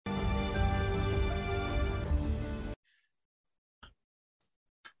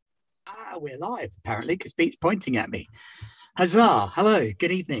We're live, apparently, because Pete's pointing at me. Huzzah! Hello,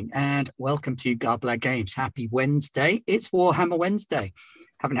 good evening, and welcome to Garblag Games. Happy Wednesday. It's Warhammer Wednesday.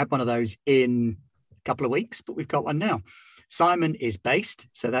 Haven't had one of those in a couple of weeks, but we've got one now. Simon is based,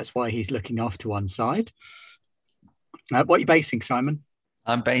 so that's why he's looking off to one side. What are you basing, Simon?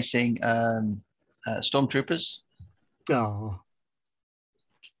 I'm basing Stormtroopers. Oh.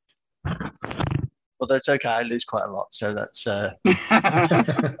 Well, that's okay. I lose quite a lot, so that's the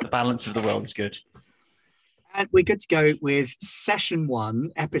balance of the world is good. And we're good to go with session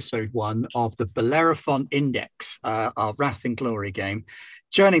 1, episode 1 of the Bellerophon Index, our Wrath and Glory game.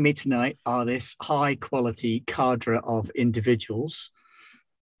 Joining me tonight are this high-quality cadre of individuals.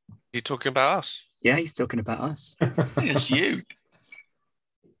 You talking about us? Yeah, he's talking about us. It's you.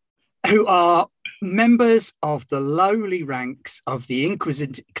 Who are members of the lowly ranks of the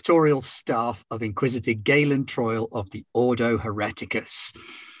inquisitorial staff of Inquisitor Galen Troyle of the Ordo Hereticus.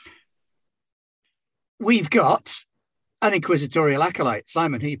 We've got an inquisitorial acolyte.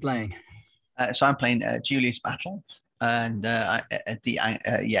 Simon, who are you playing? So I'm playing Julius Battle, and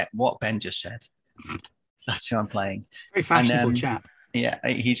what Ben just said. That's who I'm playing. Very fashionable chap. Yeah,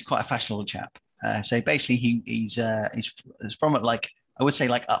 he's quite a fashionable chap. So basically, he's from like I would say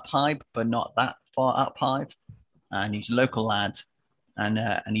like up high, but not that far up high. And he's a local lad,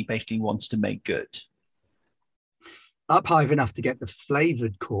 and he basically wants to make good. Up high enough to get the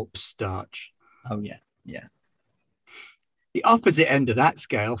flavoured corpse starch. Oh yeah, yeah. The opposite end of that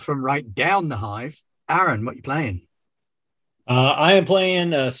scale, from right down the hive. Aaron, what are you playing? I am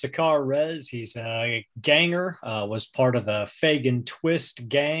playing Sakar Rez. He's a ganger, was part of the Fagin Twist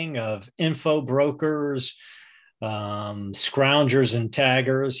gang of info brokers, scroungers and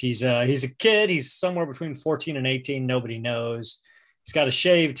taggers. He's a kid. He's somewhere between 14 and 18. Nobody knows. He's got a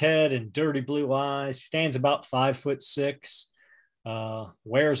shaved head and dirty blue eyes. He stands about 5'6",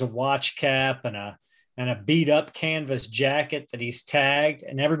 wears a watch cap and a beat up canvas jacket that he's tagged,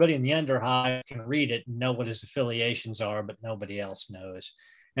 and everybody in the Underhive can read it and know what his affiliations are, but nobody else knows.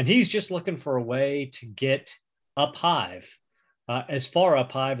 And he's just looking for a way to get up hive, as far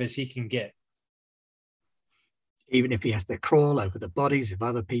up hive as he can get. Even if he has to crawl over the bodies of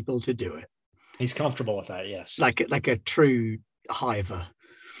other people to do it. He's comfortable with that, yes. Like a true hiver.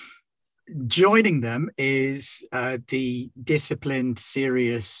 Joining them is the disciplined,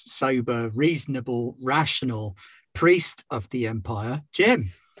 serious, sober, reasonable, rational priest of the Empire, Jim.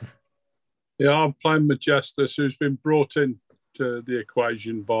 Yeah, I'm playing Majestus, who's been brought into the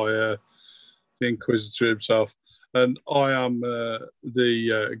equation by the Inquisitor himself. And I am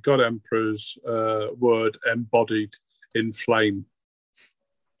the God Emperor's word embodied in flame.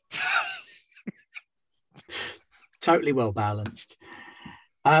 Totally well balanced.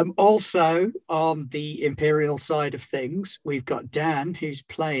 Also, on the Imperial side of things, we've got Dan, who's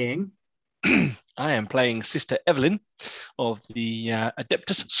playing. I am playing Sister Evelyn of the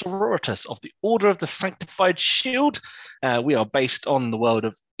Adeptus Sororitas of the Order of the Sanctified Shield. We are based on the world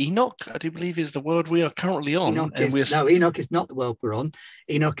of Enoch, I do believe is the world we are currently on. Enoch is not the world we're on.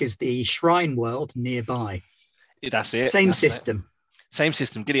 Enoch is the shrine world nearby. That's it. Same system. Same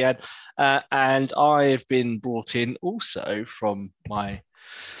system, Gilead. And I've been brought in also from my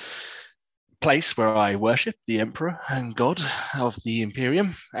place where I worship the Emperor and God of the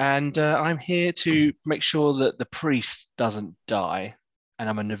Imperium. And I'm here to make sure that the priest doesn't die. And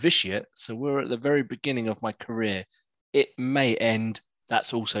I'm a novitiate, so we're at the very beginning of my career. It may end.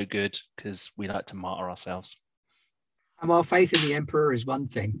 That's also good because we like to martyr ourselves. And while faith in the Emperor is one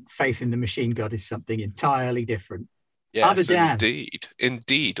thing, faith in the machine god is something entirely different. Yes,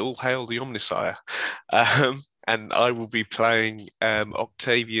 indeed. All hail the Omnisire. And I will be playing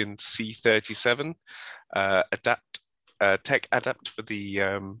Octavian C-37, tech adapt for the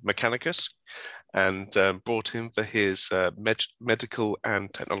Mechanicus, and brought him for his medical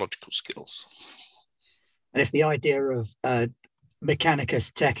and technological skills. And if the idea of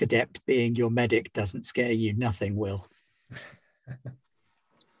Mechanicus tech adept being your medic doesn't scare you, nothing will.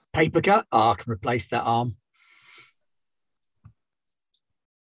 Paper cut? I can replace that arm.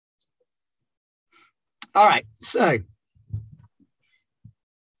 All right, so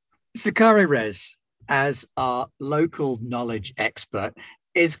Sakari Rez, as our local knowledge expert,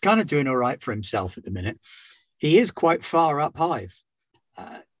 is kind of doing all right for himself at the minute. He is quite far up hive.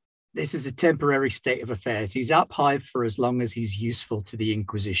 This is a temporary state of affairs. He's up hive for as long as he's useful to the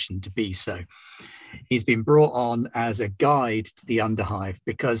Inquisition to be so. He's been brought on as a guide to the Underhive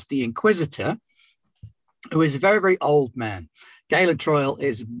because the Inquisitor, who is a very, very old man, Galen Troyle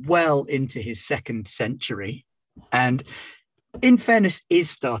is well into his 2nd century and, in fairness, is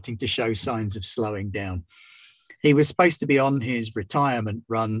starting to show signs of slowing down. He was supposed to be on his retirement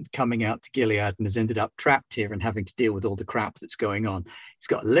run coming out to Gilead and has ended up trapped here and having to deal with all the crap that's going on. He's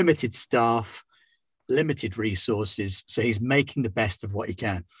got limited staff, limited resources, so he's making the best of what he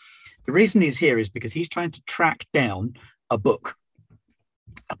can. The reason he's here is because he's trying to track down a book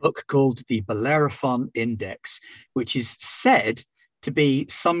called the Bellerophon Index, which is said to be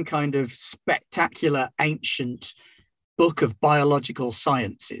some kind of spectacular ancient book of biological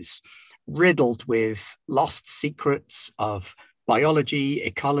sciences, riddled with lost secrets of biology,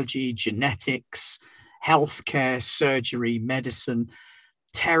 ecology, genetics, healthcare, surgery, medicine,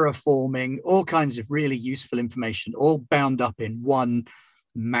 terraforming, all kinds of really useful information, all bound up in one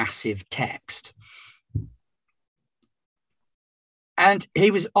massive text. And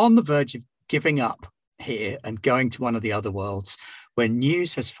he was on the verge of giving up here and going to one of the other worlds when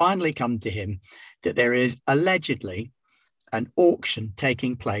news has finally come to him that there is allegedly an auction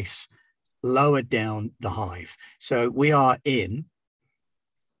taking place lower down the hive. So we are in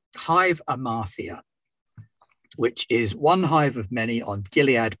Hive Amarthia, which is one hive of many on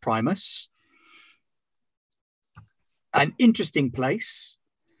Gilead Primus. An interesting place.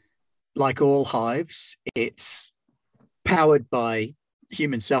 Like all hives, it's powered by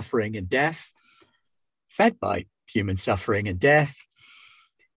human suffering and death, fed by human suffering and death,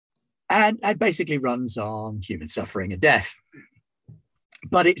 and it basically runs on human suffering and death.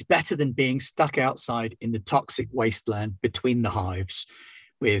 But it's better than being stuck outside in the toxic wasteland between the hives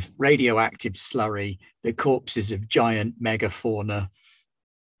with radioactive slurry, the corpses of giant megafauna,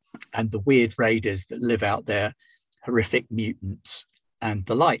 and the weird raiders that live out there, horrific mutants, and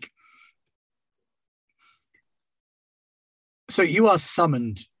the like. So you are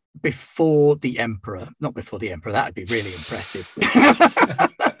summoned before the Emperor, not before the Emperor, that would be really impressive.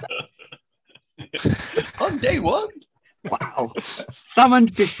 On day one? Wow.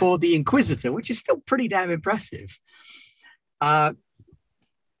 Summoned before the Inquisitor, which is still pretty damn impressive. In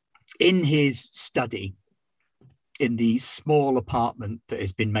his study, in the small apartment that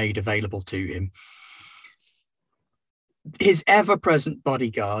has been made available to him, his ever-present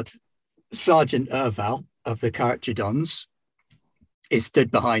bodyguard, Sergeant Erval of the Carchedons, is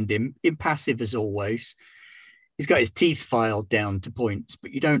stood behind him, impassive as always. He's got his teeth filed down to points,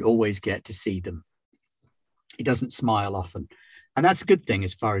 but you don't always get to see them. He doesn't smile often. And that's a good thing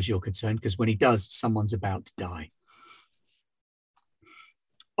as far as you're concerned, because when he does, someone's about to die.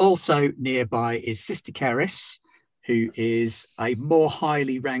 Also nearby is Sister Keris, who is a more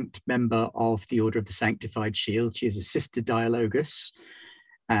highly ranked member of the Order of the Sanctified Shield. She is a Sister Dialogus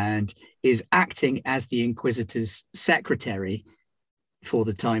and is acting as the Inquisitor's secretary for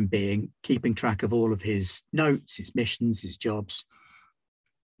the time being, keeping track of all of his notes, his missions, his jobs.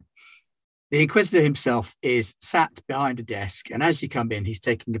 The Inquisitor himself is sat behind a desk, and as you come in, he's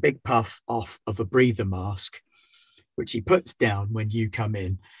taking a big puff off of a breather mask, which he puts down when you come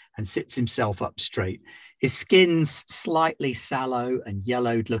in and sits himself up straight. His skin's slightly sallow and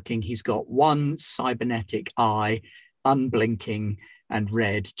yellowed looking. He's got one cybernetic eye, unblinking and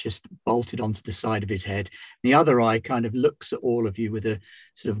red, just bolted onto the side of his head. The other eye kind of looks at all of you with a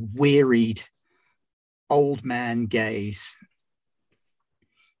sort of wearied old man gaze.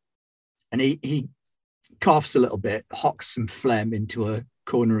 And he coughs a little bit, hocks some phlegm into a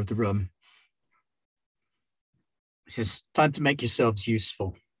corner of the room. He says, time to make yourselves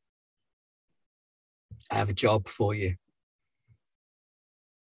useful. I have a job for you.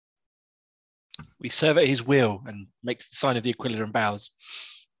 We serve at his will and makes the sign of the Aquila and bows.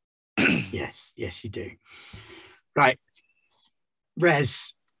 Yes, you do. Right.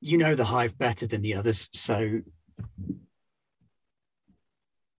 Rez, you know the hive better than the others, so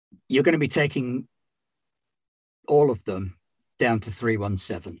you're going to be taking all of them down to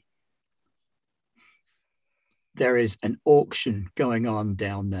 317. There is an auction going on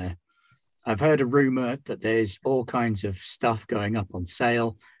down there. I've heard a rumor that there's all kinds of stuff going up on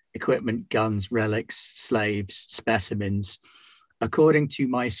sale, equipment, guns, relics, slaves, specimens. According to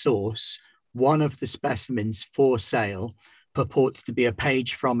my source, one of the specimens for sale purports to be a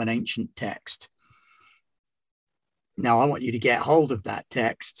page from an ancient text. Now, I want you to get hold of that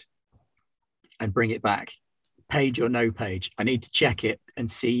text and bring it back, page or no page. I need to check it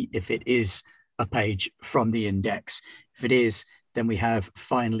and see if it is a page from the index. If it is, then we have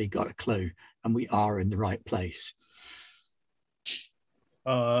finally got a clue and we are in the right place.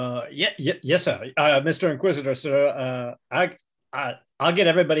 Yes, sir. Mr. Inquisitor, sir. I'll get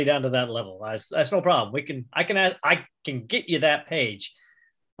everybody down to that level. That's no problem. I can get you that page.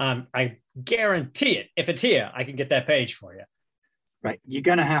 I guarantee it. If it's here, I can get that page for you. Right. You're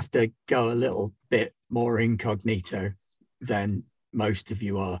going to have to go a little bit more incognito than most of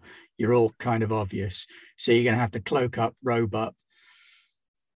you are. You're all kind of obvious. So you're going to have to cloak up, robe up,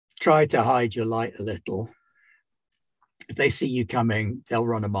 try to hide your light a little. If they see you coming, they'll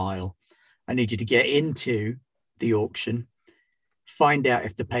run a mile. I need you to get into the auction, find out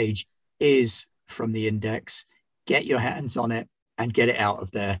if the page is from the index, get your hands on it and get it out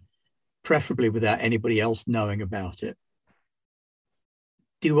of there, preferably without anybody else knowing about it.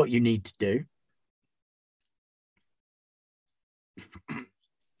 Do what you need to do.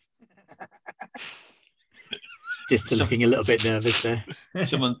 Just looking a little bit nervous there.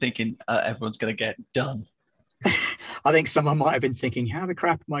 Someone thinking everyone's going to get done. I think someone might have been thinking, how the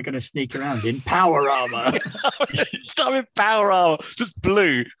crap am I going to sneak around in power armor? Start with power armor, just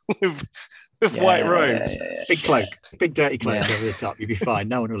blue with white robes. Big cloak, big dirty cloak over the top. You'll be fine.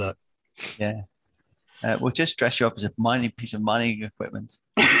 No one will look. Yeah. We'll just dress you up as a piece of mining equipment.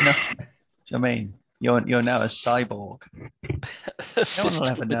 No, do you know what I mean? You're now a cyborg. No one will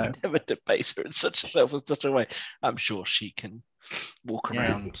ever know. Never debase her in such a way. I'm sure she can walk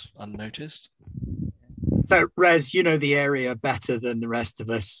around unnoticed. So, Rez, you know the area better than the rest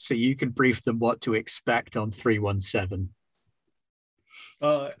of us, so you can brief them what to expect on 317.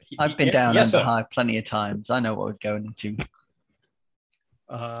 I've been down under Hive plenty of times. I know what we're going into.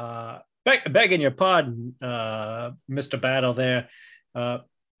 Begging your pardon, Mr. Battle there. I'm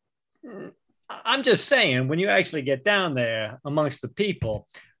just saying, when you actually get down there amongst the people,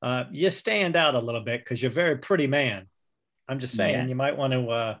 you stand out a little bit because you're a very pretty man. I'm just saying, you might want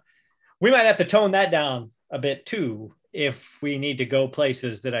to, we might have to tone that down a bit too, if we need to go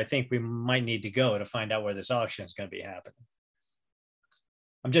places that I think we might need to go to find out where this auction is going to be happening.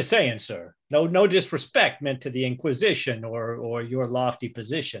 I'm just saying, sir, no disrespect meant to the Inquisition or your lofty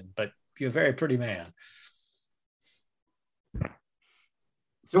position, but you're a very pretty man.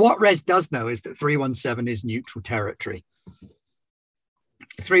 So what Rez does know is that 317 is neutral territory.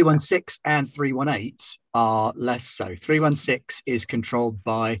 316 and 318 are less so. 316 is controlled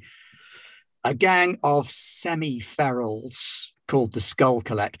by a gang of semi-ferals called the Skull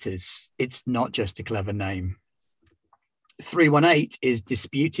Collectors. It's not just a clever name. 318 is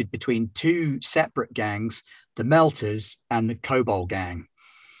disputed between two separate gangs, the Melters and the Cobalt Gang.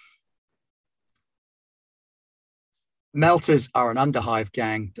 Melters are an underhive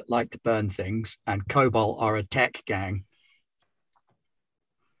gang that like to burn things, and Cobalt are a tech gang.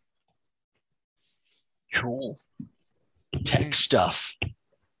 Cool. Tech stuff.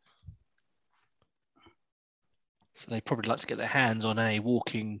 So they probably like to get their hands on a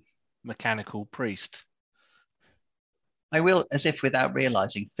walking mechanical priest. I will, as if without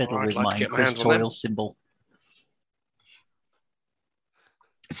realizing, fiddle with my inquisitorial symbol.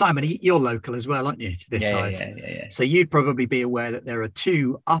 Simon, you're local as well, aren't you, to this hive? Yeah. So you'd probably be aware that there are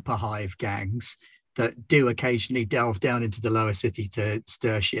two upper hive gangs that do occasionally delve down into the lower city to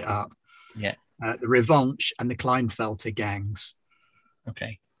stir shit up. Yeah. The Revanche and the Kleinfelter gangs.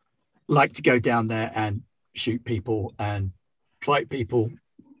 Okay. Like to go down there and shoot people and fight people.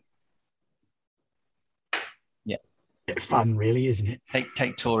 Yeah. Bit fun, really, isn't it?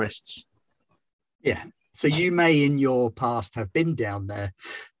 Take tourists. Yeah. So you may in your past have been down there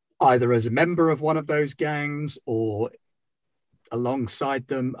either as a member of one of those gangs or alongside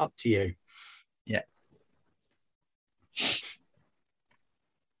them, up to you. Yeah.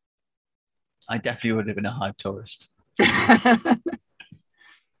 I definitely would have been a hive tourist.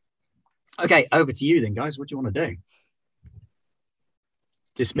 Okay, over to you then, guys. What do you want to do?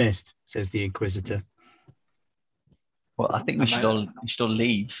 Dismissed, says the Inquisitor. Well, I think we should all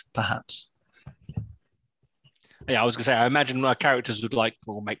leave, perhaps. Yeah, I was going to say, I imagine our characters would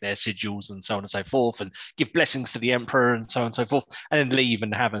make their sigils and so on and so forth and give blessings to the Emperor and so on and so forth, and then leave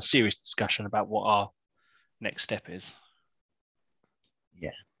and have a serious discussion about what our next step is. Yeah.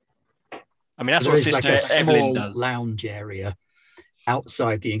 I mean, that's so what Sister Evelyn does. Lounge area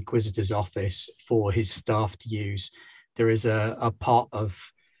outside the Inquisitor's office for his staff to use. There is a pot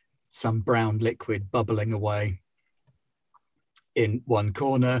of some brown liquid bubbling away in one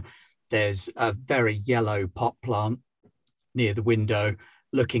corner. There's a very yellow pot plant near the window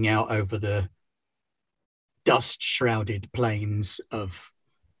looking out over the dust-shrouded plains of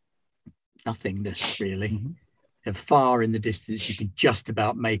nothingness, really. Mm-hmm. And far in the distance, you can just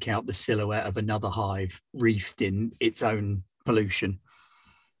about make out the silhouette of another hive reefed in its own pollution.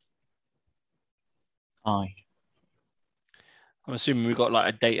 Aye. I'm assuming we've got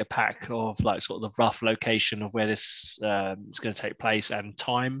a data pack of sort of the rough location of where this is going to take place and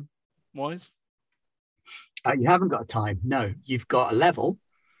time-wise. You haven't got a time. No, you've got a level.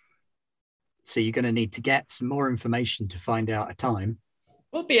 So you're going to need to get some more information to find out a time.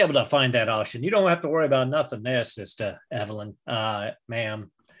 We'll be able to find that auction. You don't have to worry about nothing there, Sister Evelyn,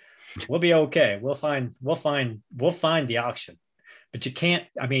 ma'am. We'll be okay. We'll find the auction. But you can't.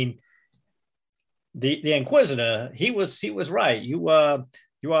 I mean, the Inquisitor. He was right. You are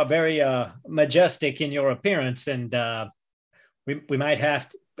very majestic in your appearance, and we might have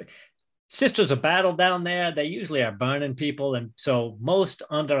to. Sisters of Battle down there. They usually are burning people, and so most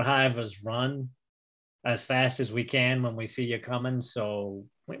underhivers run as fast as we can when we see you coming. So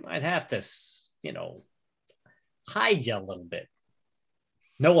we might have to, hide you a little bit.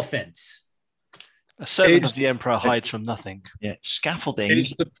 No offense. A servant of the Emperor hides from nothing. Yeah, scaffolding.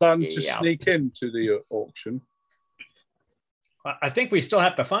 Is the plan to sneak into the auction? I think we still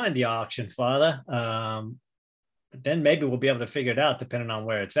have to find the auction, Father. Then maybe we'll be able to figure it out depending on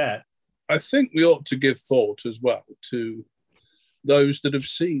where it's at. I think we ought to give thought as well to those that have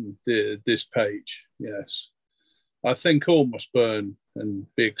seen this page. Yes. I think all must burn and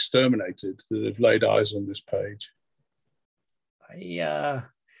be exterminated that have laid eyes on this page. I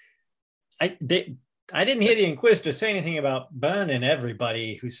didn't hear the Inquisitor say anything about burning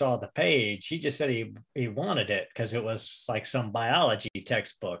everybody who saw the page. He just said he wanted it because it was like some biology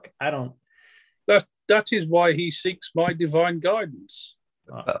textbook. That is why he seeks my divine guidance.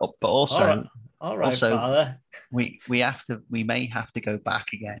 But also, all right, Father. We may have to go back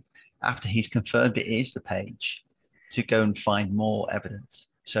again after he's confirmed it is the page to go and find more evidence.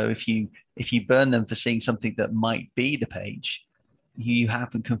 So if you burn them for seeing something that might be the page, you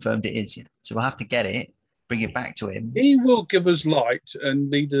haven't confirmed it is yet. So we'll have to get it, bring it back to him. He will give us light and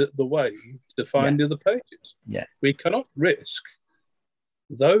lead the way to find the other pages. Yeah. We cannot risk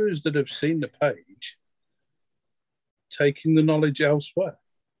those that have seen the page taking the knowledge elsewhere.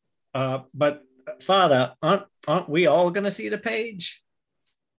 But Father, aren't we all going to see the page?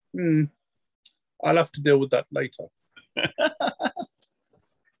 I'll have to deal with that later.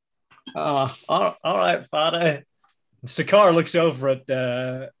 All right, Father. Sakar looks over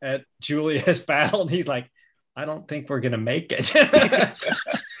at Julius Battle, and he's like, "I don't think we're going to make it."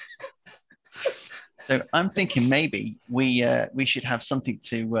 So I'm thinking maybe we should have something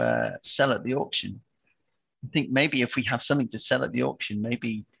to sell at the auction. I think maybe if we have something to sell at the auction,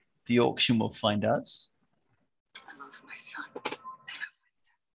 maybe the auction will find us. I love my son.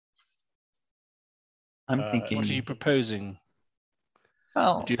 I'm thinking. What are you proposing?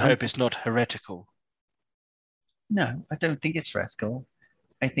 Well, Do you hope it's not heretical? No, I don't think it's heretical.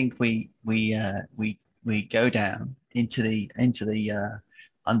 I think we go down into the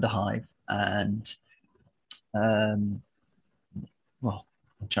underhive and well,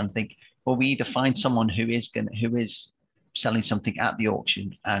 I'm trying to think. Well, we either find someone who is selling something at the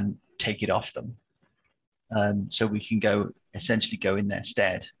auction and take it off them, so we can essentially go in their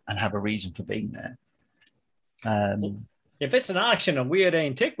stead and have a reason for being there. If it's an auction of weird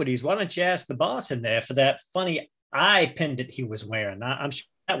antiquities, why don't you ask the boss in there for that funny eye pendant he was wearing? I'm sure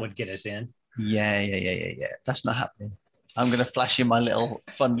that would get us in. Yeah. That's not happening. I'm going to flash in my little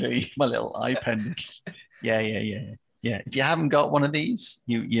my little eye pendant. Yeah. If you haven't got one of these,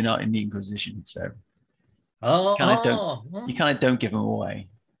 you're not in the Inquisition. So you kind of don't give them away,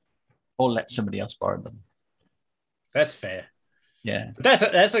 or let somebody else borrow them. That's fair. Yeah, but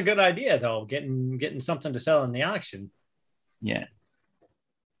that's a good idea though. Getting something to sell in the auction. Yeah.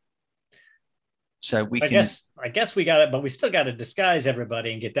 So I guess we got it, but we still got to disguise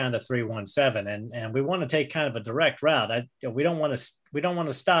everybody and get down to 317, and we want to take kind of a direct route. We don't want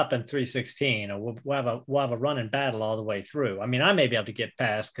to stop in 316, or we'll have a running battle all the way through. I mean, I may be able to get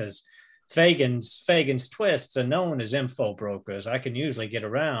past because Fagin's twists are known as info brokers. I can usually get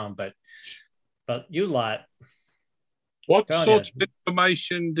around, but you lot. What sort of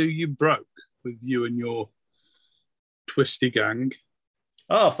information do you broke with you and your twisty gang?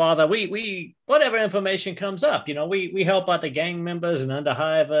 Oh, Father, we whatever information comes up, we help out the gang members and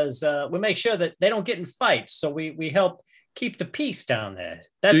underhivers. We make sure that they don't get in fights, so we help keep the peace down there.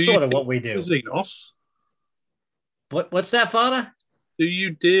 That's sort of what we do. Xenos? What's that, Father? Do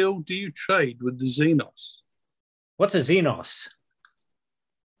you trade with the Xenos? What's a Xenos?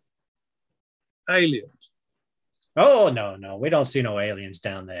 Aliens. Oh, no, we don't see no aliens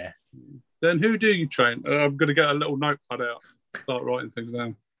down there. Then who do you train? I'm going to get a little notepad out. Start writing things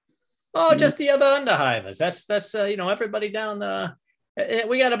down. Oh, just the other underhivers. That's everybody down.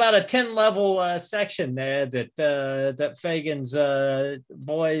 We got about a 10-level section there that Fagin's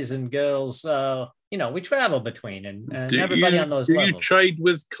boys and girls we travel between, and everybody on those levels. Do you trade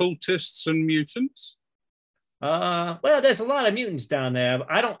with cultists and mutants? Well, there's a lot of mutants down there.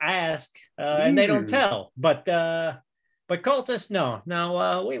 I don't ask, and they don't tell. But cultists, no.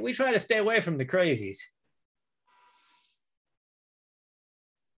 We try to stay away from the crazies.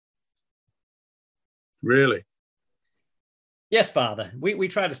 Really? Yes, Father. We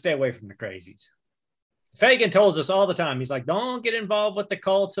try to stay away from the crazies. Fagin tells us all the time. He's like, don't get involved with the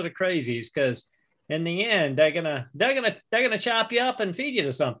cults or the crazies, because in the end, they're gonna chop you up and feed you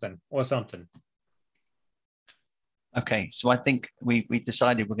to something or something. Okay, so I think we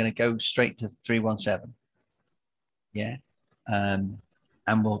decided we're going to go straight to 317. Yeah, and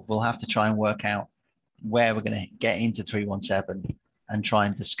we'll have to try and work out where we're going to get into 317 and try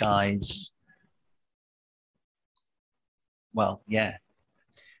and disguise. Well, yeah.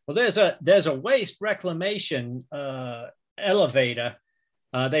 Well, there's a waste reclamation elevator.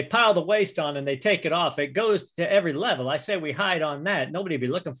 They pile the waste on and they take it off. It goes to every level. I say we hide on that. Nobody be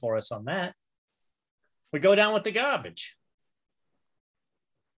looking for us on that. We go down with the garbage.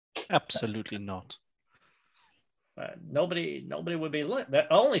 Absolutely not. Nobody would be looking.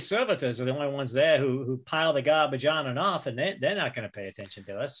 The only servitors are the only ones there who pile the garbage on and off, and they're not going to pay attention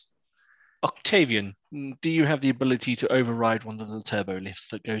to us. Octavian, do you have the ability to override one of the turbo lifts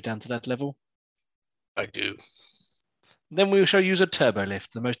that goes down to that level? I do. Then we shall use a turbo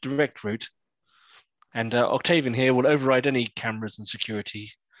lift, the most direct route. And Octavian here will override any cameras and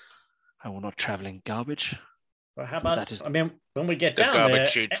security. I will not travel in garbage. Well, how about, I mean, when we get The down garbage there,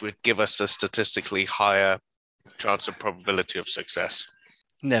 chute would give us a statistically higher chance of probability of success.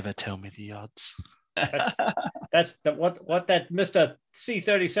 Never tell me the odds. that's what that Mr.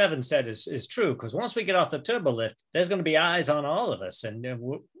 C-37 said is true, because once we get off the turbo lift, there's going to be eyes on all of us, and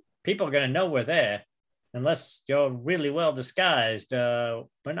people are going to know we're there. Unless you're really well disguised, we're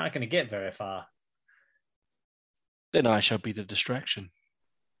not going to get very far. Then I shall be the distraction.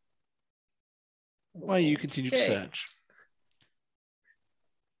 Why you continue to search?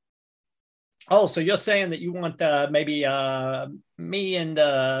 Oh, so you're saying that you want maybe me and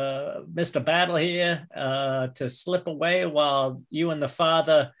Mr. Battle here to slip away while you and the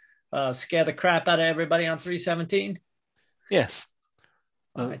father scare the crap out of everybody on 317? Yes.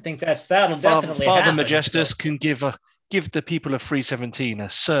 I think that'll definitely Father happen. Majestus can give the people of 317 a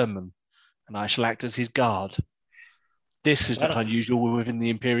sermon, and I shall act as his guard. This is not unusual within the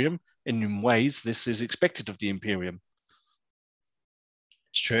Imperium. In ways, this is expected of the Imperium.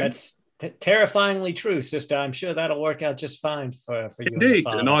 It's true. That's terrifyingly true, sister. I'm sure that'll work out just fine for you. Indeed,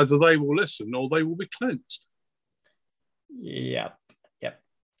 and either they will listen or they will be cleansed. Yep.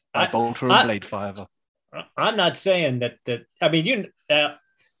 By bolter and blade fire. I'm not saying that. I mean,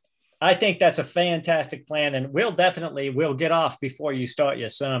 I think that's a fantastic plan, and we'll get off before you start your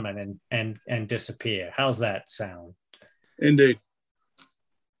sermon and disappear. How's that sound? Indeed.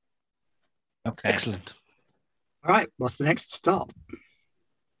 Okay. Excellent. All right. What's the next stop?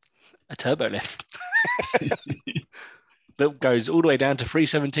 A turbo lift. That goes all the way down to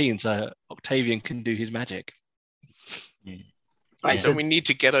 317, so Octavian can do his magic. Yeah. Right, So we need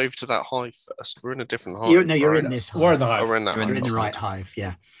to get over to that hive first. We're in a different hive. You're in this hive. We're in the hive. Oh, we're in that You're hive. in the right hive,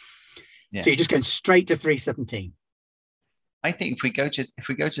 yeah. Yeah. So you're just going straight to 317. I think if we go to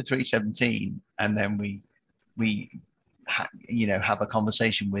 317 and then we have a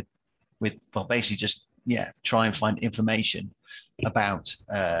conversation with well, basically just try and find information about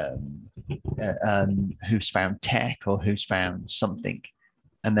who's found tech or who's found something,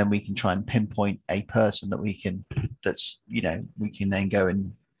 and then we can try and pinpoint a person that we can then go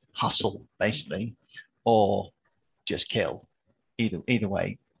and hustle basically, or just kill. Either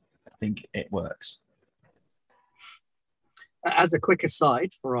way, I think it works. As a quick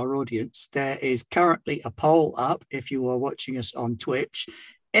aside for our audience, there is currently a poll up, if you are watching us on Twitch,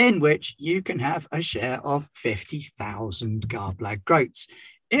 in which you can have a share of 50,000 Garblag groats.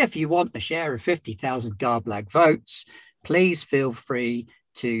 If you want a share of 50,000 Garblag votes, please feel free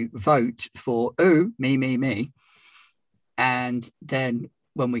to vote for me. And then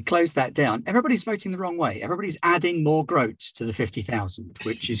when we close that down, everybody's voting the wrong way. Everybody's adding more groats to the 50,000,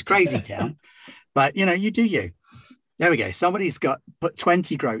 which is crazy town. But, you do you. There we go. Somebody's put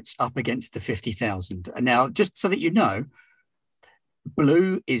 20 groats up against the 50,000. And now, just so that you know,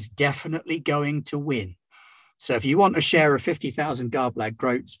 blue is definitely going to win. So if you want a share of 50,000 Garblag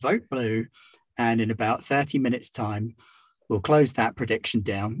groats, vote blue. And in about 30 minutes' time, we'll close that prediction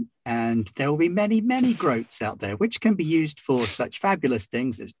down. And there will be many, many groats out there, which can be used for such fabulous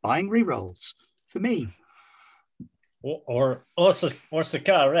things as buying rerolls for me. Or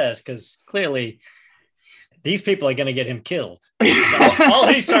Sakares, because clearly these people are going to get him killed. All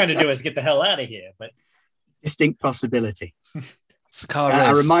he's trying to do is get the hell out of here. But distinct possibility.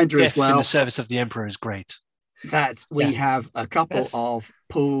 Sakares, a reminder as well. In the service of the Emperor is great. That we have a couple of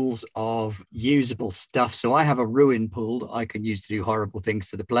pools of usable stuff. So I have a ruin pool that I can use to do horrible things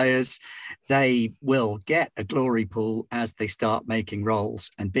to the players. They will get a glory pool as they start making rolls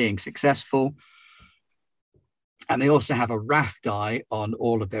and being successful. And they also have a RAF die on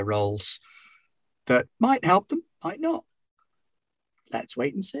all of their rolls that might help them, might not. Let's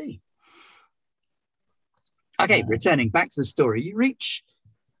wait and see. Okay, returning back to the story, you reach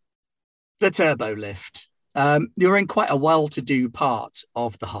the turbo lift. You're in quite a well-to-do part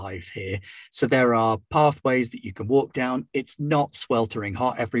of the hive here. So there are pathways that you can walk down. It's not sweltering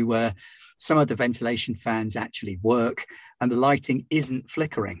hot everywhere. Some of the ventilation fans actually work and the lighting isn't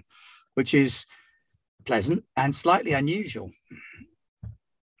flickering, which is pleasant and slightly unusual.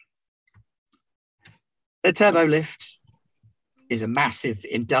 The turbo lift is a massive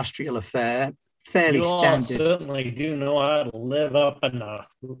industrial affair, fairly you all standard. Certainly do know how to live up enough.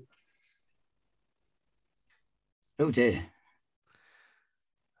 Oh dear.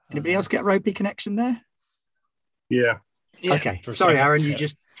 Anybody else get a ropey connection there? Yeah. Okay. for Sorry, second, Aaron, you yeah.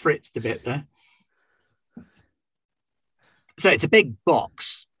 just fritzed a bit there. So it's a big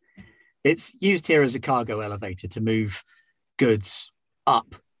box. It's used here as a cargo elevator to move goods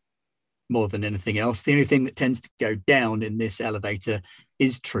up more than anything else. The only thing that tends to go down in this elevator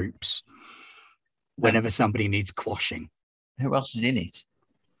is troops whenever somebody needs quashing. Who else is in it?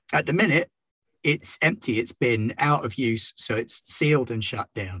 At the minute, it's empty. It's been out of use, so it's sealed and shut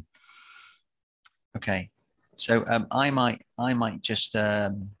down. Okay, so I might just I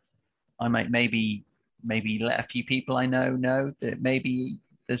might maybe let a few people I know that maybe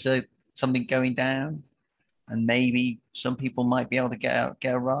there's something going down, and maybe some people might be able to get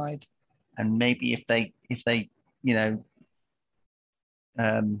a ride, and maybe if they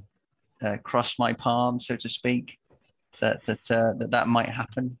cross my palm, so to speak, that might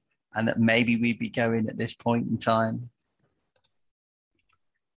happen, and that maybe we'd be going at this point in time.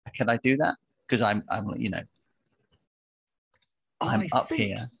 Can I do that? Because I'm I'm up think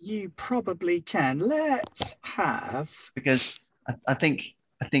here. You probably can. Let's have. Because I think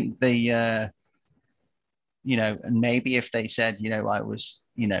the and maybe if they said, I was,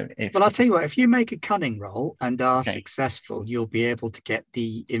 if Well, I'll tell you what, if you make a cunning roll and are Okay. successful, you'll be able to get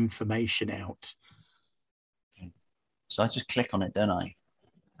the information out. so I just click on it, don't I?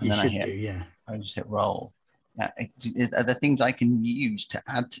 And You then should do, yeah. I just hit roll. Are there things I can use to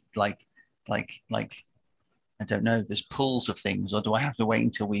add, like I don't know, there's pools of things, or do I have to wait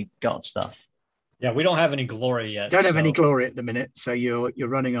until we've got stuff? Yeah, we don't have any glory yet. Don't have so- any glory at the minute, so you're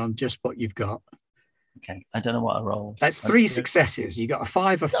running on just what you've got. Okay, I don't know what I roll. That's 3 successes. You got a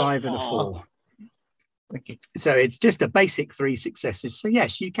 5, a 5, and a 4. Okay. So it's just a basic 3 successes. So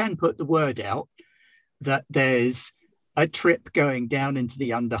yes, you can put the word out that there's a trip going down into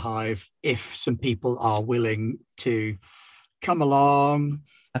the underhive if some people are willing to come along.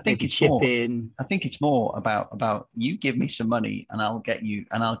 I think maybe it's chip more. in. I think it's more about you give me some money and I'll get you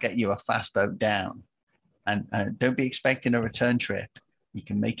a fast boat down, and don't be expecting a return trip. You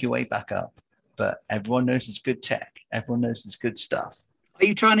can make your way back up, but everyone knows it's good tech. Everyone knows it's good stuff. Are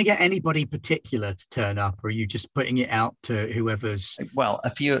you trying to get anybody particular to turn up, or are you just putting it out to whoever's? Well,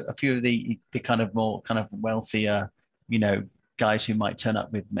 a few of the kind of more kind of wealthier, guys who might turn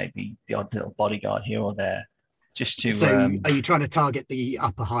up with maybe the odd little bodyguard here or there, just to. So are you trying to target the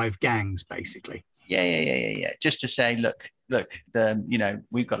upper hive gangs, basically? Yeah. Just to say, look,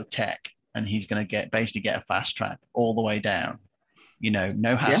 we've got a tech, and he's going to get a fast track all the way down.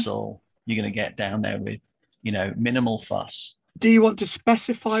 No hassle. You're going to get down there with, minimal fuss. Do you want to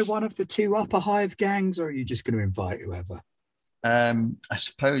specify one of the 2 upper hive gangs, or are you just going to invite whoever? I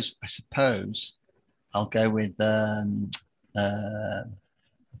suppose I'll go with I'm trying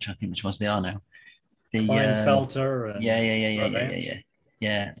to think which ones they are now. The Kleinfelter and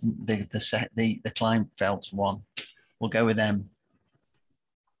yeah. The Kleinfeld one. We'll go with them.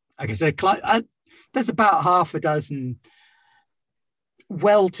 Okay, so there's about half a dozen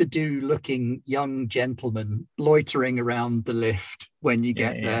well-to-do looking young gentlemen loitering around the lift when you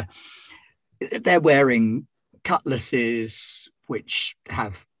get there. They're wearing cutlasses, which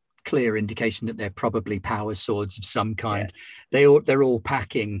have clear indication that they're probably power swords of some kind. Yeah. They're all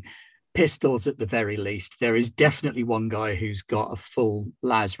packing pistols at the very least. There is definitely one guy who's got a full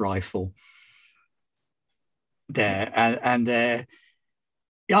las rifle there, and they're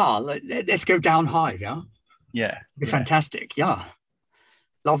let's go down high. Fantastic.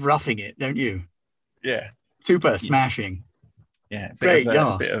 Love roughing it, don't you? Yeah. Super smashing. Yeah. Great.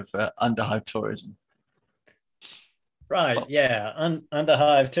 A bit of underhive tourism. Right. Yeah.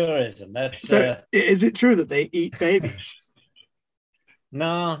 Underhive tourism. That's. So, is it true that they eat babies?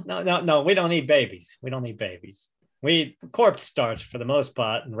 No. We don't eat babies. We eat corpse starch for the most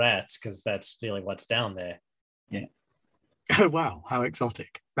part, and rats, because that's really what's down there. Yeah. Oh wow! How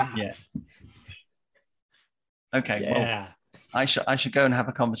exotic. Rats. Yeah. Okay. Yeah. Well, I should go and have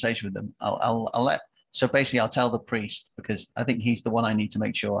a conversation with them. I'll let So basically, I'll tell the priest because I think he's the one I need to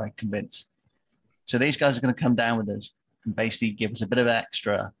make sure I convince. So these guys are going to come down with us and basically give us a bit of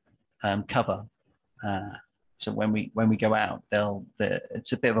extra cover. So when we go out,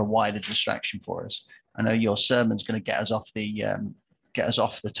 it's a bit of a wider distraction for us. I know your sermon's going to get us off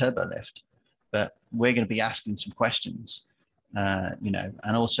the turbo lift, but we're going to be asking some questions,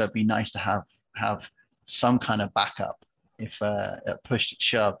 and also it'd be nice to have some kind of backup if at push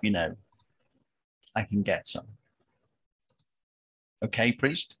shove, I can get some. Okay,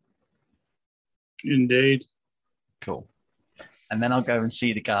 priest? Indeed. Cool. And then I'll go and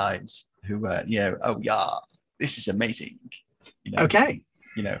see the guys who, oh yeah, this is amazing. Okay.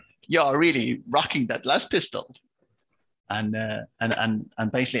 You're really rocking that last pistol. And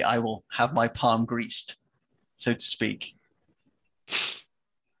basically I will have my palm greased, so to speak.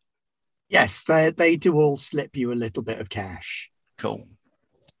 Yes, they do all slip you a little bit of cash. Cool.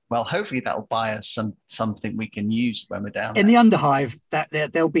 Well, hopefully that'll buy us something we can use when we're down in there. the Underhive.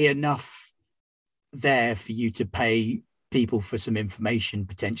 There'll be enough there for you to pay people for some information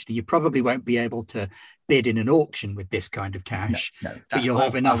potentially. You probably won't be able to bid in an auction with this kind of cash, but you'll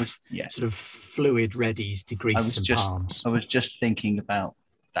have enough sort of fluid readies to grease some palms. I was just thinking about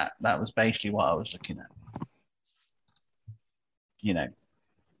that. That was basically what I was looking at.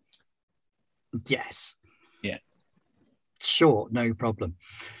 Yes. Yeah. Sure, no problem.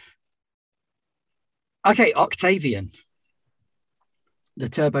 Okay, Octavian. The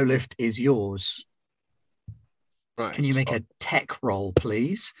turbo lift is yours. Right. Can you make a tech roll,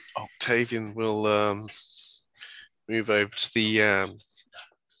 please? Octavian will move over to the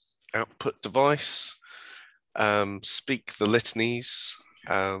output device, speak the litanies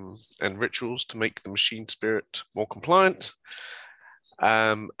and rituals to make the machine spirit more compliant.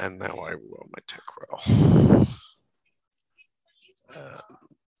 And now I roll my tech roll.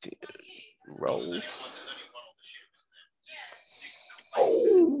 Roll.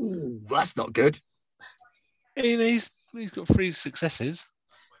 Oh, that's not good. He's got 3 successes.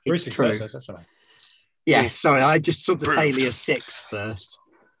 3 It's successes. true. That's all right. Yes, sorry, I just saw the Proved. failure 6 first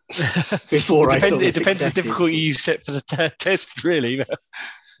before I saw the It depends on the successes. difficulty you set for the test, really.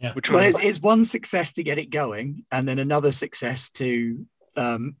 Yeah. Which Well, one? it's 1 success to get it going, and then another success to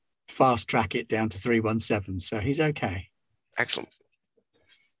fast track it down to 317. So he's okay. Excellent.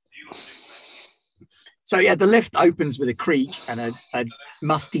 So yeah, the lift opens with a creak, and a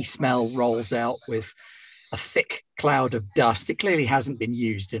musty smell rolls out with a thick cloud of dust. It clearly hasn't been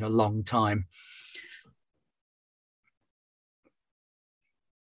used in a long time.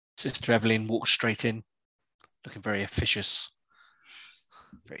 Sister Evelyn walks straight in, looking very officious,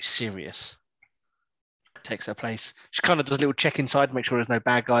 very serious. Takes her place. She kind of does a little check inside, make sure there's no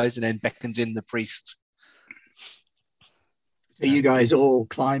bad guys, and then beckons in the priest. So you guys all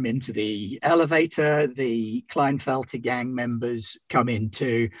climb into the elevator. The Kleinfelter gang members come in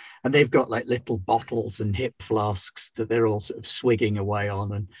too, and they've got like little bottles and hip flasks that they're all sort of swigging away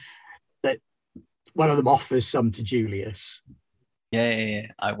on. And that one of them offers some to Julius. Yeah.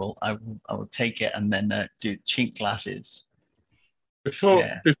 I will take it and then do chink glasses. Before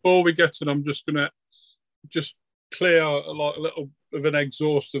we get in, I'm just gonna clear like a little of an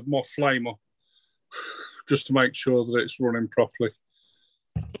exhaust of my flamer, just to make sure that it's running properly.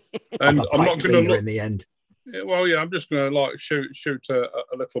 And I'm not going to look in the end. Well, yeah, I'm just going to like shoot a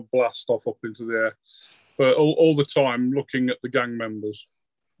little blast off up into the air, but all the time looking at the gang members.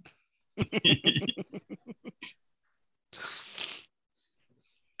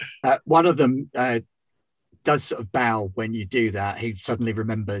 One of them does sort of bow when you do that. He suddenly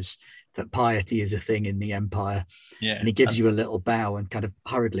remembers that piety is a thing in the Empire. Yeah. And he gives you a little bow and kind of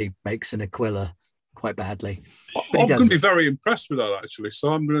hurriedly makes an Aquila quite badly. I'm going to be very impressed with that, actually. So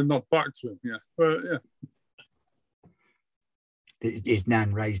I'm going to nod back to him. Yeah. But yeah. His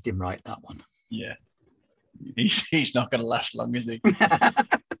nan raised him right, that one. Yeah. He's not going to last long, is he?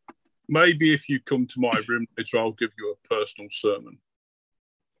 Maybe if you come to my room later, I'll give you a personal sermon.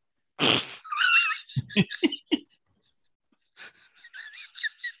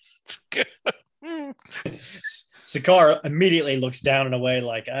 Sakar immediately looks down and away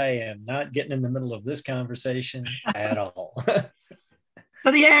like, I am not getting in the middle of this conversation at all.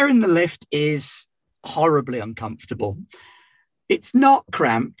 So the air in the lift is horribly uncomfortable. It's not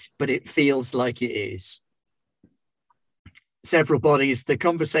cramped, but it feels like it is. Several bodies, the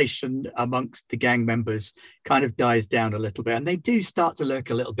conversation amongst the gang members kind of dies down a little bit, and they do start to look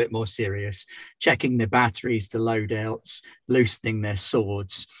a little bit more serious, checking their batteries, the loadouts, loosening their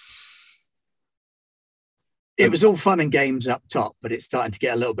swords. It was all fun and games up top, but it's starting to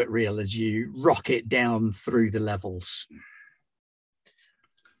get a little bit real as you rocket down through the levels.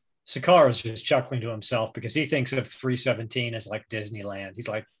 Sakar is just chuckling to himself because he thinks of 317 as like Disneyland. He's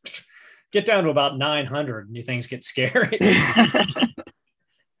like, get down to about 900 and things get scary.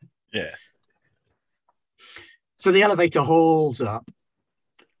 Yeah. So the elevator hauls up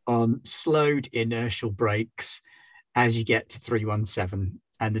on slowed inertial brakes as you get to 317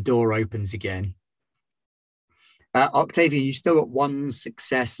 and the door opens again. Octavian, you still got one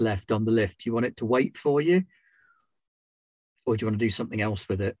success left on the lift. Do you want it to wait for you? Or do you want to do something else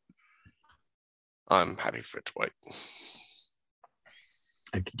with it? I'm happy for it to wait.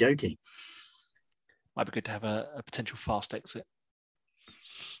 Okie dokie. Might be good to have a potential fast exit.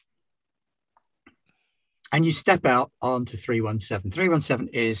 And you step out onto 317.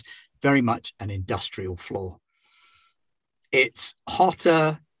 317 is very much an industrial floor. It's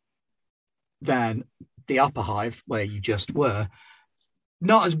hotter than the upper hive where you just were.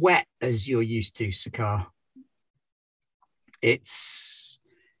 Not as wet as you're used to, Sakar. It's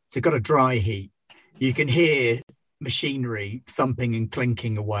got a dry heat. You can hear machinery thumping and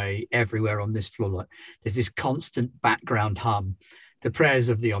clinking away everywhere on this floor. There's this constant background hum, the prayers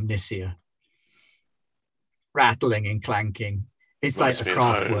of the Omnisia, rattling and clanking. It's like a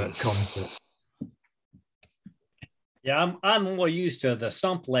Kraftwerk concert. Yeah, I'm more used to the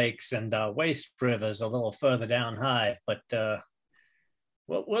sump lakes and waste rivers a little further down hive, but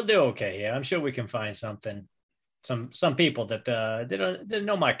we'll do okay here. I'm sure we can find something. Some people that they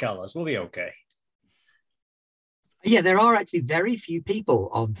know my colors. We'll be okay. Yeah, there are actually very few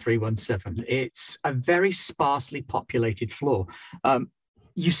people on 317. It's a very sparsely populated floor.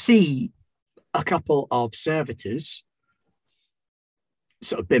 You see a couple of servitors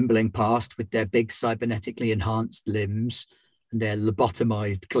sort of bimbling past with their big cybernetically enhanced limbs and their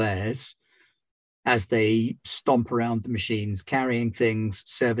lobotomized glares as they stomp around the machines, carrying things,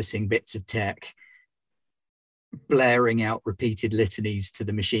 servicing bits of tech, blaring out repeated litanies to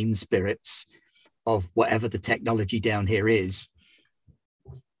the machine spirits of whatever the technology down here is.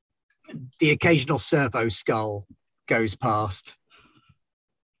 The occasional servo skull goes past.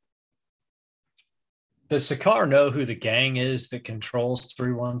 Does Sakar know who the gang is that controls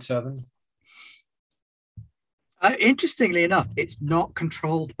 317? Interestingly enough, it's not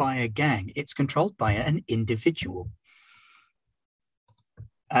controlled by a gang. It's controlled by an individual.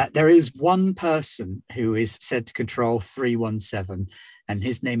 There is one person who is said to control 317, and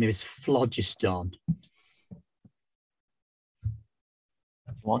his name is Phlogiston.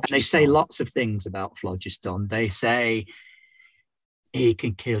 And they say lots of things about Phlogiston. They say he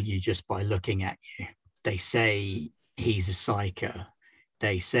can kill you just by looking at you. They say he's a psycho.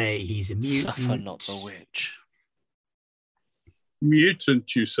 They say he's a mutant. Suffer not the witch.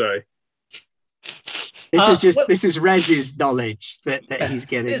 Mutant, you say? This is Rez's knowledge that he's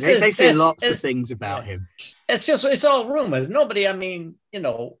getting. They say lots of things about him. It's all rumors. Nobody, I mean,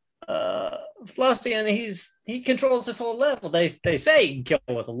 Flustian, he controls this whole level. They say he can kill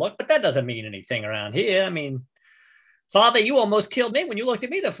with a look, but that doesn't mean anything around here. I mean, Father, you almost killed me when you looked at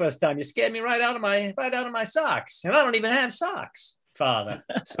me the first time. You scared me right out of my socks, and I don't even have socks, Father.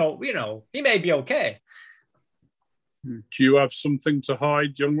 So he may be okay. Do you have something to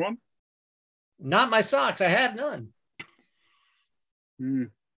hide, young one? Not my socks. I have none.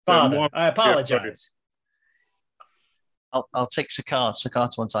 Father, I apologize. I'll take Sakar to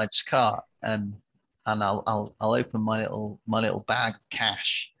one side, Sakar, and I'll open my little bag of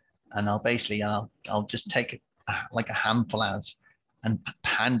cash, and I'll just take like a handful out and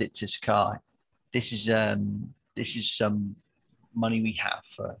hand it to Sakar. This is some money we have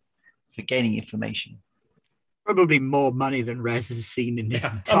for gaining information. Probably more money than Rez has seen in his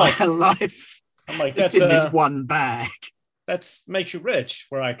entire life. I'm like, just in this one bag. That makes you rich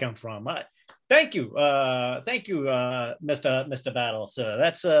where I come from. Thank you, Mr. Battle, sir.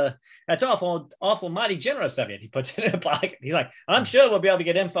 That's awful mighty generous of you. He puts it in a pocket. He's like, I'm sure we'll be able to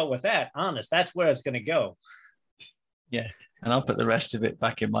get info with that. Honest, that's where it's going to go. Yeah, and I'll put the rest of it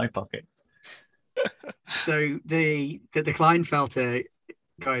back in my pocket. So the Kleinfelter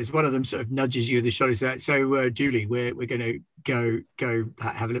guys, one of them sort of nudges you in the shoulder. So Julie, we're going to go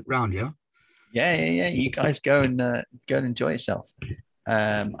have a look round, yeah? Yeah. You guys go and enjoy yourself.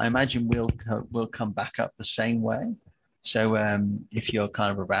 I imagine we'll come back up the same way. So if you're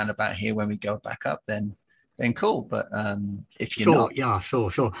kind of around about here when we go back up, then cool. But if you're not, yeah, sure.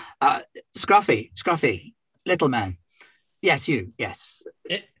 Scruffy, little man. Yes, you. Yes.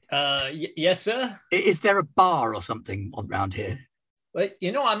 Yes, sir. Is there a bar or something around here? Well,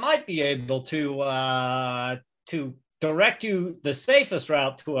 I might be able to direct you the safest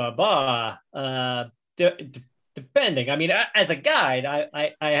route to a bar. Depending. I mean, as a guide,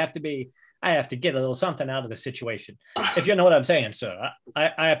 I have to be I have to get a little something out of the situation. If you know what I'm saying, sir.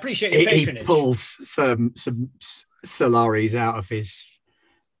 I appreciate your He patronage. pulls some Solaris out of his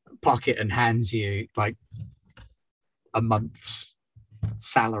pocket and hands you like a month's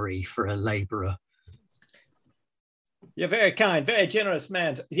salary for a laborer. You're very kind, very generous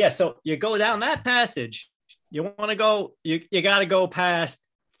man. Yeah, so you go down that passage. You want to go, you got to go past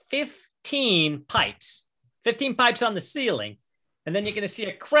 15 pipes on the ceiling. And then you're going to see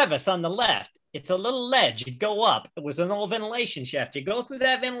a crevice on the left. It's a little ledge. You go up. It was an old ventilation shaft. You go through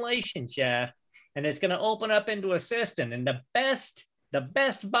that ventilation shaft, and it's going to open up into a cistern. And the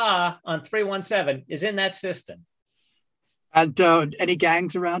best bar on 317 is in that cistern. And any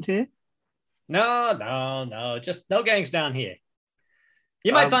gangs around here? No. Just no gangs down here.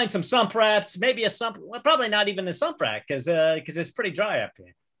 You might find some sump rats, maybe a sump. Well, probably not even a sump rat because it's pretty dry up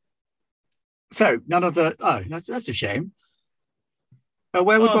here. So none of the. Oh, that's a shame.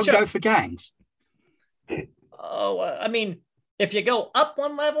 Where would one go for gangs? Oh, I mean, if you go up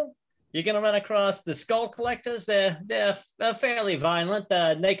one level, you're going to run across the skull collectors. They're fairly violent.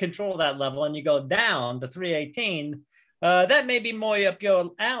 They control that level, and you go down to 318. That may be more up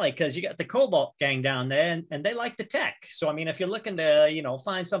your alley because you got the Cobalt gang down there, and they like the tech. So, I mean, if you're looking to,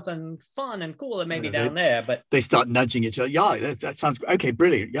 find something fun and cool, it may be down there. But they start nudging each other. Yeah, that sounds okay.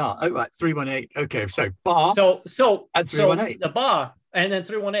 Brilliant. Yeah. Oh, right. 318. Okay. So bar. So at 318. The bar and then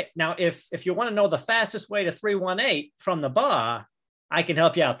 318. Now, if you want to know the fastest way to 318 from the bar, I can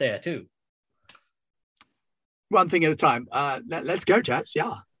help you out there too. One thing at a time. Let's go, chaps.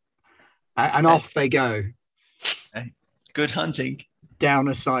 Yeah. And off they go. Good hunting. Down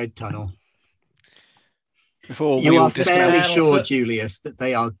a side tunnel. Before you are fairly distract. sure, Julius, that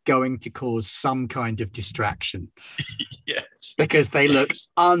they are going to cause some kind of distraction. Yes. Because they look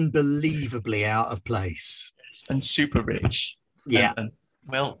unbelievably out of place. And super rich. Yeah. And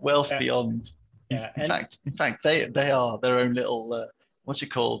wealth beyond. Yeah. In fact, they are their own little what's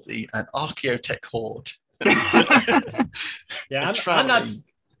it called? An archaeotech horde. Yeah,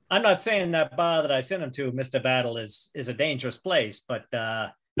 I'm not saying that bar that I sent him to, Mr. Battle, is a dangerous place, but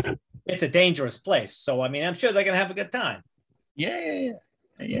it's a dangerous place. So, I mean, I'm sure they're going to have a good time. Yeah.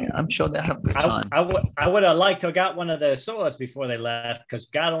 I'm sure they'll have a good time. I would have liked to have got one of their swords before they left, because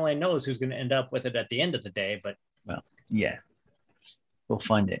God only knows who's going to end up with it at the end of the day. But yeah, we'll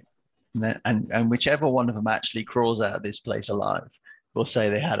find it. And whichever one of them actually crawls out of this place alive, we'll say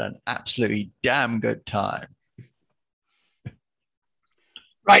they had an absolutely damn good time.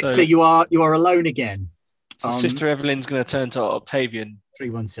 Right, so you are alone again. So Sister Evelyn's going to turn to Octavian.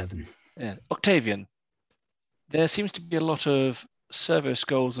 317. Yeah, Octavian. There seems to be a lot of servo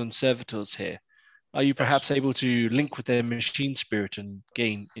skulls and servitors here. Are you perhaps able to link with their machine spirit and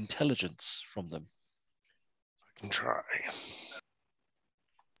gain intelligence from them? I can try.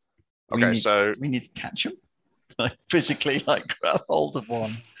 We need to catch them, like physically, like grab hold of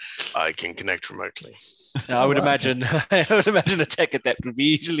one. I can connect remotely. I would imagine. I would imagine a tech adept would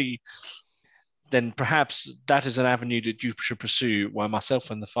be easily. Then perhaps that is an avenue that you should pursue. While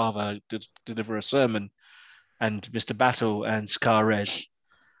myself and the father deliver a sermon, and Mr. Battle and Scar Red,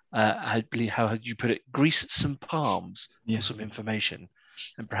 I believe, how had you put it, grease some palms for some information,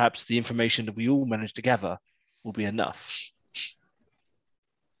 and perhaps the information that we all manage to gather will be enough.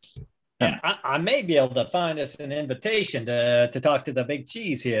 Yeah, I may be able to find us an invitation to talk to the big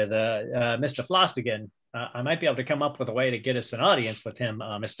cheese here, the Mr. Flostigan. I might be able to come up with a way to get us an audience with him,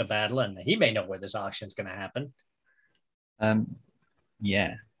 Mr. Battle, and he may know where this auction's going to happen.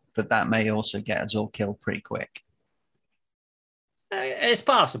 Yeah, but that may also get us all killed pretty quick. It's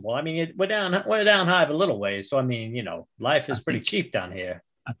possible. I mean, we're down Hive a little ways, so I mean, life is pretty cheap down here.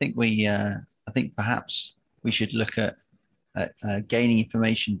 I think perhaps we should look at gaining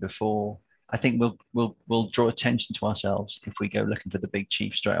information before. I think we'll draw attention to ourselves if we go looking for the big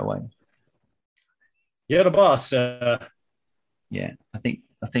chief straight away. You're the boss. Yeah, I think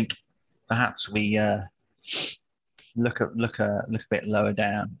perhaps we look a bit lower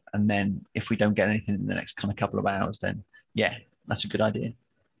down, and then if we don't get anything in the next kind of couple of hours, then yeah, that's a good idea.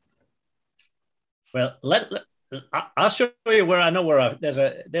 Well, I'll show you where I know where there's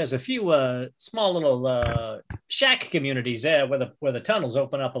a few small little shack communities there where the tunnels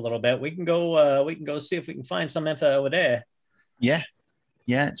open up a little bit. We can go see if we can find some info over there. Yeah,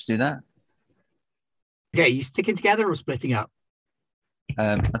 let's do that. Okay, you sticking together or splitting up?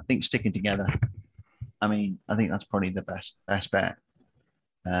 I think sticking together. I mean, I think that's probably the best bet.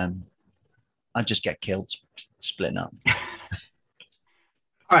 I'd just get killed splitting up.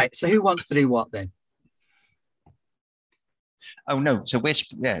 All right, so who wants to do what then? Oh no, so we're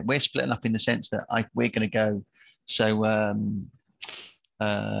splitting up in the sense that we're going to go. So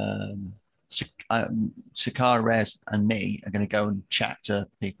Sakara Rez and me are going to go and chat to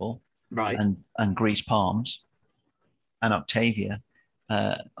people, Right. and grease palms. And Octavian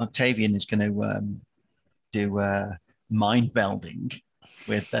is going to do mind melding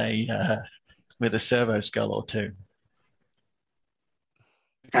with a servo skull or two.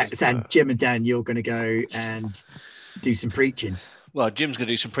 And Jim and Dan, you're going to go and do some preaching. Well, Jim's going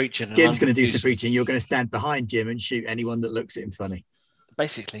to do some preaching. And Jim's I'm going to do some preaching. You're going to stand behind Jim and shoot anyone that looks at him funny.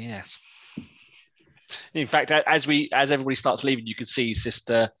 Basically, yes. In fact, as everybody starts leaving, you can see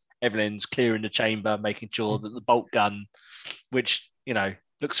Sister Evelyn's clearing the chamber, making sure that the bolt gun, which, you know,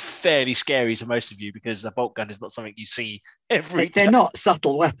 looks fairly scary to most of you because a bolt gun is not something you see every day. They're not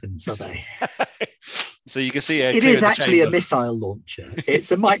subtle weapons, are they? So you can see her. It is actually a missile launcher.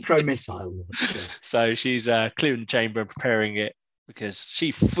 It's a micro missile launcher. So she's clearing the chamber and preparing it because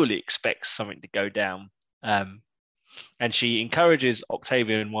she fully expects something to go down. And she encourages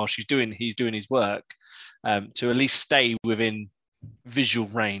Octavian while he's doing his work to at least stay within visual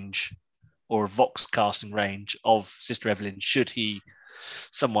range or vox casting range of Sister Evelyn should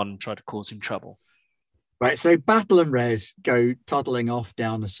someone try to cause him trouble. Right, so Battle and Rez go toddling off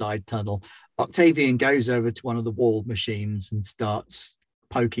down a side tunnel. Octavian goes over to one of the wall machines and starts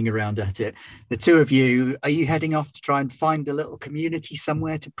poking around at it. The two of you, are you heading off to try and find a little community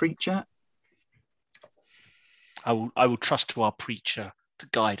somewhere to preach at? I will trust to our preacher to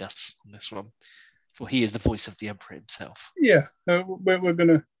guide us on this one, for he is the voice of the Emperor himself. Yeah, we're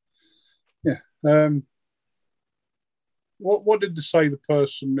gonna. Yeah. What did they say the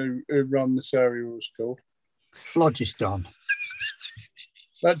person who ran this area was called? Phlogiston.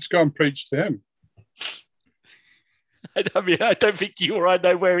 Let's go and preach to him. I mean, I don't think you or I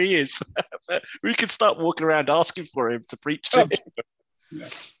know where he is. We could start walking around asking for him to preach to him. Yeah.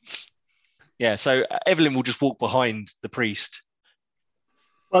 Yeah, so Evelyn will just walk behind the priest.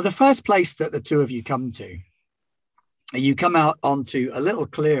 Well, the first place that the two of you come to, you come out onto a little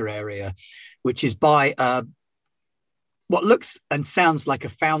clear area, which is by what looks and sounds like a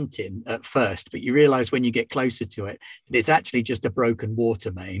fountain at first, but you realize when you get closer to it that it's actually just a broken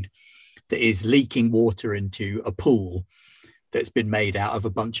water main that is leaking water into a pool that's been made out of a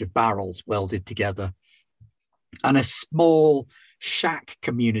bunch of barrels welded together. And a small shack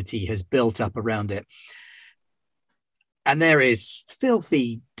community has built up around it. And there is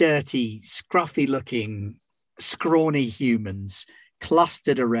filthy, dirty, scruffy looking, scrawny humans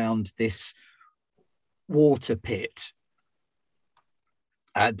clustered around this water pit.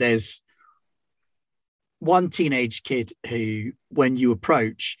 There's one teenage kid who, when you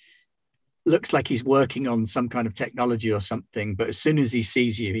approach, looks like he's working on some kind of technology or something, but as soon as he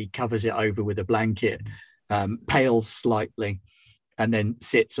sees you, he covers it over with a blanket, pales slightly, and then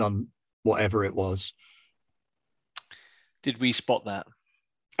sits on whatever it was. Did we spot that?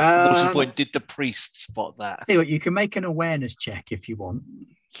 What's the point? Did the priest spot that? See what, you can make an awareness check if you want.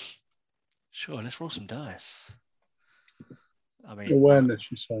 Sure, let's roll some dice. I mean, awareness,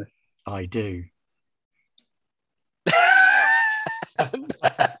 you say? I do.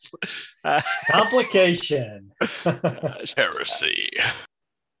 Complication. Heresy.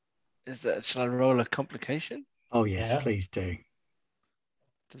 Shall I roll a complication? Oh yes, Yeah. please do.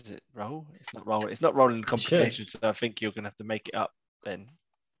 Does it roll? It's not rolling. It's not rolling complication, so I think you're gonna have to make it up then.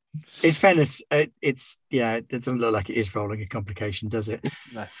 In fairness, it doesn't look like it is rolling a complication, does it?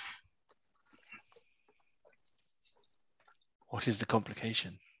 No. What is the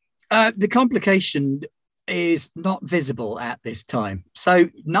complication? The complication is not visible at this time. So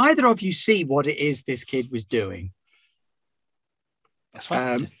neither of you see what it is this kid was doing. That's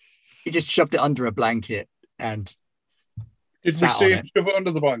fine. He just shoved it under a blanket and Did we sat see on him it. shove it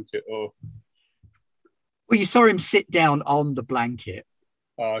under the blanket? Or Well, you saw him sit down on the blanket.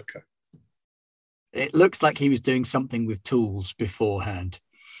 oh, okay. It looks like he was doing something with tools beforehand.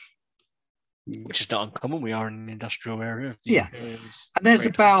 Which is not uncommon. We are in an industrial area. Yeah. And there's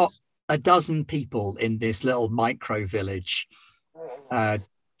about a dozen people in this little micro village.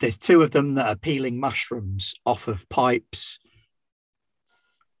 There's two of them that are peeling mushrooms off of pipes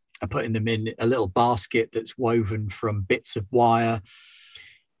and putting them in a little basket that's woven from bits of wire.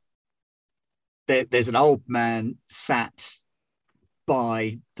 There's an old man sat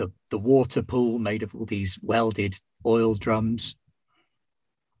by the water pool made of all these welded oil drums.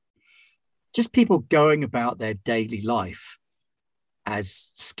 Just people going about their daily life as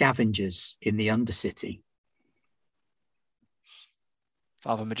scavengers in the Undercity.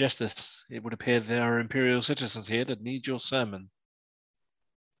 Father Majestus, it would appear there are imperial citizens here that need your sermon.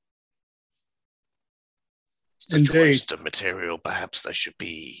 Such a Indeed. waste of material, perhaps they should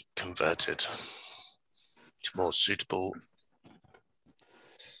be converted to more suitable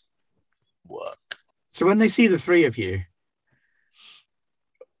work. So when they see the three of you,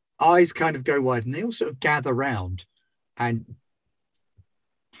 eyes kind of go wide and they all sort of gather round and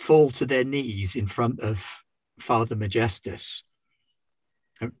fall to their knees in front of Father Majestus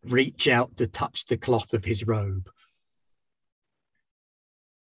and reach out to touch the cloth of his robe.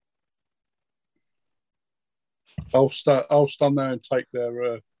 I'll stand there and take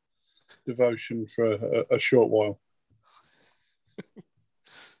their devotion for a short while.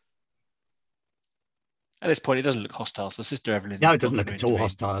 At this point, it doesn't look hostile. So Sister Evelyn. No, it doesn't look at all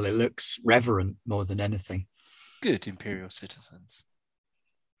hostile. It looks reverent more than anything. Good Imperial citizens.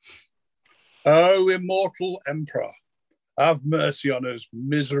 O immortal Emperor, have mercy on us,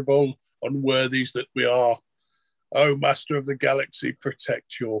 miserable unworthies that we are. O Master of the Galaxy,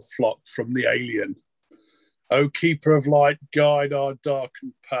 protect your flock from the alien. O Keeper of Light, guide our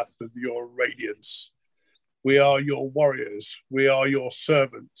darkened path with your radiance. We are your warriors. We are your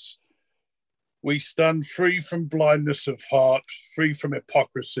servants. We stand free from blindness of heart, free from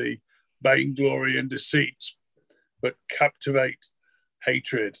hypocrisy, vainglory, and deceit, but captivate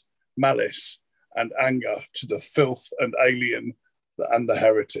hatred, malice, and anger to the filth and alien and the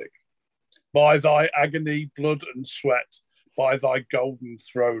heretic. By thy agony, blood, and sweat, by thy golden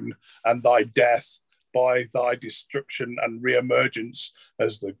throne and thy death, by thy destruction and re-emergence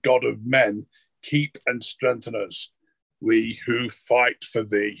as the God of men, keep and strengthen us, we who fight for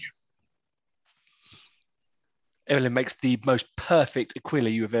thee. Evelyn makes the most perfect Aquila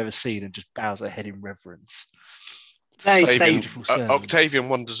you have ever seen and just bows her head in reverence. Octavian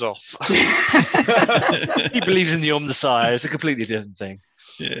wanders off. He believes in the Omnissiah. It's a completely different thing.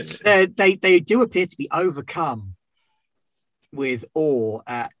 Yeah. They do appear to be overcome with awe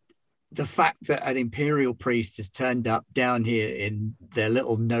at the fact that an imperial priest has turned up down here in their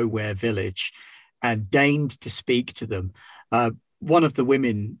little nowhere village and deigned to speak to them. One of the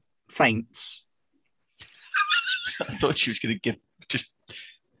women faints. I thought she was going to give just.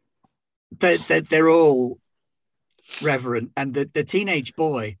 They're all reverent, and the teenage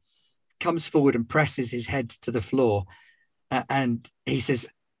boy comes forward and presses his head to the floor, and he says,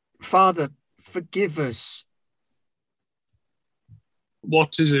 "Father, forgive us."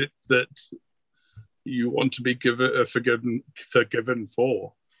 What is it that you want to be forgiven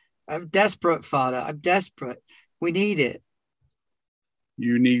for? I'm desperate, Father. I'm desperate. We need it.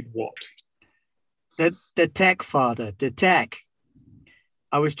 You need what? The tech, Father. The tech.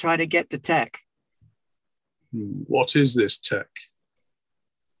 I was trying to get the tech. What is this tech?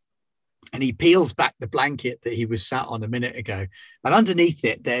 And he peels back the blanket that he was sat on a minute ago. And underneath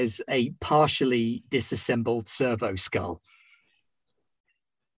it, there's a partially disassembled servo skull.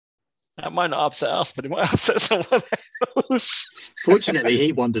 That might not upset us, but it might upset someone else. Fortunately,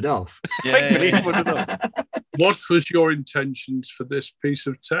 he wandered off. Thankfully, he wandered off. What was your intentions for this piece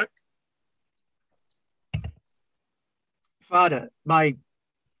of tech? Father, my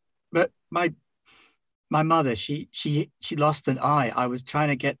mother, she lost an eye. I was trying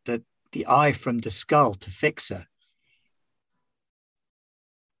to get the eye from the skull to fix her.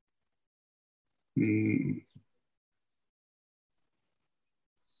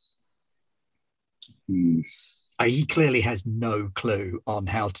 He clearly has no clue on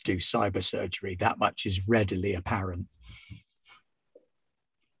how to do cyber surgery. That much is readily apparent.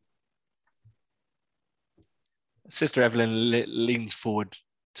 Sister Evelyn leans forward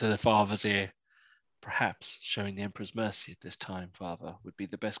to the father's ear. Perhaps showing the Emperor's mercy at this time, Father, would be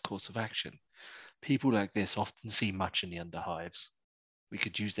the best course of action. People like this often see much in the underhives. We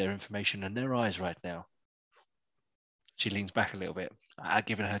could use their information and their eyes right now. She leans back a little bit. I've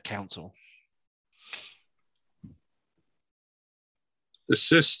given her counsel. The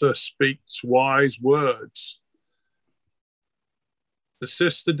sister speaks wise words. The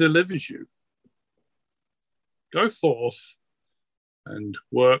sister delivers you. Go forth and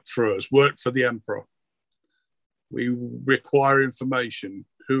work for us, work for the Emperor. We require information.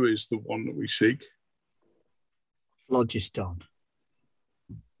 Who is the one that we seek? Phlogiston.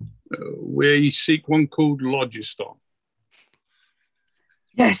 We seek one called Logiston.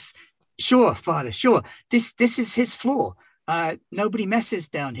 Yes, sure, Father, sure. This is his floor. Nobody messes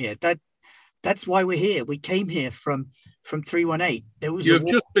down here. That's why we're here. We came here from 318. There was You've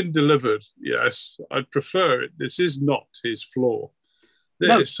just been delivered. Yes, I'd prefer it. This is not his floor.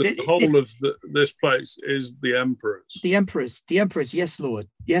 The whole of this place is the Emperor's. The Emperor's. Yes, Lord.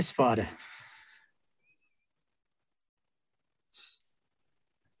 Yes, Father.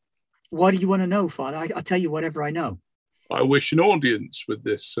 Why do you want to know, Father? I'll tell you whatever I know. I wish an audience with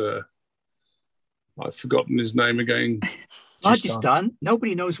this. I've forgotten his name again. Phlogiston.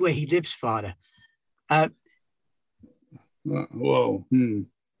 Nobody knows where he lives, Father.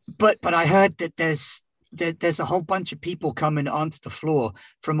 But I heard that there's a whole bunch of people coming onto the floor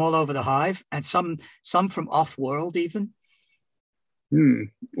from all over the hive, and some from off world even.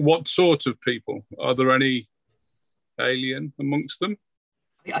 What sort of people? Are there any alien amongst them?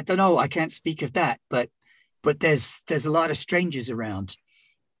 I don't know. I can't speak of that, but there's a lot of strangers around.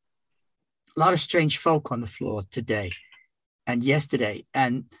 A lot of strange folk on the floor today and yesterday,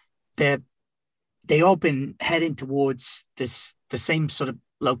 and they all been heading towards the same sort of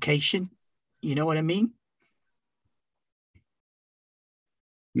location. You know what I mean?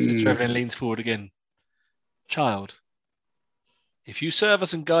 Sister Evelyn leans forward again. Child, if you serve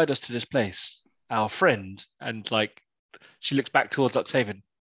us and guide us to this place, our friend, and like she looks back towards Octavian,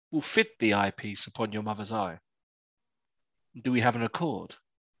 will fit the eyepiece upon your mother's eye. Do we have an accord?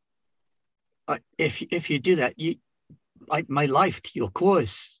 If you do that, my life to your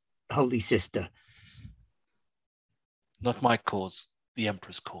cause, holy sister. Not my cause, the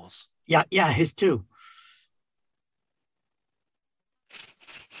Emperor's cause. Yeah, his too.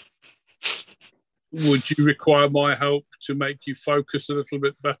 Would you require my help to make you focus a little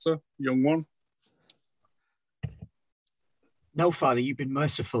bit better, young one? No, Father, you've been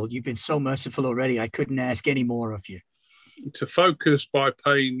merciful. You've been so merciful already. I couldn't ask any more of you. To focus by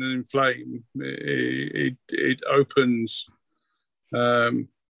pain and inflame, it opens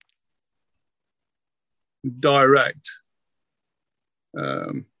direct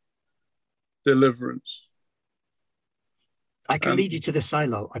deliverance. I can lead you to the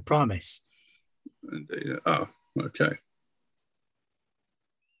silo, I promise. Okay.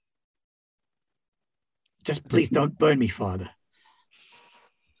 Just please don't burn me, Father.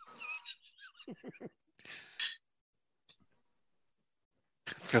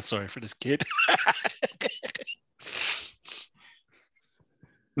 I feel sorry for this kid.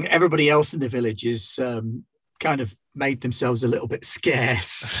 Everybody else in the village is kind of made themselves a little bit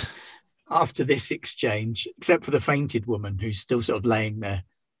scarce after this exchange, except for the fainted woman who's still sort of laying there.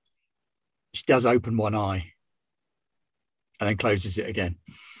 She does open one eye and then closes it again.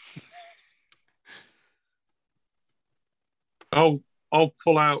 I'll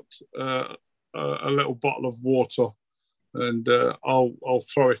pull out a little bottle of water and I'll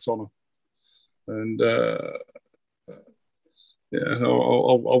throw it on her, and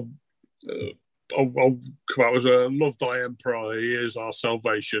I'll come out as a love thy emperor. He is our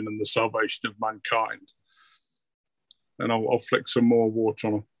salvation and the salvation of mankind. And I'll flick some more water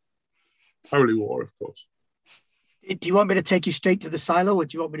on her. Holy water, of course. Do you want me to take you straight to the silo, or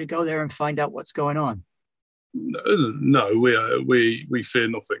do you want me to go there and find out what's going on? No, we fear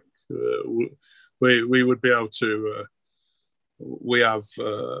nothing. We would be able to. We have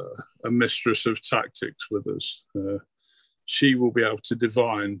a mistress of tactics with us. She will be able to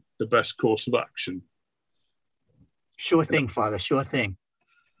divine the best course of action. Sure thing, Father. Sure thing.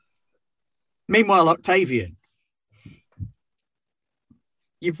 Meanwhile, Octavian,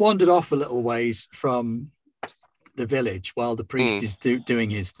 you've wandered off a little ways from the village while the priest is doing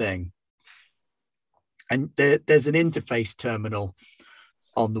his thing. And there's an interface terminal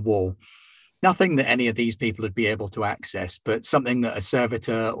on the wall. Nothing that any of these people would be able to access, but something that a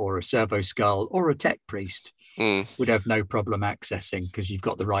servitor or a servo skull or a tech priest would have no problem accessing because you've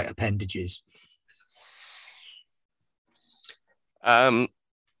got the right appendages.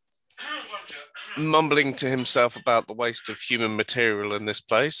 Mumbling to himself about the waste of human material in this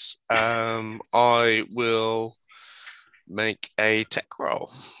place, I will make a tech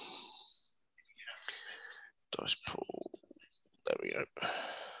roll. Dice pool. There we go.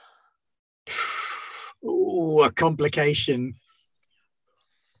 Oh, a complication.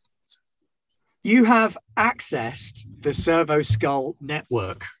 You have accessed the Servo Skull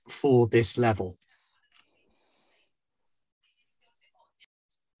network for this level.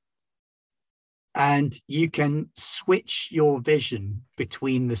 And you can switch your vision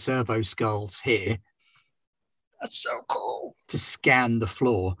between the Servo Skulls here. That's so cool. To scan the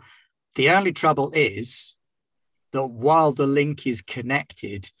floor. The only trouble is that while the link is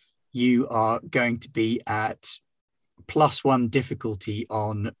connected, you are going to be at +1 difficulty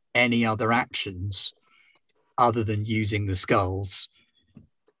on any other actions other than using the skulls,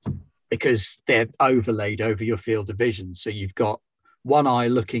 because they're overlaid over your field of vision. So you've got one eye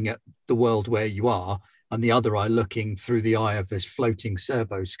looking at the world where you are and the other eye looking through the eye of this floating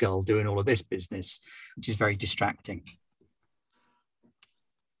servo skull doing all of this business, which is very distracting.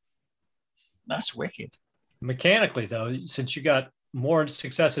 That's wicked. Mechanically, though, since you got more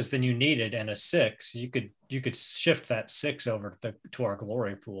successes than you needed and a 6, you could shift that 6 over to our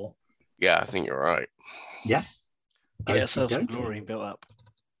glory pool. Yeah, I think you're right. Yeah. Get yourself some glory built up.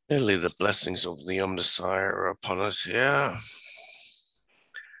 Only the blessings of the Omnissiah are upon us, yeah.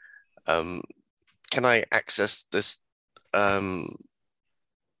 Can I access this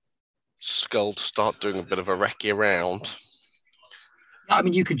skull to start doing a bit of a recce around? I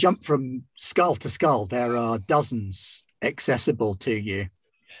mean, you could jump from skull to skull. There are dozens accessible to you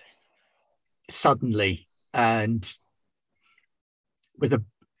suddenly, and with a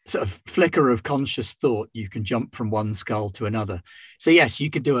sort of flicker of conscious thought, you can jump from one skull to another. So yes, you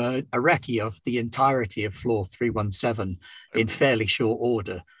could do a recce of the entirety of floor 317 in fairly short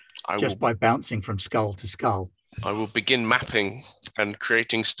order, by bouncing from skull to skull. I will begin mapping and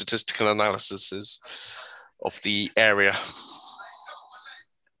creating statistical analyses of the area.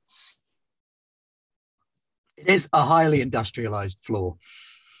 It is a highly industrialized floor,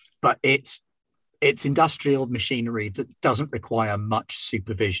 but it's industrial machinery that doesn't require much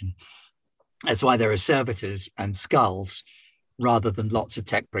supervision. That's why there are servitors and skulls rather than lots of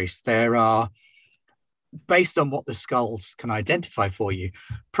tech priests. There are, based on what the skulls can identify for you,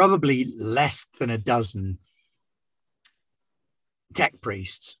 probably less than a dozen tech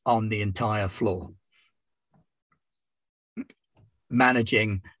priests on the entire floor,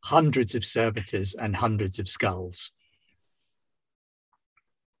 managing hundreds of servitors and hundreds of skulls,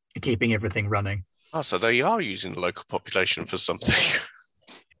 keeping everything running. Oh, so they are using the local population for something.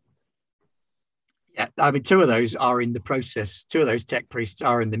 Yeah, I mean, two of those are in the process. Two of those tech priests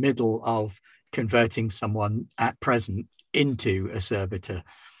are in the middle of converting someone at present into a servitor.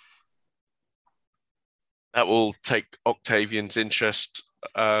 That will take Octavian's interest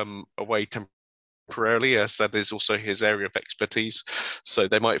away temporarily, as that is also his area of expertise. So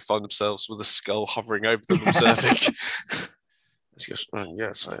they might find themselves with a skull hovering over them, observing.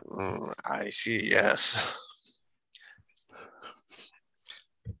 Yes, I see, yes.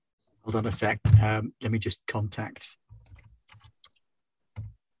 Hold on a sec. Let me just contact.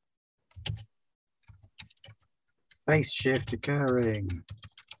 Phase shift occurring.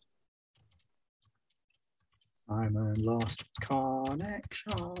 Simon lost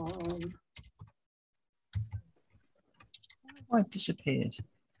connection. I disappeared.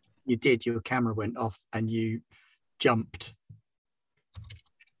 You did. Your camera went off and you jumped.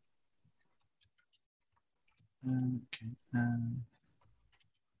 Okay.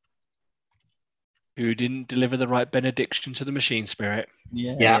 Who didn't deliver the right benediction to the machine spirit?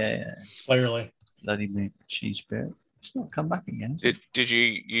 Yeah. Clearly. Bloody machine spirit. It's not come back again. Did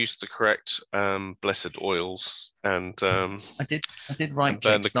you use the correct blessed oils and I did right click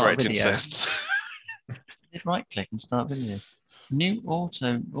burn the start correct video. incense? I did right click and start video. New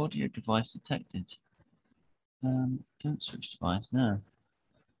audio device detected. Don't switch device now.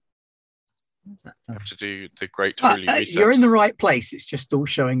 What's that done? Have to do the great holy reset. You're in the right place. It's just all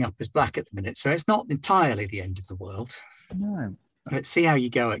showing up as black at the minute, so it's not entirely the end of the world. No. Let's see how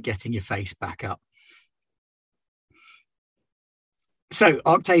you go at getting your face back up. So,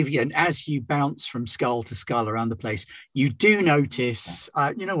 Octavian, as you bounce from skull to skull around the place, you do notice,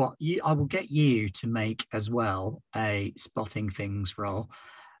 you know what, I will get you to make as well a spotting things roll.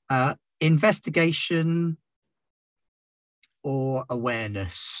 Investigation or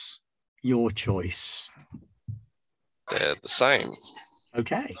awareness, your choice. They're the same.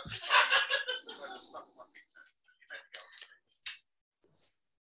 Okay.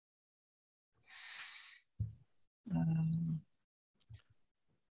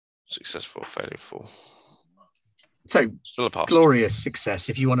 Successful, failure. So, still a pass. Glorious success.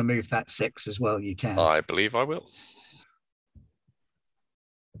 If you want to move that 6 as well, you can. I believe I will.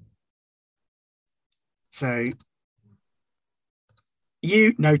 So,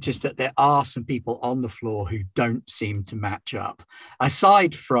 you notice that there are some people on the floor who don't seem to match up.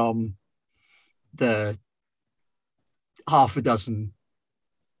 Aside from the half a dozen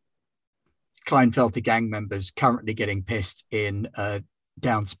Kleinfelter gang members currently getting pissed in a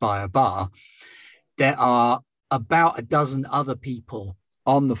Downspire bar, there are about a dozen other people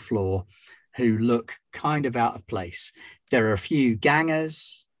on the floor who look kind of out of place. There are a few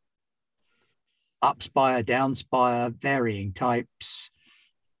gangers, upspire, downspire, varying types.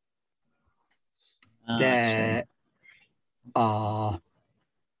 There are,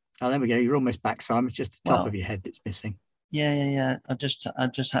 oh, there we go. You're almost back, Simon. It's just the top of your head that's missing. Yeah. I just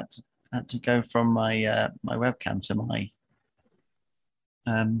had to go from my my webcam to my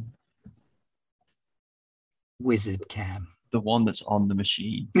wizard cam. The one that's on the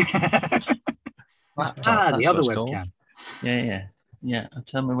machine. Laptop, the other webcam. Yeah. I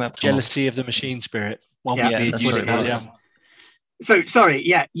turned my webcam Jealousy of the machine spirit. That's what it is. So, sorry,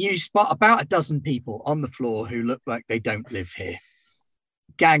 you spot about a dozen people on the floor who look like they don't live here.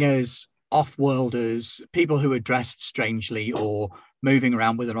 Gangers, off-worlders, people who are dressed strangely or moving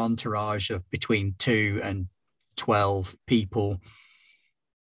around with an entourage of between 2 and 12 people.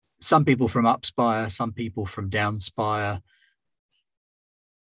 some people from Upspire, some people from Downspire.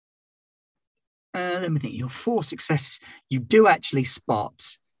 Let me think. Your 4 successes. You do actually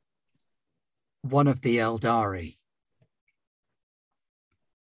spot one of the Eldari.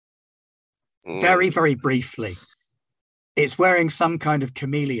 Very, very briefly. It's wearing some kind of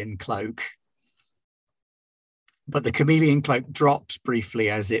chameleon cloak, but the chameleon cloak drops briefly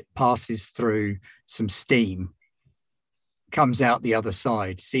as it passes through some steam, comes out the other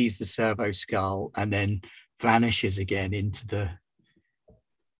side, sees the servo skull, and then vanishes again into the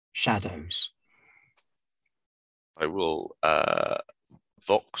shadows. I will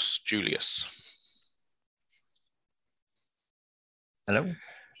Vox Julius. Hello.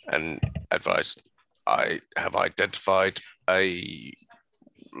 And advise. I have identified a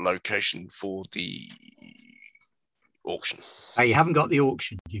location for the auction. You haven't got the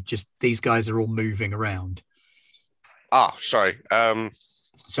auction. These guys are all moving around. Sorry.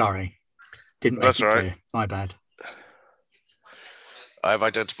 Sorry. Didn't make That's it all right. clear. My bad. I have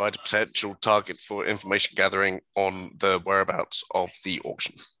identified a potential target for information gathering on the whereabouts of the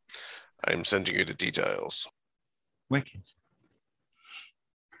auction. I am sending you the details. Wicked.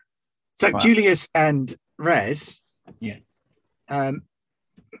 So Wow. Julius and Rez, Yeah.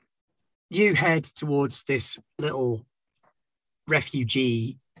 You head towards this little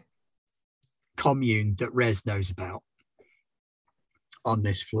refugee commune that Rez knows about on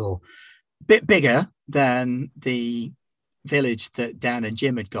this floor. Bit bigger than the village that Dan and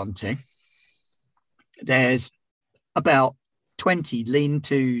Jim had gone to. There's about 20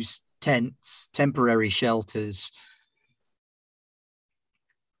 lean-tos, tents, temporary shelters,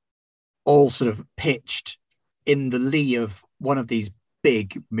 all sort of pitched in the lee of one of these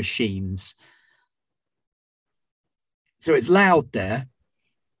big machines. So it's loud there,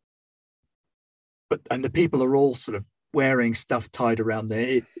 and the people are all sort of wearing stuff tied around their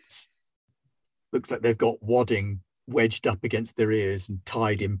ears. Looks like they've got wadding wedged up against their ears and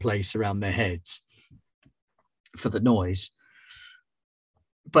tied in place around their heads for the noise.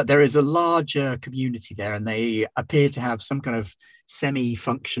 But there is a larger community there, and they appear to have some kind of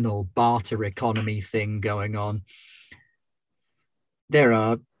semi-functional barter economy thing going on. There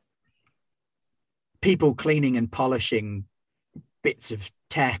are people cleaning and polishing bits of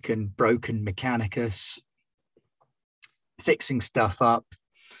tech and broken Mechanicus, fixing stuff up,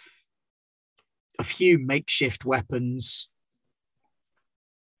 a few makeshift weapons,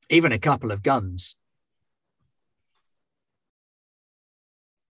 even a couple of guns.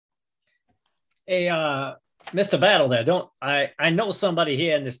 Hey, Mr. Battle there, I know somebody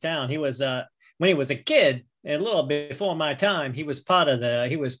here in this town. He was when he was a kid, a little bit before my time, he was part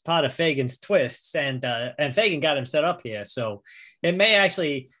of Fagan's twists, and Fagan got him set up here. So it may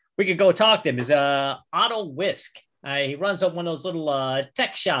actually, we could go talk to him. Is Otto Whisk. He runs up one of those little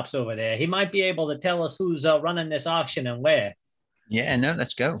tech shops over there. He might be able to tell us who's running this auction and where. Yeah, no,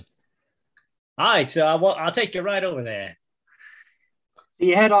 let's go. All right, so I'll take you right over there.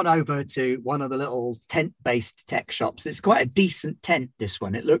 You head on over to one of the little tent-based tech shops. It's quite a decent tent, this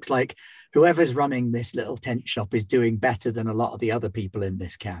one. It looks like whoever's running this little tent shop is doing better than a lot of the other people in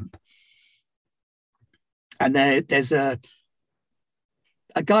this camp. And there's a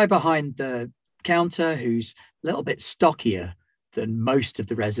guy behind the counter who's a little bit stockier than most of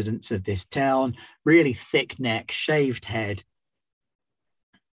the residents of this town. Really thick neck, shaved head.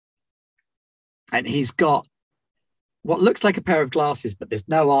 And he's got what looks like a pair of glasses, but there's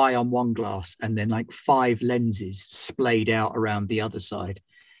no eye on one glass, and then like 5 lenses splayed out around the other side.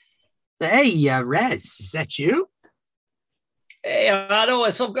 But hey, Rez, is that you? Hey, Otto,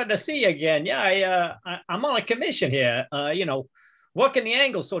 it's so good to see you again. Yeah, I'm on a commission here, working the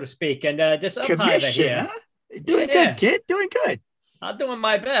angle, so to speak, and this umpire here. Huh? Doing good, kid, doing good. I'm doing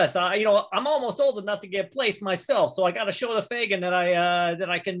my best. I'm almost old enough to get placed myself, so I got to show the Fagan that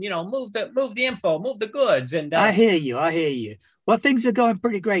I can, move the info, move the goods. And I hear you. Well, things are going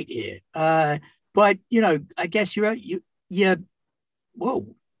pretty great here. But I guess you're.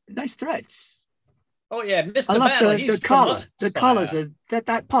 Whoa, nice threads. Oh yeah, Mr. I love Battle. the collar. The collars are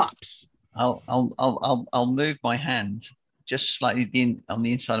that pops. I'll move my hand just slightly on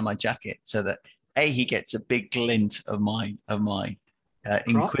the inside of my jacket so that he gets a big glint of my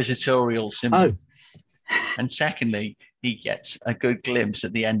inquisitorial symbol. Oh. And secondly, he gets a good glimpse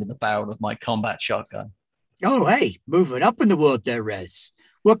at the end of the barrel of my combat shotgun. Oh, hey, moving up in the world there, Rez.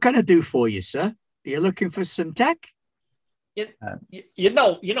 What can I do for you, sir? Are you looking for some tech?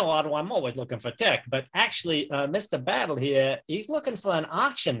 Otto, I'm always looking for tech, but actually, Mr. Battle here, he's looking for an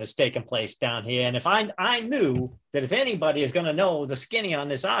auction that's taking place down here. And if I knew that if anybody is going to know the skinny on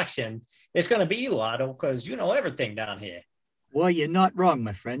this auction, it's going to be you, Otto, because you know everything down here. Well, you're not wrong,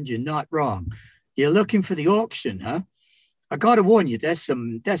 my friend. You're not wrong. You're looking for the auction, huh? I gotta warn you, there's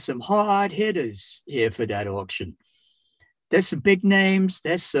some hard hitters here for that auction. There's some big names.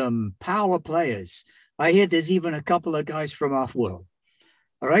 There's some power players. I hear there's even a couple of guys from off-world.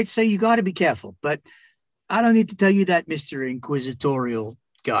 All right, so you got to be careful. But I don't need to tell you that, Mr. Inquisitorial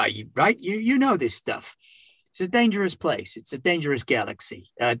guy, right? You know this stuff. It's a dangerous place. It's a dangerous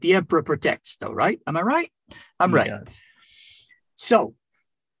galaxy. The Emperor protects, though, right? Am I right? I'm right. Does. So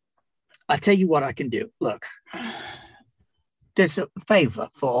I'll tell you what I can do. Look, there's a favor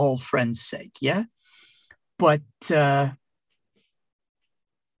for old friends' sake, yeah? But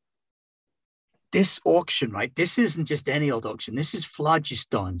this auction, right? This isn't just any old auction. This is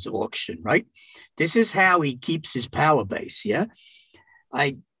Phlogistone's auction, right? This is how he keeps his power base, yeah?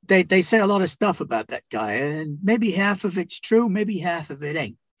 They say a lot of stuff about that guy, and maybe half of it's true, maybe half of it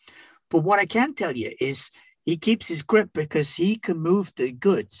ain't. But what I can tell you is he keeps his grip because he can move the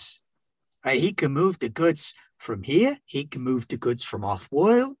goods, right? He can move the goods from here. He can move the goods from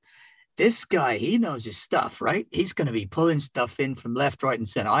off-world. This guy, he knows his stuff, right? He's going to be pulling stuff in from left, right, and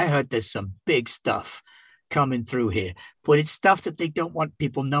center. I heard there's some big stuff coming through here, but it's stuff that they don't want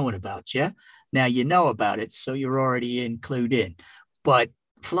people knowing about, yeah? Now, you know about it, so you're already included in. But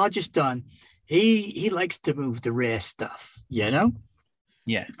Phlogiston, he likes to move the rare stuff, you know?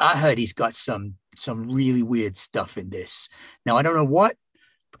 Yeah. I heard he's got some really weird stuff in this. Now, I don't know what,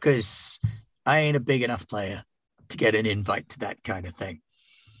 because I ain't a big enough player to get an invite to that kind of thing.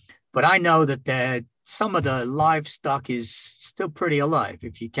 But I know that some of the livestock is still pretty alive,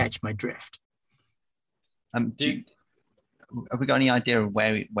 if you catch my drift. Have we got any idea of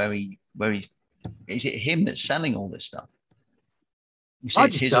where he is it him that's selling all this stuff? I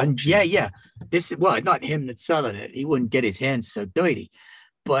just done, yeah. This, well, not him that's selling it. He wouldn't get his hands so dirty,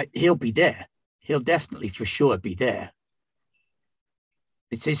 but he'll be there. He'll definitely for sure be there.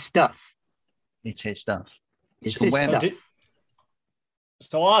 It's his stuff. It's his stuff. It's his stuff.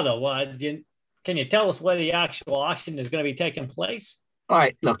 So Otto, can you tell us where the actual auction is going to be taking place? All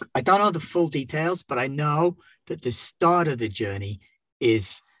right, look, I don't know the full details, but I know that the start of the journey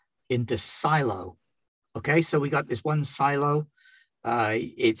is in the silo. Okay, so we got this one silo.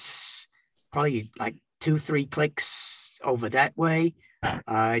 It's probably like 2-3 clicks over that way.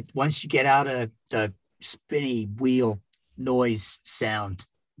 Once you get out of the spinny wheel noise sound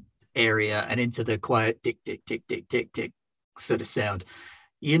area and into the quiet tick, tick, tick, tick, tick, tick sort of sound,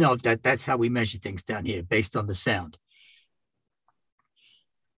 you know that's how we measure things down here based on the sound.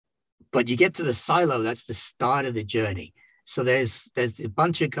 But you get to the silo, that's the start of the journey. So there's a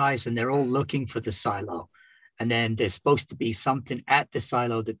bunch of guys and they're all looking for the silo. And then there's supposed to be something at the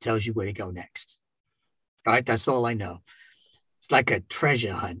silo that tells you where to go next. All right, that's all I know. It's like a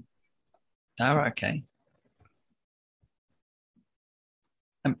treasure hunt. Oh, okay.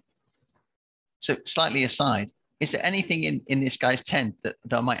 So slightly aside, is there anything in this guy's tent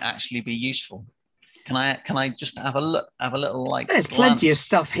that might actually be useful? Can I just have a look, have a little like? There's plenty of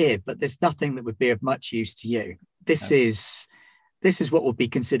stuff here, but there's nothing that would be of much use to you. This is what would be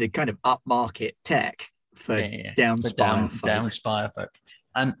considered kind of upmarket tech for Downspire folk.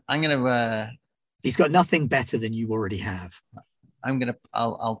 I'm gonna. He's got nothing better than you already have.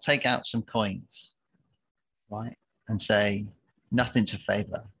 I'll take out some coins, right, and say nothing's a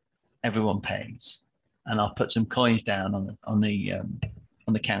favor, everyone pays, and I'll put some coins down on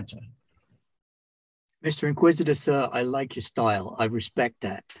the counter. Mr. Inquisitor, sir, I like your style. I respect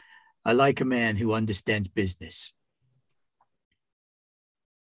that. I like a man who understands business.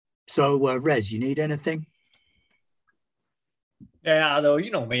 So, Rez, you need anything? Yeah, though you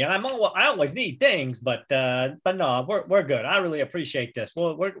know me, I always need things, but no, we're good. I really appreciate this.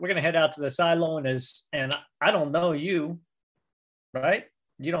 Well, we're gonna head out to the silo and I don't know you, right?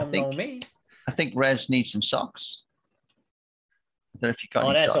 You don't know me. I think Rez needs some socks. I don't know if you got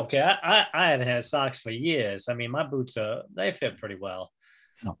any that's socks. okay. I haven't had socks for years. I mean, my boots they fit pretty well.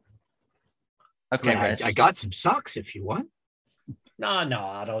 No. Okay, Rez. I got some socks if you want. No,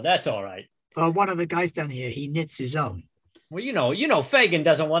 Otto, that's all right. One of the guys down here, he knits his own. Well, you know, Fagin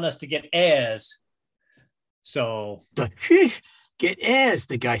doesn't want us to get heirs. So get heirs,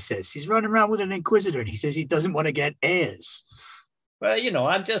 the guy says. He's running around with an Inquisitor and he says he doesn't want to get heirs. Well, you know,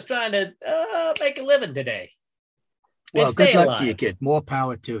 I'm just trying to make a living today. Well, good luck to you, kid. More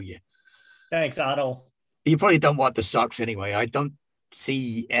power to you. Thanks, Otto. You probably don't want the socks anyway. I don't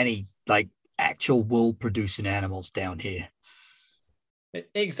see any like actual wool producing animals down here.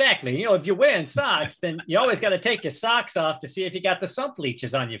 Exactly. You know, if you're wearing socks, then you always got to take your socks off to see if you got the sump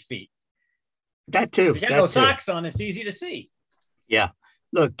leeches on your feet. That too. If you got no socks on, it's easy to see. Yeah.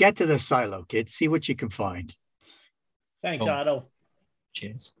 Look, get to the silo, kid. See what you can find. Thanks, Oh. Otto.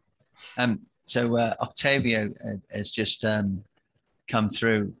 Cheers. So Octavio has just come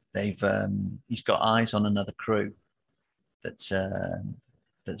through. He's got eyes on another crew that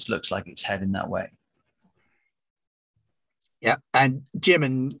looks like it's heading that way. Yeah, and Jim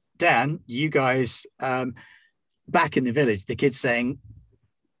and Dan, you guys back in the village, the kid's saying,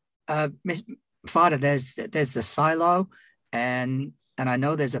 Miss Father, there's the silo, and I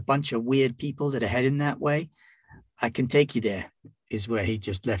know there's a bunch of weird people that are heading that way. I can take you there, is where he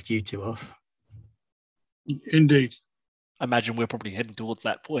just left you two off. Indeed. I imagine we're probably heading towards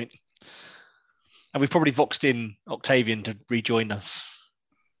that point. And we've probably voxed in Octavian to rejoin us.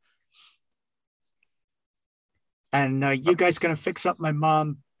 And you guys going to fix up my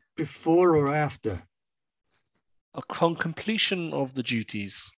mom before or after? Upon completion of the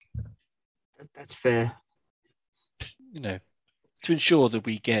duties, That's fair. to ensure that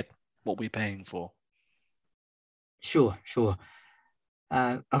we get what we're paying for. Sure.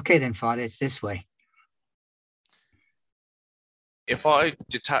 Okay then, Father, it's this way. If I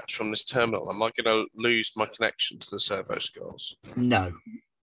detach from this terminal, am I going to lose my connection to the servo skills? No.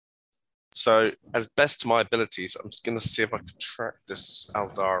 So, as best to my abilities, I'm just going to see if I can track this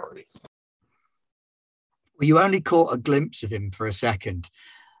Aldari. Well, you only caught a glimpse of him for a second.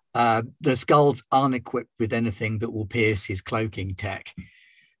 The skulls aren't equipped with anything that will pierce his cloaking tech.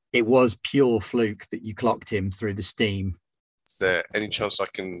 It was pure fluke that you clocked him through the steam. Is there any chance I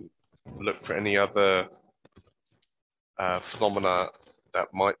can look for any other phenomena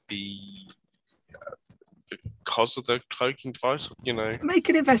that might be because of the cloaking device? Make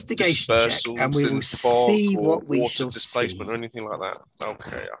an investigation check, and we will see what we water shall displacement see. or anything like that.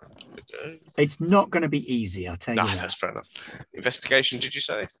 Okay, I'll give it a go. It's not going to be easy, I'll tell you that. That's fair enough. Investigation, did you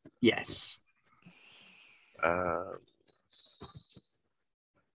say? Yes.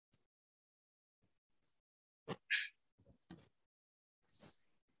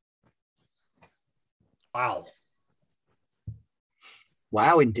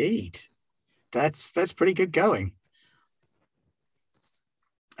 Wow, indeed. That's pretty good going.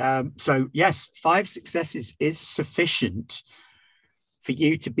 So yes, 5 successes is sufficient for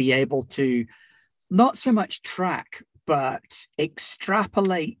you to be able to not so much track, but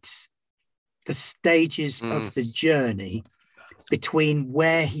extrapolate the stages of the journey between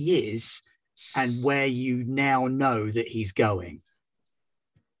where he is and where you now know that he's going.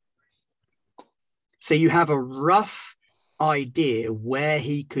 So you have a rough idea where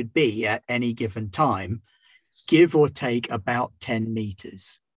he could be at any given time, give or take about 10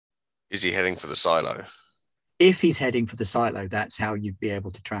 meters. Is he heading for the silo? If he's heading for the silo, that's how you'd be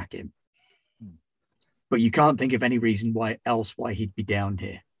able to track him. But you can't think of any reason why he'd be down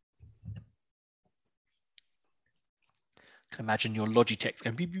here. I can imagine your Logitech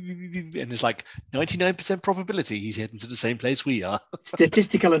going beep, beep, beep, beep, beep, and there's like 99% probability he's heading to the same place we are.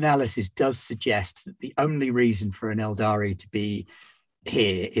 Statistical analysis does suggest that the only reason for an Eldari to be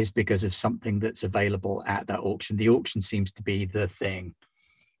here is because of something that's available at that auction. The auction seems to be the thing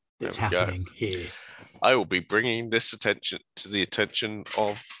that's happening here. I will be bringing this attention to the attention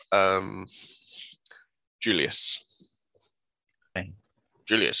of Julius. Okay.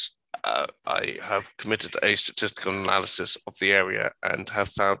 Julius, I have committed a statistical analysis of the area and have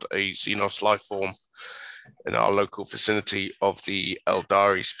found a Xenos life form in our local vicinity of the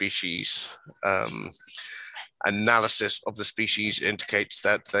Eldari species. Analysis of the species indicates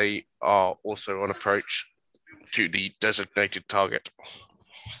that they are also on approach to the designated target.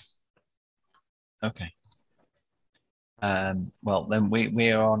 Okay. Well, then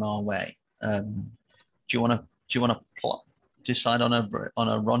we are on our way. Do you want to plot? Decide on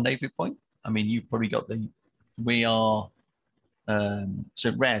a rendezvous point? I mean, you've probably got we are,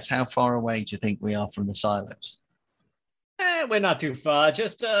 so Rez, how far away do you think we are from the silos? We're not too far,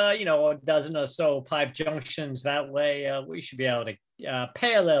 just a dozen or so pipe junctions that way. We should be able to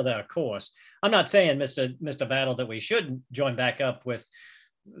parallel their course. I'm not saying, Mr. Battle, that we should join back up with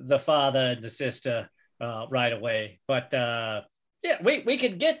the father and the sister right away, but we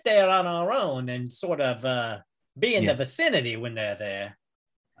could get there on our own and sort of be in the vicinity when they're there.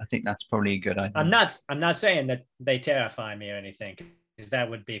 I think that's probably a good idea. I'm not saying that they terrify me or anything, because that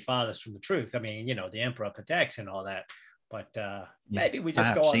would be farthest from the truth. I mean, the Emperor protects and all that, but maybe we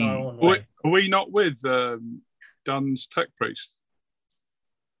just go on our own way. Are we not with Dunn's tech priest?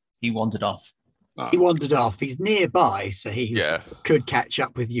 He wandered off. He wandered off. He's nearby, so he could catch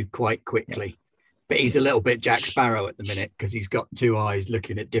up with you quite quickly. Yeah. But he's a little bit Jack Sparrow at the minute because he's got 2 eyes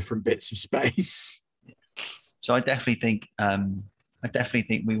looking at different bits of space. So I definitely think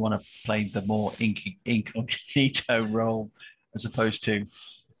we want to play the more incognito role as opposed to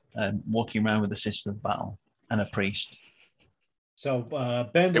walking around with a sister of battle and a priest. So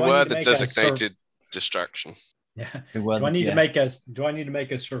Ben, They do I were need to the make designated distraction. yeah. It was- Do I need yeah. to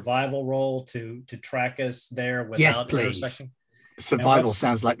make a survival roll to track us there without Yes, please. intersecting? Survival what's-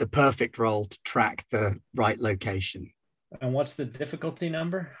 sounds like the perfect role to track the right location. And what's the difficulty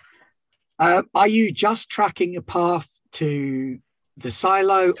number? Are you just tracking a path to the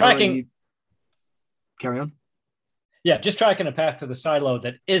silo? Or are Tracking- you... Carry on. Yeah, just tracking a path to the silo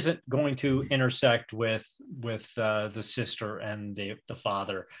that isn't going to intersect with the sister and the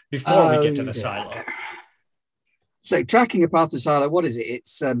father before we get to the silo. So tracking a path to silo, what is it?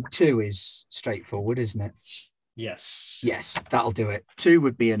 It's 2 is straightforward, isn't it? Yes. Yes, that'll do it. 2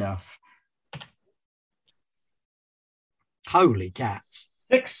 would be enough. Holy cats.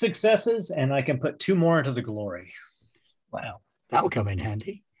 6 successes, and I can put 2 more into the glory. Wow. That'll come in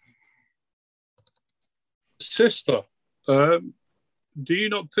handy. Sister, do you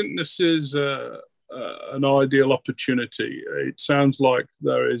not think this is an ideal opportunity? It sounds like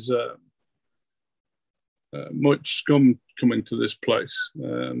there is much scum coming to this place.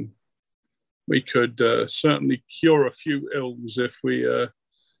 We could certainly cure a few ills if we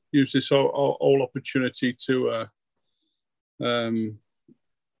use this whole opportunity to a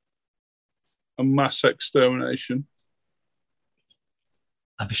mass extermination.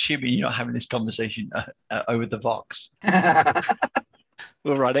 I'm assuming you're not having this conversation over the Vox.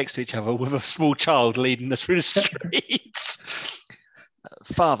 We're right next to each other with a small child leading us through the streets.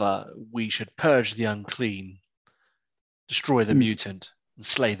 Father, we should purge the unclean, destroy the mutant, and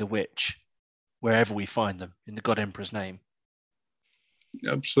slay the witch, wherever we find them, in the God Emperor's name.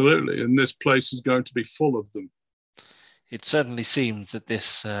 Absolutely, and this place is going to be full of them. It certainly seems that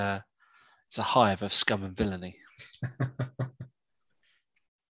this is a hive of scum and villainy.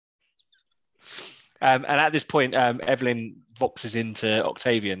 And at this point, Evelyn voxes into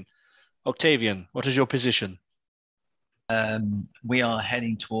Octavian. Octavian, what is your position? We are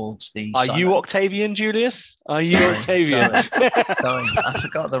heading towards the. Are silo. you Octavian, Julius? Are you Sorry, Octavian? Sorry, I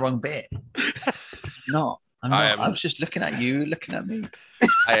forgot the wrong bit. No, I'm not. I was just looking at you, looking at me.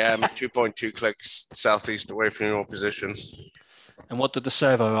 I am 2.2 clicks southeast away from your position. And what did the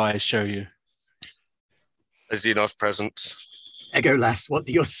servo eyes show you? A Xenos presence. Egolas, what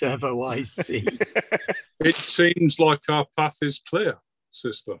do your servo eyes see? It seems like our path is clear,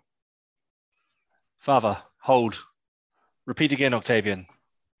 sister. Father, hold. Repeat again, Octavian.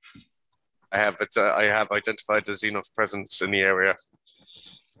 I have identified the Xenos presence in the area.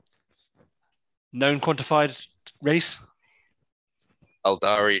 Known quantified race?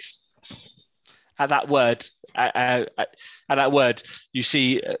 Aldari. At that word, you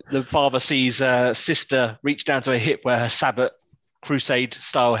see the father sees sister reach down to her hip where her Sabbath Crusade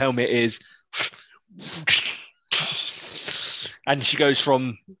style helmet is, and she goes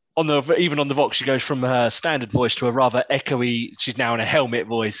from even on the Vox, she goes from her standard voice to a rather echoey. She's now in a helmet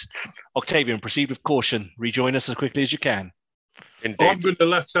voice. Octavian, proceed with caution. Rejoin us as quickly as you can. Indeed. I'm going to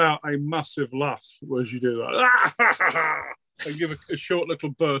let out a massive laugh as you do that, and give a short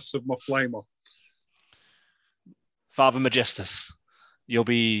little burst of my flamer. Father Majestus, you'll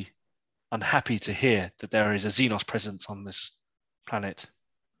be unhappy to hear that there is a Xenos presence on this planet.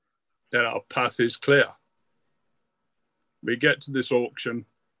 Then our path is clear. We get to this auction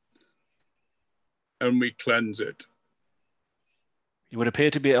and we cleanse it. You would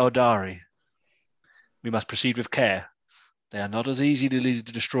appear to be Eldari. We must proceed with care. They are not as easily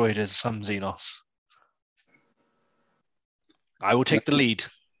destroyed as some Xenos. I will take the lead.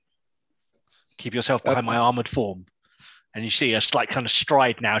 Keep yourself behind my armored form. And you see her like kind of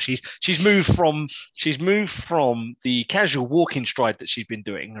stride now. She's moved from the casual walking stride that she's been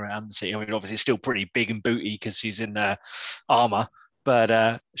doing around the city. I mean, obviously it's still pretty big and booty because she's in armor,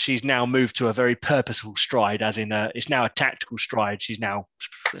 but she's now moved to a very purposeful stride, as in it's now a tactical stride. She's now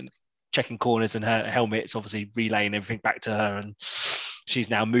checking corners, and her helmet's obviously relaying everything back to her, and she's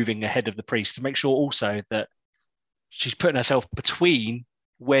now moving ahead of the priest to make sure also that she's putting herself between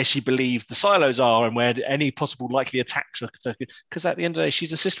where she believes the silos are and where any possible likely attacks are, because at the end of the day,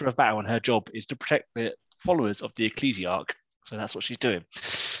 she's a sister of battle and her job is to protect the followers of the ecclesiarch. So that's what she's doing,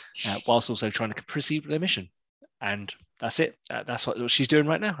 whilst also trying to proceed with their mission. And that's it. That's what she's doing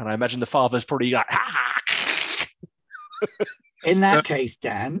right now. And I imagine the father's probably like, In that case,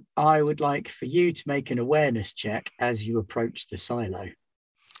 Dan, I would like for you to make an awareness check as you approach the silo.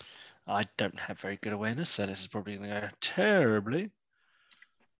 I don't have very good awareness, so this is probably going to go terribly.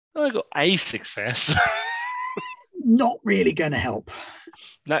 I got a success. Not really going to help.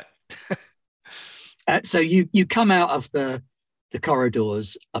 No. So you come out of the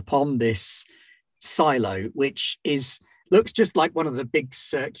corridors upon this silo, which looks just like one of the big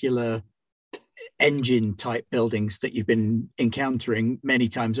circular engine type buildings that you've been encountering many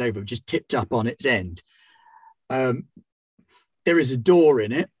times over, just tipped up on its end. There is a door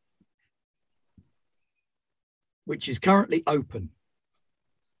in it, which is currently open.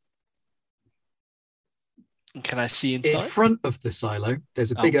 Can I see In inside? front of the silo,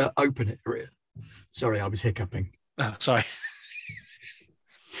 there's a bigger open area. Sorry, I was hiccuping. Oh, sorry.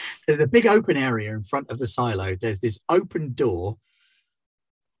 There's a big open area in front of the silo. There's this open door,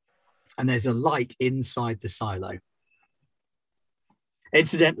 and there's a light inside the silo.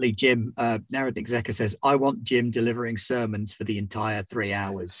 Incidentally, Jim, Narodnik Zeka says, I want Jim delivering sermons for the entire 3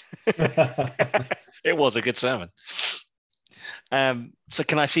 hours. It was a good sermon. So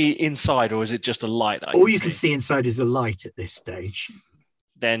can I see inside, or is it just a light? All you can see inside is a light at this stage.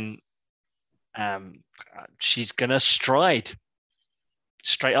 Then she's going to stride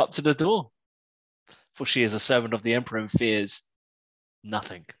straight up to the door, for she is a servant of the Emperor and fears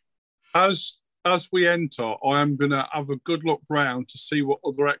nothing. As we enter, I am going to have a good look round to see what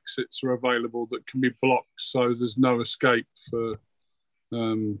other exits are available that can be blocked, so there's no escape for.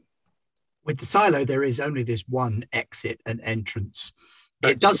 With the silo, there is only this one exit and entrance.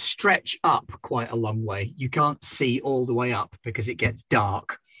 It does stretch up quite a long way. You can't see all the way up because it gets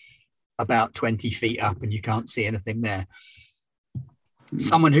dark about 20 feet up and you can't see anything there.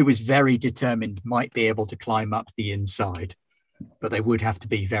 Someone who was very determined might be able to climb up the inside, but they would have to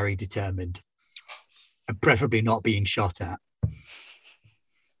be very determined and preferably not being shot at.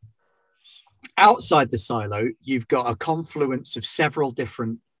 Outside the silo, you've got a confluence of several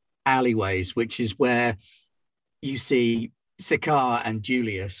different alleyways, which is where you see Sakaar and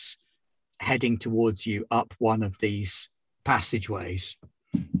Julius heading towards you up one of these passageways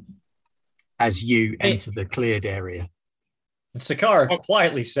as you enter the cleared area. Sakaar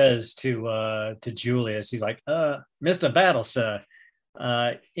quietly says to Julius, he's like, Mr. Battle, sir,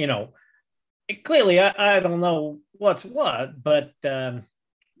 clearly I don't know what's what, but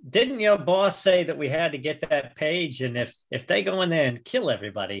didn't your boss say that we had to get that page? And if they go in there and kill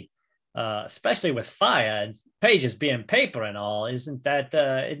everybody, especially with fire and pages being paper and all, isn't that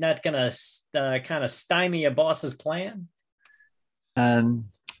going to kind of stymie your boss's plan?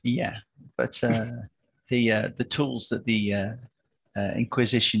 Yeah, but the tools that the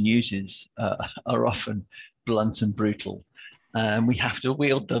Inquisition uses are often blunt and brutal, and we have to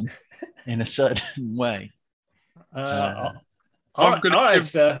wield them in a certain way. All right,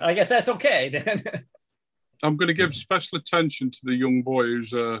 sir. I guess that's okay then. I'm going to give special attention to the young boy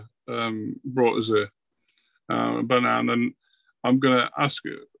who's brought us here, Banan, and I'm going to ask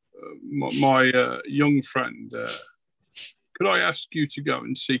my young friend, could I ask you to go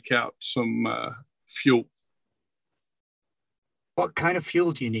and seek out some fuel? What kind of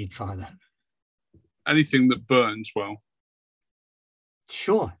fuel do you need, Father? Anything that burns well.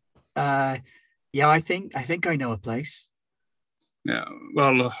 Sure. Yeah, I think I know a place. Yeah,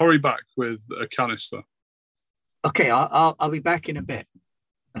 well, hurry back with a canister. Okay, I'll be back in a bit.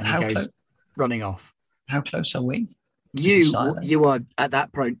 And he goes running off. How close are we? You are at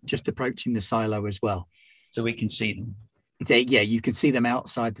that point just approaching the silo as well. So we can see them. Yeah, you can see them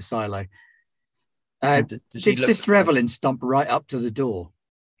outside the silo. Did Sister Evelyn stomp right up to the door?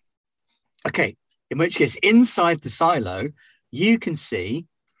 Okay, in which case, inside the silo, you can see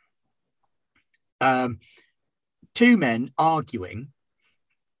two men arguing,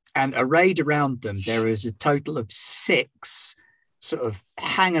 and arrayed around them, there is a total of 6 sort of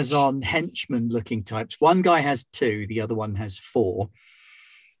hangers-on henchman-looking types. One guy has 2, the other one has 4.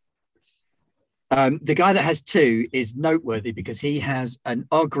 The guy that has 2 is noteworthy because he has an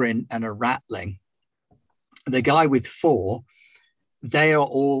Ogrin and a Ratling. The guy with 4, they are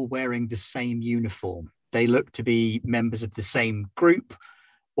all wearing the same uniform. They look to be members of the same group,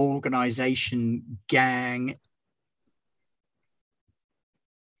 organization, gang.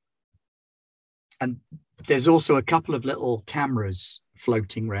 And there's also a couple of little cameras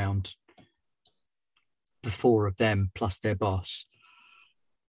floating around, the 4 of them plus their boss.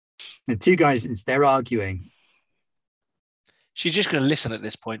 The 2 guys, they're arguing. She's just going to listen at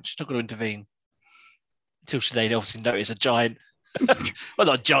this point. She's not going to intervene until they obviously notice a giant. Well,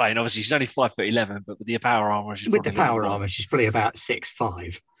 not giant, obviously. She's only 5'11", but with the power armor, she's probably about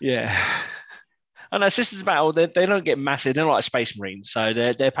 6'5". Yeah. And our Sisters Battle, they don't get massive. They're not like Space Marines, so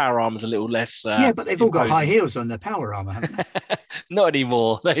their power armor's a little less. Yeah, but they've all got high heels on their power armor, haven't they? Not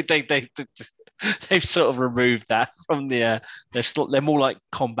anymore. They've sort of removed that from the. They're more like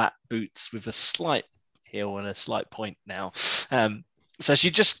combat boots with a slight heel and a slight point now. So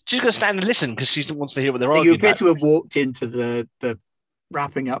she's going to stand and listen because she wants to hear what they're arguing. You appear to have walked into the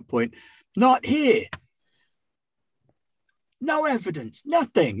wrapping up point. Not here. No evidence,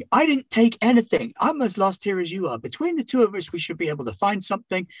 nothing. I didn't take anything. I'm as lost here as you are. Between the two of us, we should be able to find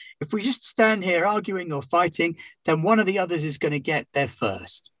something. If we just stand here arguing or fighting, then one of the others is going to get there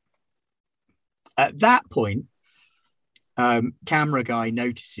first. At that point, camera guy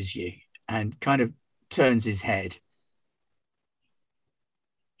notices you and kind of turns his head.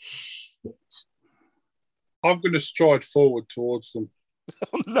 Shit. I'm going to stride forward towards them.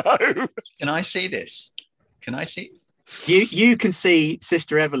 Oh, no. Can I see this? Can I see? You can see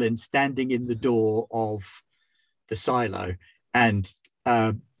Sister Evelyn standing in the door of the silo and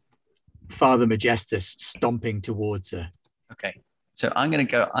Father Majestus stomping towards her. Okay. So I'm going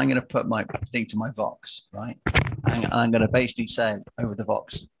to put my thing to my Vox, right? I'm going to basically say over the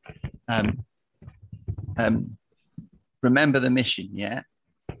Vox, remember the mission, yeah?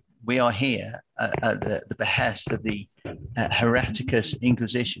 We are here at the behest of the Hereticus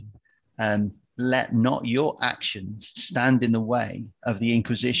Inquisition. Let not your actions stand in the way of the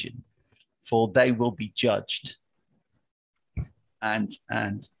Inquisition, for they will be judged. And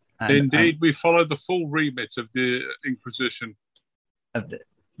Indeed, we follow the full remit of the Inquisition.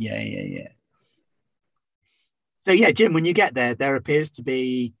 Yeah. So yeah, Jim, when you get there, there appears to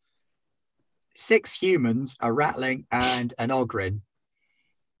be 6 humans, a ratling, and an Ogren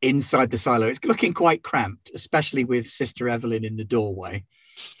inside the silo. It's looking quite cramped, especially with Sister Evelyn in the doorway.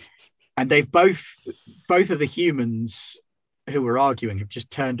 And they've both of the humans who were arguing have just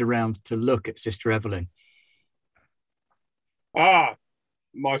turned around to look at Sister Evelyn. Ah,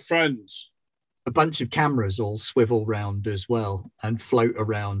 my friends. A bunch of cameras all swivel round as well and float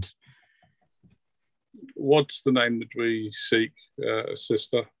around. What's the name that we seek,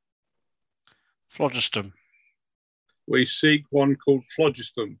 sister? Phlogiston. We seek one called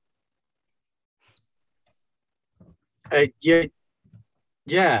Phlogiston. Yeah.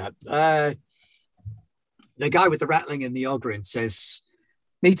 The guy with the rattling and the Ogren says,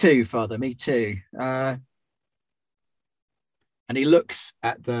 "Me too, Father, me too." And he looks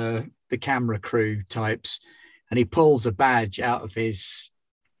at the camera crew types and he pulls a badge out of his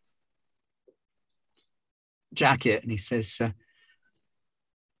jacket and he says,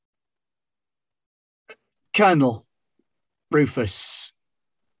 "Colonel Rufus,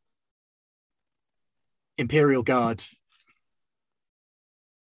 Imperial Guard.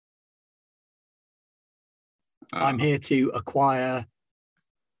 I'm here to acquire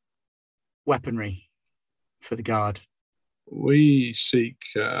weaponry for the Guard." We seek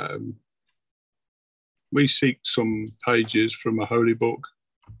some pages from a holy book.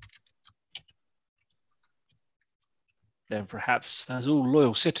 Then perhaps, as all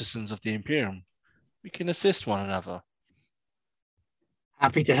loyal citizens of the Imperium, we can assist one another.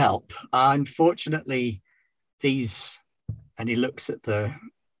 Happy to help. Unfortunately, these, and he looks at the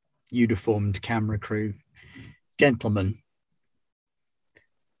uniformed camera crew, gentlemen,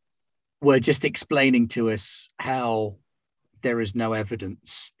 were just explaining to us how there is no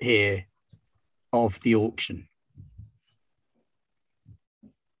evidence here of the auction.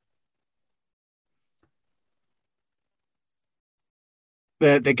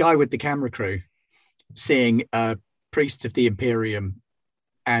 The guy with the camera crew, seeing a priest of the Imperium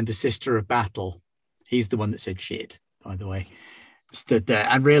and a sister of battle, he's the one that said shit, by the way, stood there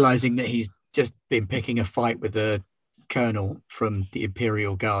and realizing that he's just been picking a fight with a colonel from the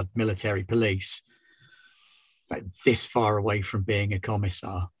Imperial Guard military police, like this far away from being a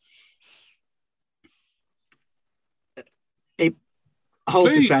commissar. He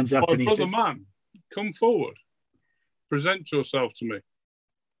holds his hands up my and he brother says, man, come forward. Present yourself to me.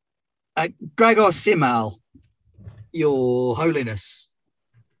 Gregor Simal, Your Holiness.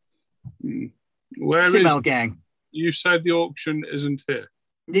 Where Simal is... gang. You said the auction isn't here.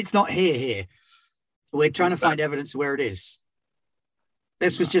 It's not here. We're trying to find evidence of where it is.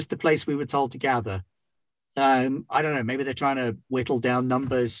 This was just the place we were told to gather. I don't know, maybe they're trying to whittle down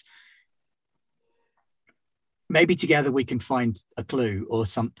numbers. Maybe together we can find a clue or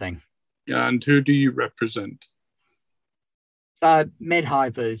something. And who do you represent?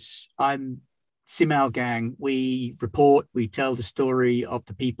 Medhivers. I'm Simal gang. We report, we tell the story of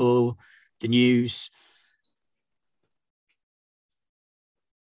the people, the news.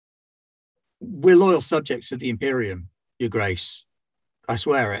 We're loyal subjects of the Imperium, Your Grace. I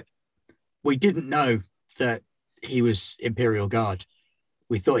swear it. We didn't know that he was Imperial Guard.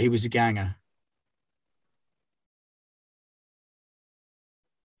 We thought he was a ganger.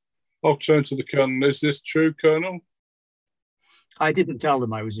 I'll turn to the Colonel. Is this true, Colonel? I didn't tell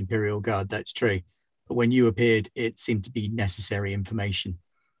them I was Imperial Guard, that's true. But when you appeared, it seemed to be necessary information.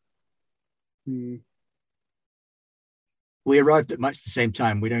 We arrived at much the same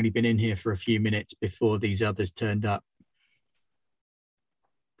time. We'd only been in here for a few minutes before these others turned up.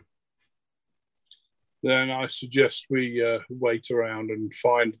 then I suggest we wait around and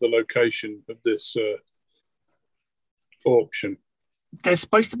find the location of this auction. There's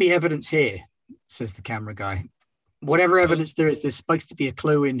supposed to be evidence here, says the camera guy. Whatever evidence there is, there's supposed to be a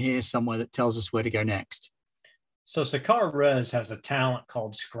clue in here somewhere that tells us where to go next. So Sakar Rez has a talent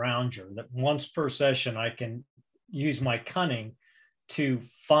called Scrounger that once per session I can use my cunning to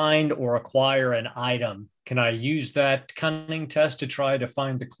find or acquire an item. Can I use that cunning test to try to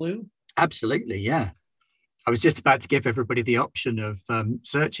find the clue? Absolutely, yeah. I was just about to give everybody the option of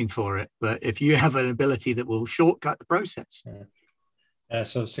searching for it, but if you have an ability that will shortcut the process.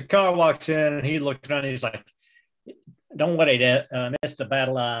 So Sakar walks in and he looks around and he's like, don't worry, Mr.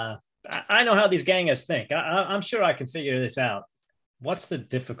 Battle. I know how these gangers think. I'm sure I can figure this out. What's the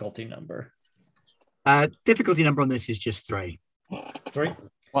difficulty number? Difficulty number on this is just 3. 3?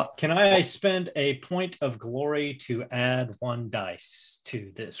 What? Can I spend a point of glory to add 1 dice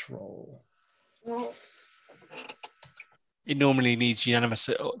to this roll? It normally needs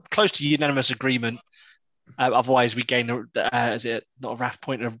close to unanimous agreement. Otherwise, we gain is it not a wrath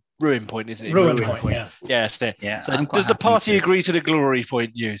point, a ruin point, isn't it? Ruin point, yeah. Yeah, it's there. Yeah. So does the party agree to the glory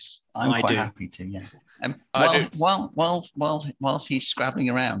point use? I'm quite happy to, yeah. Whilst he's scrabbling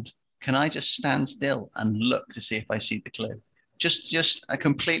around, can I just stand still and look to see if I see the clue? Just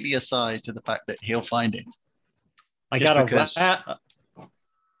completely aside to the fact that he'll find it. I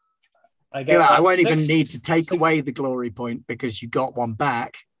won't even need to take away the glory point because you got 1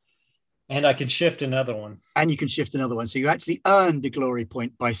 back. And I can shift another one. And you can shift another one. So you actually earned a glory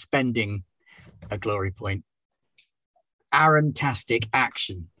point by spending a glory point. Aaron-tastic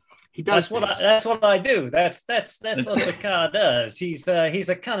action. He does. That's what I do. That's what Sakar does. He's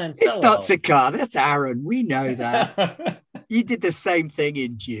a cunning fellow. It's not Sakar. That's Aaron. We know that. You did the same thing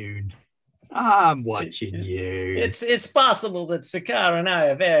in June. I'm watching you. It's possible that Sakar and I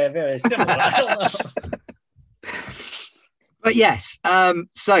are very, very similar. I don't know. But yes,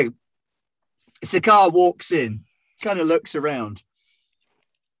 so Sakar walks in, kind of looks around,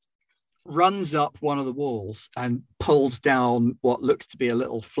 runs up one of the walls and pulls down what looks to be a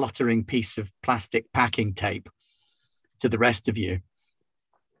little fluttering piece of plastic packing tape to the rest of you.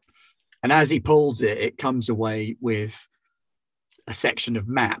 And as he pulls it, it comes away with a section of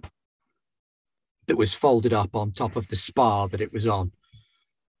map that was folded up on top of the spar that it was on.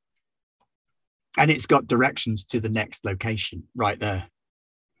 And it's got directions to the next location right there.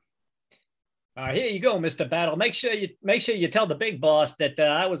 Here you go, Mr. Battle. Make sure you tell the big boss that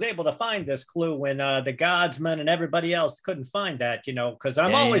I was able to find this clue when the guardsmen and everybody else couldn't find that, because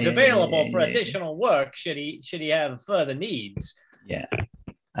I'm always available for additional work should he have further needs. Yeah.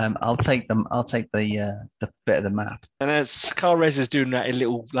 I'll take the bit of the map. And as Sakar Rez is doing that, a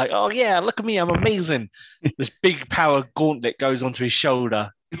little like, oh yeah, look at me, I'm amazing. This big power gauntlet goes onto his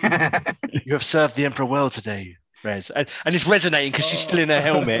shoulder. You have served the Emperor well today, Rez. And it's resonating because she's still in her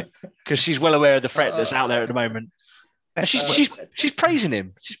helmet because she's well aware of the threat that's out there at the moment. And she's praising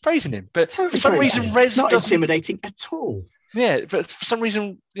him. She's praising him. But totally for some reason, Rez not doesn't intimidating at all. Yeah, but for some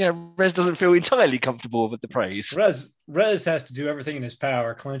reason, Rez doesn't feel entirely comfortable with the praise. Rez has to do everything in his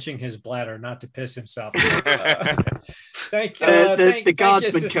power, clenching his bladder not to piss himself. Thank you. The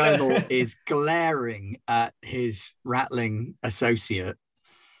guardsman colonel is glaring at his rattling associate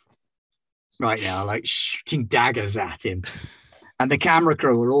right now, like shooting daggers at him. And the camera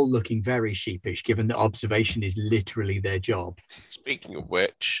crew are all looking very sheepish, given that observation is literally their job. Speaking of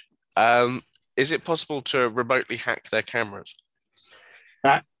which, is it possible to remotely hack their cameras?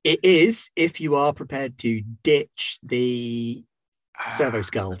 It is, if you are prepared to ditch the servo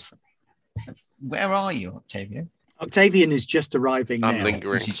skulls. Where are you, Octavio? Octavian is just arriving I'm now.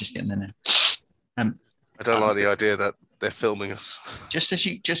 lingering. He's just getting there now. I don't like the idea that they're filming us. Just as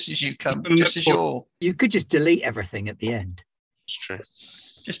you come, you could just delete everything at the end. It's true.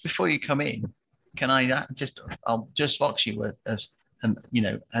 Just before you come in, can I I'll just vox you as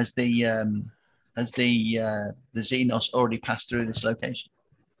the Xenos already passed through this location.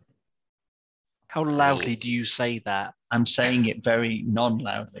 How loudly do you say that? I'm saying it very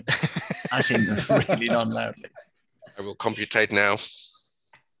non-loudly, as in really non-loudly. I will computate now.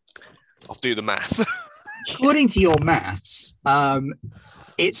 I'll do the math. According to your maths,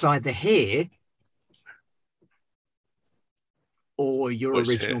 it's either here or your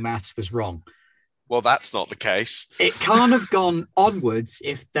original maths was wrong. Well, that's not the case. It can't have gone onwards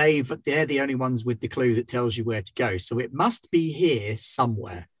if they're the only ones with the clue that tells you where to go. So it must be here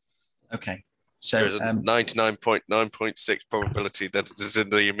somewhere. Okay. So there's a 99.9.6 probability that it is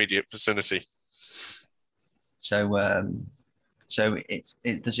in the immediate vicinity. So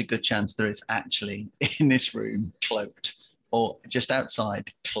there's a good chance there is actually in this room cloaked, or just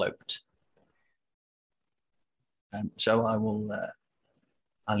outside cloaked. So I will.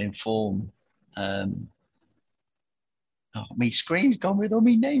 I'll inform. My screen's gone with all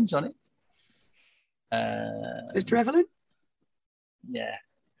my names on it. Mr. Evelyn? Yeah,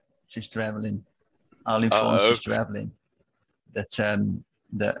 Sister Evelyn. I'll inform Sister Evelyn that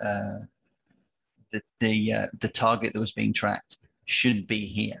the target that was being tracked should be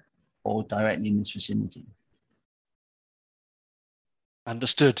here or directly in this vicinity.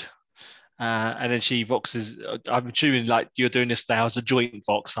 Understood. And then she voxes. I'm assuming like you're doing this now as a joint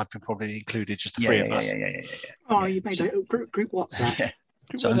vox. I've been probably included just the three of us. Yeah. Oh, you made a group WhatsApp. Yeah.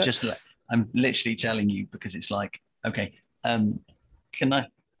 So I'm literally telling you because it's like, okay, can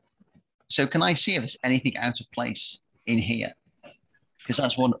I see if there's anything out of place in here? Because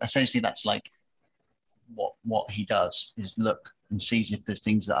that's like what he does is look and sees if there's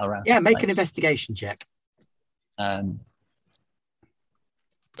things that are out. Yeah, of make place. an investigation check.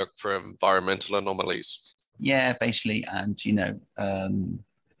 Look for environmental anomalies. Yeah, basically, and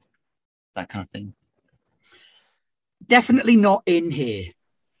that kind of thing. Definitely not in here.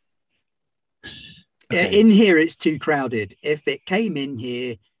 Okay. In here, it's too crowded. If it came in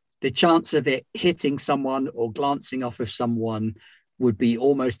here, the chance of it hitting someone or glancing off of someone would be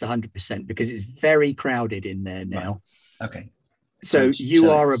almost 100% because it's very crowded in there now. Right. Okay. So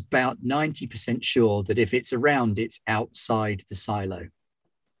you are about 90% sure that if it's around, it's outside the silo.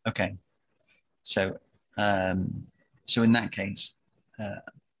 Okay. So in that case,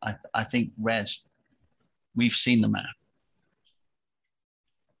 I think Rez, we've seen the map.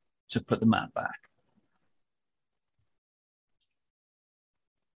 To put the map back.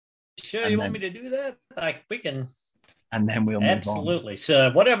 Sure, you want me to do that? Like we can. And then we'll move on. Absolutely.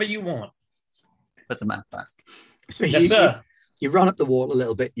 So whatever you want. Put the map back. So Yes, sir. You run up the wall a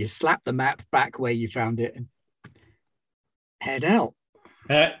little bit, you slap the map back where you found it and head out.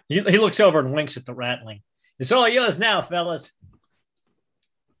 He looks over and winks at the rattling. It's all yours now, fellas.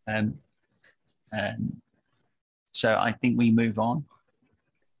 So I think we move on.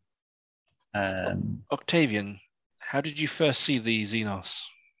 Octavian, how did you first see the Xenos?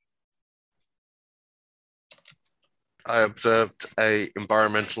 I observed a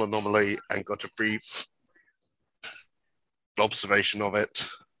environmental anomaly and got a brief observation of it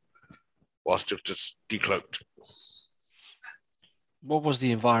whilst it was just decloaked. What was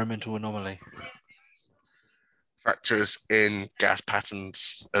the environmental anomaly? Fractures in gas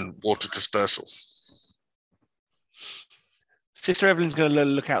patterns and water dispersal. Sister Evelyn's going to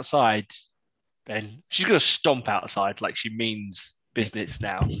look outside. Then she's going to stomp outside like she means business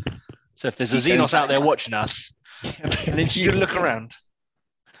now. So if there's a Xenos out there watching us, and then she's going to look around.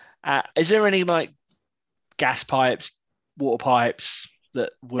 Is there any like gas pipes, water pipes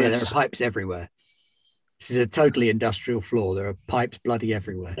that would... Yeah, there are pipes everywhere. This is a totally industrial floor. There are pipes bloody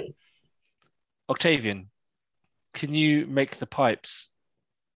everywhere. Octavian, can you make the pipes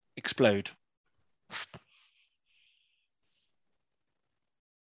explode?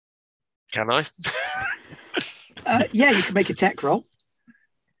 Can I? Yeah, you can make a tech roll.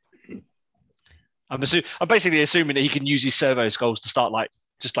 I'm basically assuming that he can use his servo skulls to start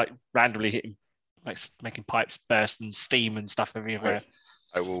just randomly hitting, making pipes burst and steam and stuff everywhere.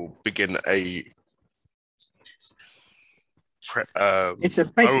 I will begin a. I will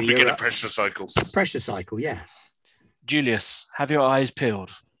begin a pressure cycle. Pressure cycle, yeah. Julius, have your eyes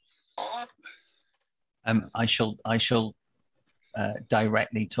peeled. I shall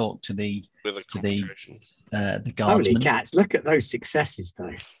directly talk to the guardsman. Holy cats! Look at those successes,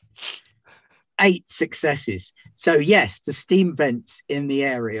 though. 8 successes. So yes, the steam vents in the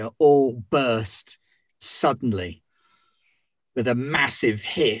area all burst suddenly with a massive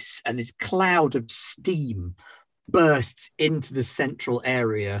hiss, and this cloud of steam bursts into the central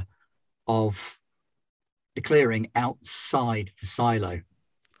area of the clearing outside the silo.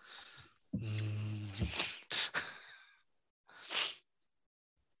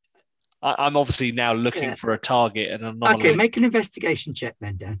 I'm obviously now looking for a target and anomaly. Okay, make an investigation check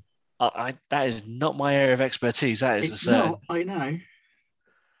then, Dan. That is not my area of expertise. That is it's not. I know.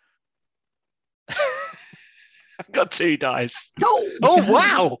 I've got 2 dice. No. Oh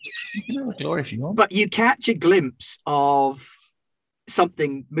wow! You can have a glory if you want. But you catch a glimpse of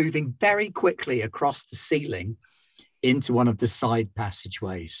something moving very quickly across the ceiling into one of the side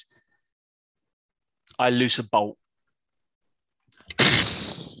passageways. I loose a bolt.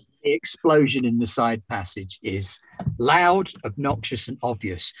 The explosion in the side passage is loud, obnoxious, and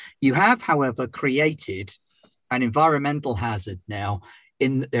obvious. You have, however, created an environmental hazard now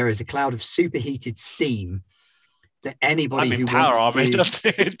in that there is a cloud of superheated steam that anybody I'm in who power wants armor.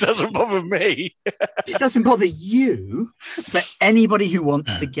 to, It doesn't bother me. it doesn't bother you, but anybody who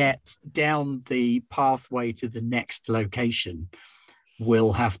wants to get down the pathway to the next location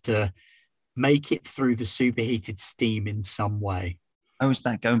will have to make it through the superheated steam in some way. Oh, is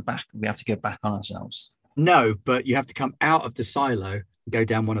that going back? We have to go back on ourselves. No, but you have to come out of the silo and go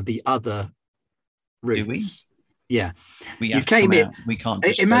down one of the other routes. Do we? Yeah. We You have to came come in- out. We can't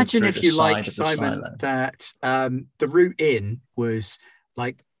just Imagine go if through you the like, side of the Simon, silo. that the route in was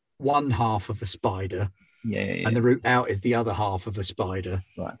like one half of a spider Yeah. and the route out is the other half of a spider.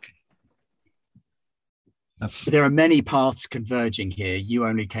 Right. There are many paths converging here. You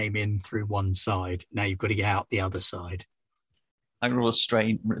only came in through one side. Now you've got to get out the other side. I will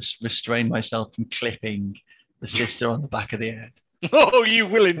restrain myself from clipping the sister on the back of the head. Oh, you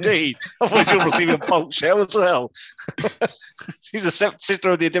will indeed. Otherwise, you'll receive a bulk shell as well. She's a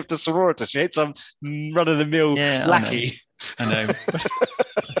sister of the Adeptus Sororitas. She ain't some run-of-the-mill lackey. I know.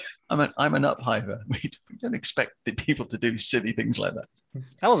 I'm an uphiver. We don't expect the people to do silly things like that.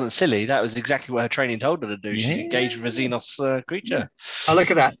 That wasn't silly. That was exactly what her training told her to do. She's engaged with a Xenos creature. Oh,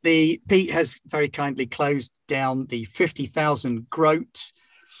 look at that. Pete has very kindly closed down the 50,000 groat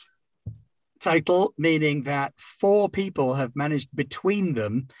total, meaning that 4 people have managed between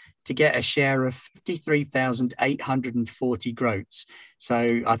them to get a share of 53,840 groats.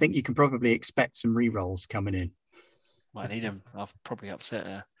 So I think you can probably expect some re-rolls coming in. Might need him. I'll probably upset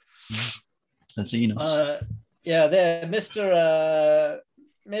her. The Xenos. Yeah, there, Mr.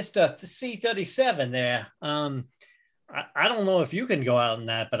 C-37 there. I don't know if you can go out in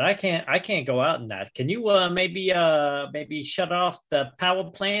that, but I can't go out in that. Can you maybe shut off the power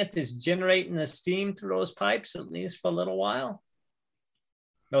plant that's generating the steam through those pipes, at least for a little while?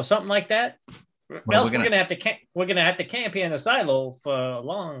 No, something like that. Well, Else we're gonna have to camp here in a silo for a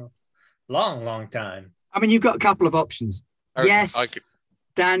long time. I mean, you've got a couple of options. Yes, I could,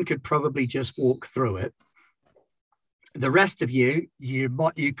 Dan could probably just walk through it. The rest of you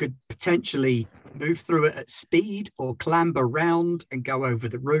could potentially move through it at speed or clamber round and go over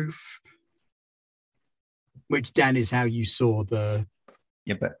the roof, which, Dan, is how you saw the...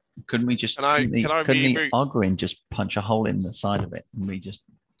 Yeah, but couldn't we just... Can couldn't I the reroute? Ogrin just punch a hole in the side of it and we just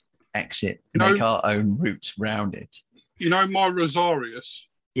exit, You know- make our own routes round it? You know my Rosarius?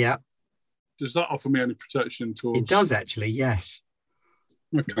 Yeah, Does that offer me any protection towards... it does actually, yes.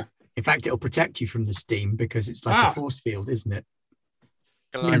 Okay. In fact, it'll protect you from the steam because it's like a force field, isn't it?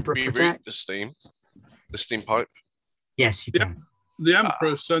 can I Emperor reroute protects. the steam pipe? Yes, you Yeah. can. The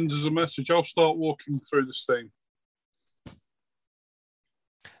Emperor sends us a message. I'll start walking through the steam.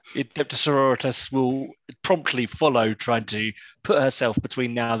 The Adeptus Sororitas will promptly follow, trying to put herself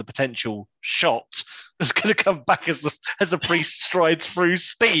between now the potential shot that's going to come back as the priest strides through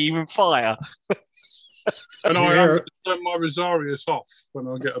steam and fire. And I am going to turn my Rosarius off when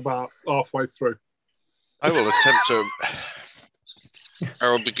I get about halfway through. I will attempt to.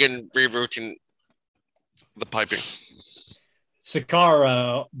 I will begin rerouting the piping.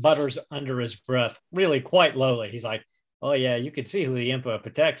 Sakara butters under his breath, really quite lowly. He's like, "Oh yeah, you can see who the Emperor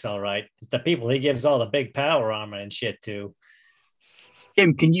protects, all right. It's the people he gives all the big power armor and shit to."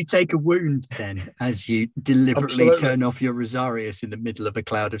 Kim, can you take a wound then as you deliberately Absolutely. turn off your Rosarius in the middle of a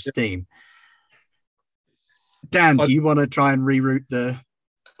cloud of steam? Dan, do you want to try and reroute the...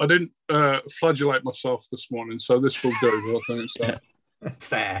 I didn't flagellate myself this morning, so this will do. I think so.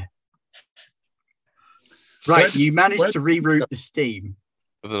 Fair. Right, Where- you managed where- to reroute the steam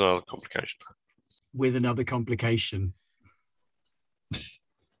With another complication. with another complication.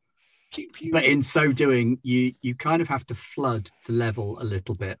 Pew, pew. But in so doing, you kind of have to flood the level a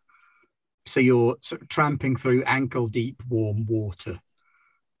little bit. So you're sort of tramping through ankle deep warm water.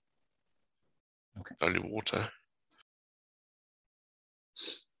 Only water.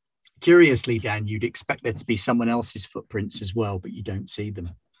 Curiously, Dan, you'd expect there to be someone else's footprints as well, but you don't see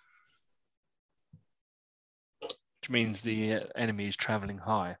them. Which means the enemy is traveling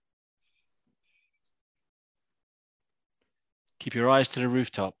high. Keep your eyes to the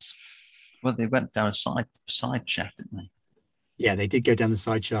rooftops. Well, they went down a side shaft, didn't they? Yeah, they did go down the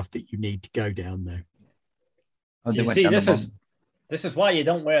side shaft that you need to go down, though. Oh, they You went see, down the this is why you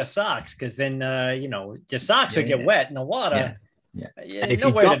don't wear socks, because then your socks would get wet in the water. Yeah. You And if no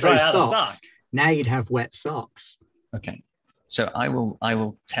you've way to got dry those out a socks, sock. now you'd have wet socks. Okay, so I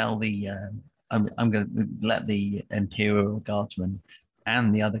will tell the I'm going to let the Imperial Guardsmen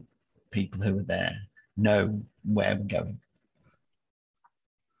and the other people who are there know where we're going.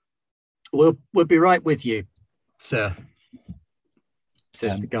 We'll be right with you, sir,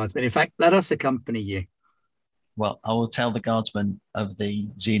 says the guardsman. In fact, let us accompany you. Well, I will tell the Guardsmen of the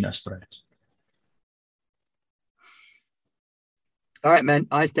Xenos threat. All right, men,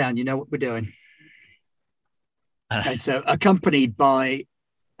 eyes down. You know what we're doing. And so, accompanied by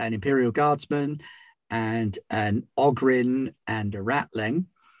an Imperial Guardsman and an Ogrin and a Ratling,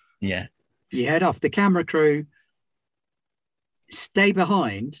 Yeah. you head off. The camera crew stay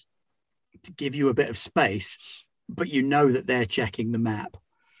behind to give you a bit of space, but you know that they're checking the map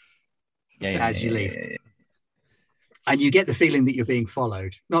as you leave. Yeah. And you get the feeling that you're being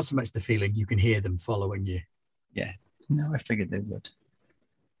followed. Not so much the feeling, you can hear them following you. Yeah. No, I figured they would.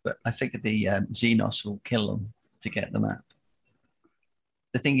 But I figured the Xenos will kill them to get the map.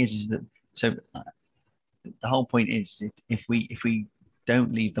 The thing is that the whole point is if we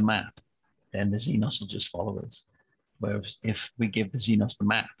don't leave the map, then the Xenos will just follow us. Whereas if we give the Xenos the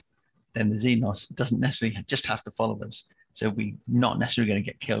map, then the Xenos doesn't necessarily just have to follow us. So we're not necessarily going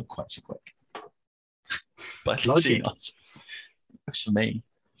to get killed quite so quick. But Logic. Xenos works for me.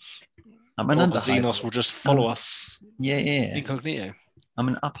 I'm an Or the underhiver. Xenos will just follow us Yeah. incognito. I'm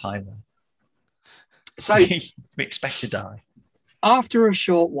an uphiver. So We expect to die. after a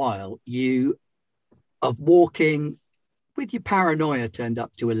short while, you of walking with your paranoia turned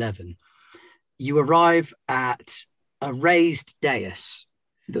up to 11, you arrive at a raised dais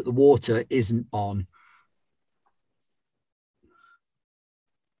that the water isn't on.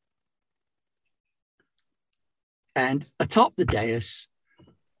 And atop the dais,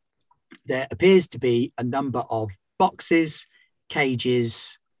 there appears to be a number of boxes,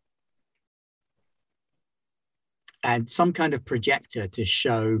 cages, and some kind of projector to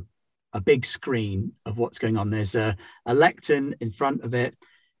show a big screen of what's going on. There's a lectern in front of it,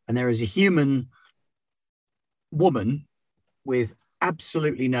 and there is a human woman with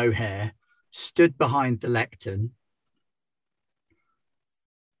absolutely no hair stood behind the lectern,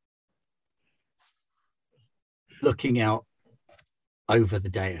 looking out over the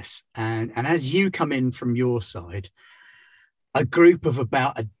dais. And as you come in from your side, a group of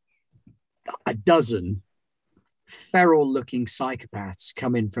about a dozen feral looking psychopaths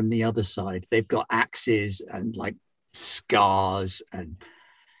come in from the other side. They've got axes and like scars and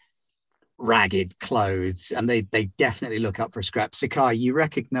ragged clothes, and they definitely look up for scrap. Sakai, you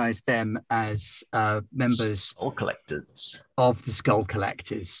recognize them as members All collectors. of the Skull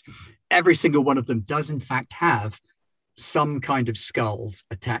Collectors. Every single one of them does in fact have some kind of skulls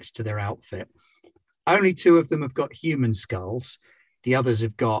attached to their outfit. Only 2 of them have got human skulls. The others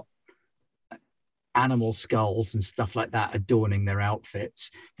have got animal skulls and stuff like that adorning their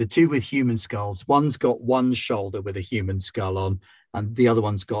outfits. The 2 with human skulls, one's got one shoulder with a human skull on, and the other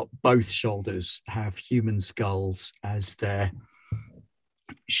one's got both shoulders have human skulls as their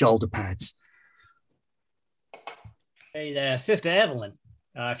shoulder pads. Hey there, Sister Evelyn.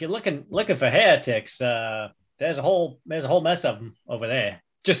 If you're looking for heretics, there's a whole mess of them over there.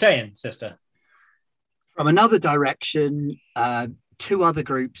 Just saying, sister. From another direction, 2 other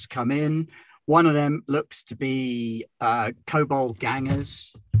groups come in. One of them looks to be Kobold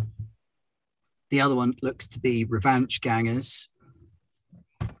Gangers. The other one looks to be Revanche Gangers.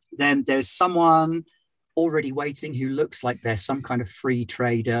 Then there's someone already waiting who looks like they're some kind of free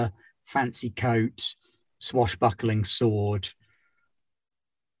trader, fancy coat, swashbuckling sword,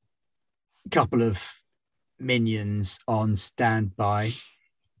 a couple of minions on standby.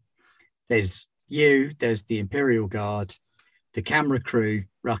 There's you, there's the Imperial Guard, the camera crew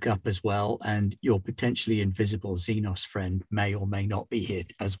ruck up as well, and your potentially invisible Xenos friend may or may not be here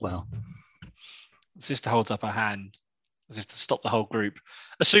as well. Sister holds up her hand as if to stop the whole group.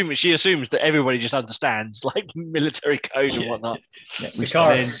 She assumes that everybody just understands like military code and whatnot. Yeah,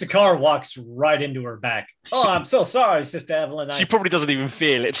 Sakar walks right into her back. Oh, I'm so sorry, Sister Evelyn. She probably doesn't even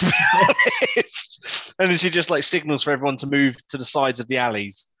feel it, to be honest. And then she just like signals for everyone to move to the sides of the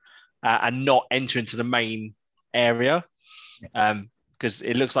alleys and not enter into the main area. Because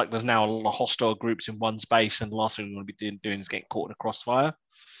it looks like there's now a lot of hostile groups in one space, and the last thing we want to be doing is getting caught in a crossfire.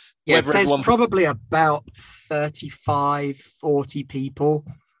 Yeah, Whether there's everyone- probably about 35, 40 people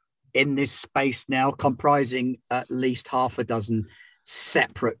in this space now, comprising at least half a dozen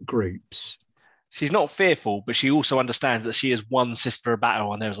separate groups. She's not fearful, but she also understands that she is one sister of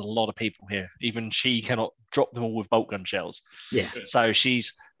battle, and there's a lot of people here. Even she cannot drop them all with bolt gun shells. Yeah. So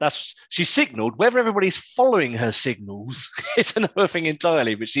she's signaled. Whether everybody's following her signals, it's another thing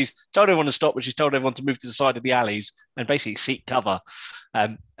entirely. But she's told everyone to stop, but she's told everyone to move to the side of the alleys and basically seek cover.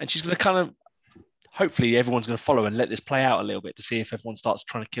 And she's going to kind of, hopefully, everyone's going to follow and let this play out a little bit to see if everyone starts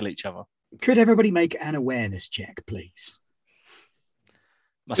trying to kill each other. Could everybody make an awareness check, please?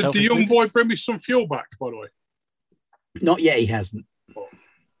 Myself Did the young included. boy bring me some fuel back, by the way? Not yet, he hasn't.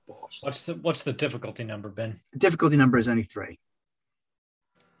 What's the difficulty number, Ben? The difficulty number is only 3.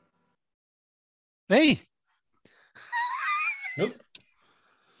 Hey,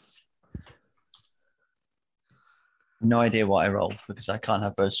 No idea what I rolled because I can't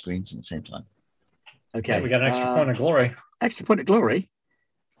have both screens at the same time. Okay. Yeah, we got an extra point of glory. Extra point of glory.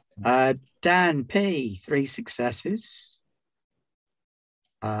 Dan P, 3 successes.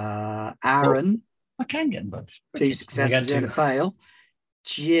 Aaron, I can get them both. 2 successes and a two. fail.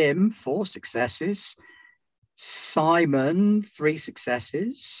 Jim, 4 successes. Simon, 3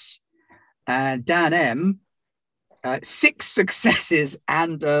 successes. And Dan M, 6 successes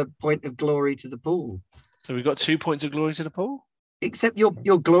and a point of glory to the pool. So we've got 2 points of glory to the pool. Except your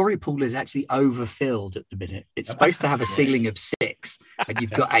glory pool is actually overfilled at the minute. It's supposed to have a ceiling of 6, and you've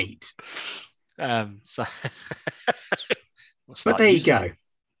got 8. So But there you go.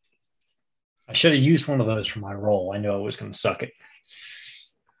 I should have used one of those for my roll. I knew I was going to suck it.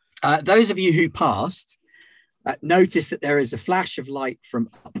 Those of you who passed notice that there is a flash of light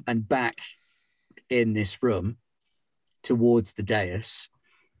from up and back in this room towards the dais.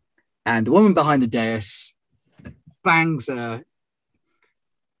 And the woman behind the dais bangs a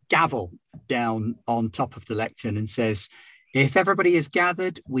gavel down on top of the lectern and says, "If everybody is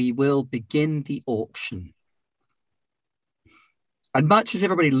gathered, we will begin the auction." And much as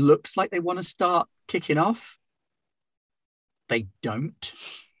everybody looks like they want to start kicking off, they don't.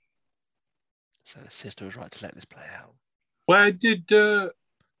 So the sister was right to let this play out. Where did the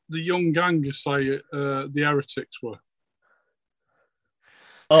young gang say the heretics were?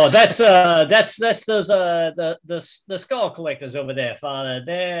 Oh, that's those the skull collectors over there, Father.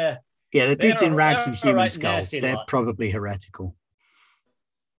 The dudes in rags and they're human right skulls, nasty they're lot. probably heretical.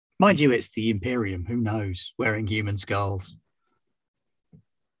 Mind you, it's the Imperium. Who knows? Wearing human skulls.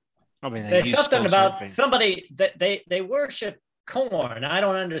 I mean, There's use something skulls for about everything. somebody that they worship corn. I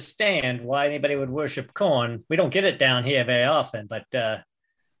don't understand why anybody would worship corn. We don't get it down here very often, but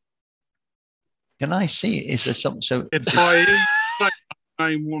Can I see it? Is there something? So If I say that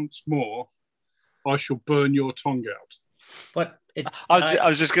name once more, I shall burn your tongue out. but it, I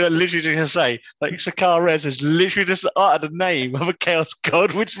was just literally going to say, like, Sakar Rez has literally just uttered the name of a chaos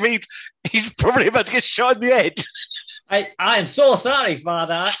god, which means he's probably about to get shot in the head. I am so sorry,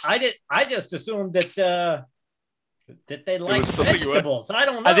 Father. I just assumed that they like was something you were- vegetables. I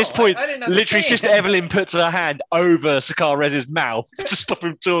don't know. At this point, I didn't literally, understand. Sister Evelyn puts her hand over Sakar Rez's mouth to stop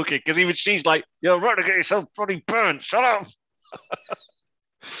him talking, because even she's like, "You're about to get yourself bloody burnt. Shut up."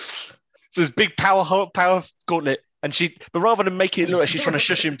 So this big power gauntlet, and but rather than make it look like she's trying to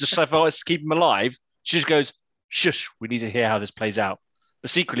shush him to keep him alive, she just goes, "Shush, we need to hear how this plays out." But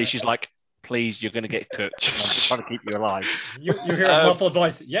secretly, she's like, "Please, you're going to get cooked. I'm just trying to keep you alive." You hear a muffled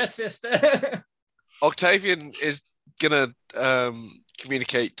voice. Yes, sister. Octavian is gonna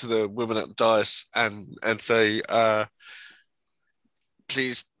communicate to the women at the dais and say,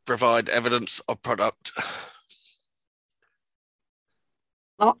 "Please provide evidence of product."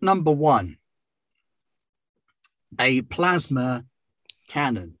 Lot number 1, a plasma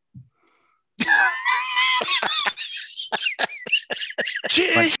cannon.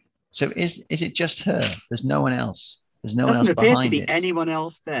 Right. So is it just her? There's no one else. There's no one Doesn't else appear to behind be it. anyone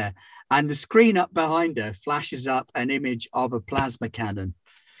else there. And the screen up behind her flashes up an image of a plasma cannon.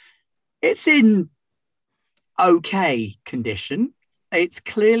 It's in okay condition. It's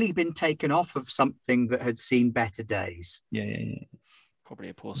clearly been taken off of something that had seen better days. Yeah. Probably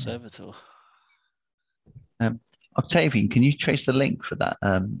a poor servitor. Octavian, can you trace the link for that?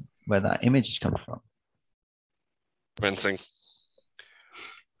 Where that image has come from? Fencing.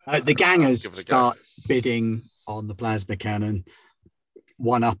 The gangers Give it a go. start bidding on the plasma cannon,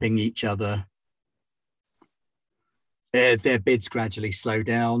 one-upping each other. Their bids gradually slow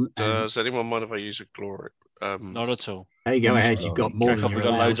down. and- Does anyone mind if I use a glory? Not at all. There you go ahead. You've got more Crack than up, you're we've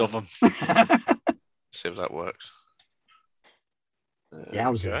got loads allowed. of them. See if that works.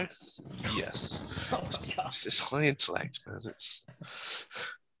 Yowza. Okay. Yes. Oh my God. It's high intellect, man. It's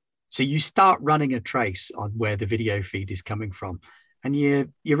So you start running a trace on where the video feed is coming from, and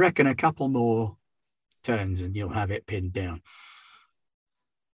you reckon a couple more turns and you'll have it pinned down.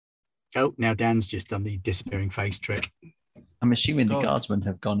 Oh, now Dan's just done the disappearing face trick. I'm assuming the God. guardsmen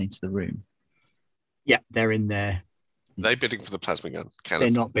have gone into the room. Yeah, they're in there. they bidding for the plasma gun. They're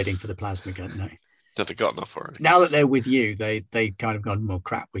Cannon. not bidding for the plasma gun, no. Never got enough already. Now that they're with you, they kind of gone, well,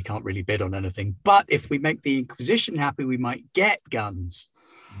 crap, we can't really bid on anything. But if we make the Inquisition happy, we might get guns.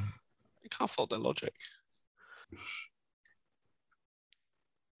 You can't fault their logic.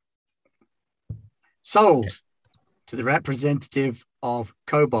 Sold to the representative of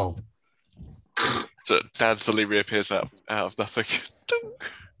Cobol. So Dad suddenly reappears out of nothing.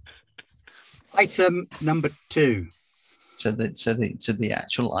 Item number 2. So the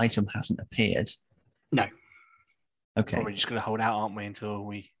actual item hasn't appeared. No. Okay. Probably just going to hold out, aren't we, until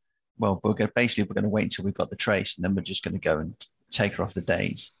we Well, we're going to wait until we've got the trace, and then we're just going to go and take her off the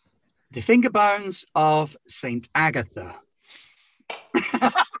days. The finger bones of Saint Agatha.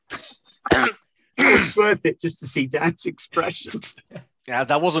 It's worth it just to see Dan's expression. Yeah,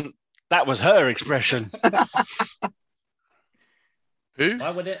 that was her expression. Who?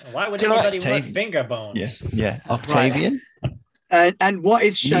 Why would Can I- anybody want Octavian. finger bones? Yeah. Octavian. And what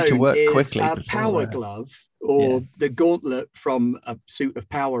is You need to shown work is quickly a before, power glove or the gauntlet from a suit of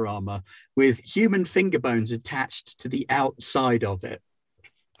power armor with human finger bones attached to the outside of it.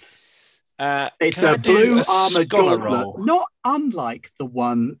 It's Can I a do blue a armored scholar gauntlet, roll? not unlike the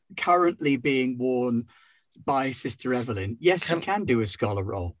one currently being worn by Sister Evelyn. Yes, you can do a scholar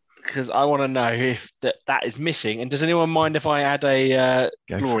roll. Because I want to know if that is missing. And does anyone mind if I add a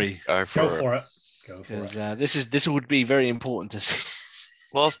Go. glory? Go Go for it. for it. Go for Because it. this would be very important to see.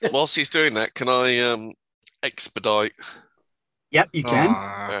 Whilst he's doing that, can I expedite Yep, you can. Only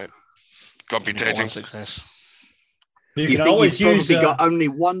got one computating? success. You You can think always you've use. probably got only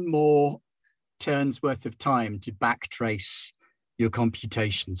one more turn's worth of time to backtrace your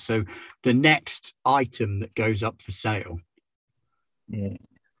computation. So the next item that goes up for sale, Yeah.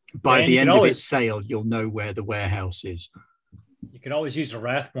 by Dan, the you can end of always- its sale, you'll know where the warehouse is. You can always use a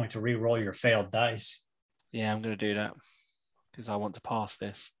wrath point to re-roll your failed dice. Yeah, I'm going to do that because I want to pass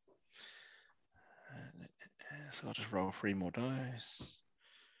this. So I'll just roll 3 more dice.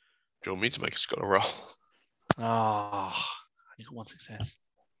 Do you want me to make a scholar roll? Ah, you got 1 success.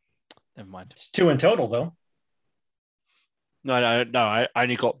 Never mind. It's 2 in total, though. No. I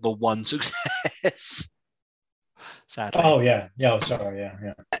only got the 1 success. Sadly. Oh yeah. Oh, sorry.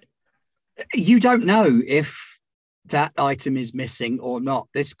 Yeah. You don't know if that item is missing or not.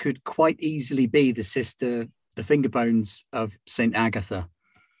 This could quite easily be the finger bones of Saint Agatha.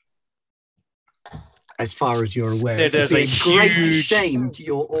 As far as you're aware, it would There's be a a great huge- shame to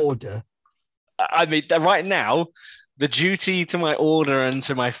your order. I mean, right now, the duty to my order and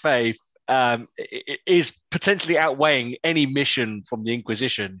to my faith is potentially outweighing any mission from the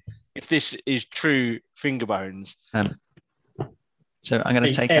Inquisition. If this is true finger bones, So I'm going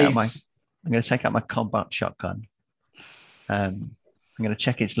to take out my combat shotgun. I'm going to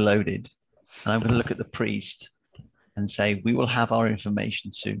check it's loaded, and I'm going to look at the priest and say, "We will have our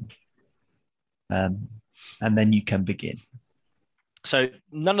information soon." And then you can begin. so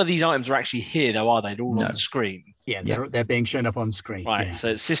none of these items are actually here, though, are they? They're all No. on the screen. Yeah, they're being shown up on screen. Right. Yeah.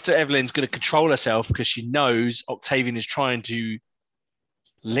 So Sister Evelyn's going to control herself because she knows Octavian is trying to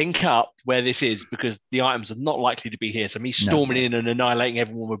link up where this is because the items are not likely to be here. So me storming in and annihilating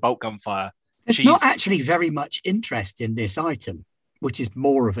everyone with bolt gunfire. There's not actually very much interest in this item, which is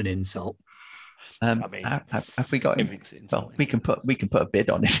more of an insult. I mean, have we got him? everything's in Well, we can put a bid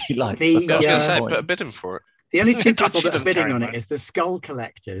on if you like. The, I've got I was going Yeah. to say, some put a points. bid in for it. The only two She people that are doesn't bidding carry on it money. is the Skull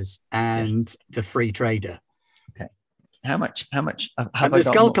Collectors and the Free Trader. How much? Have And I the got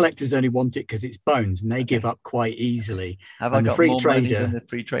Skull more, Collectors only want it because it's bones, and they give up quite easily. have I and the got free more money trader- than the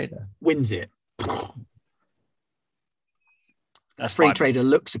free trader? Wins it. That's Free fine. Trader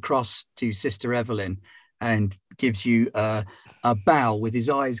looks across to Sister Evelyn and gives you a bow with his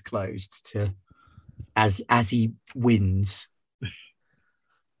eyes closed as he wins.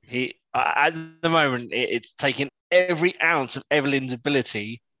 At the moment, it's taking every ounce of Evelyn's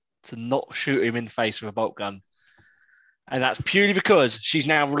ability to not shoot him in the face with a bolt gun. And that's purely because she's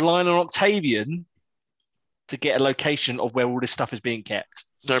now relying on Octavian to get a location of where all this stuff is being kept.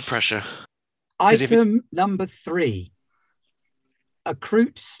 No pressure. 'Cause if Item number 3. A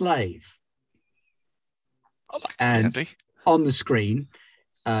Kroot slave. I like And- Andy. On the screen,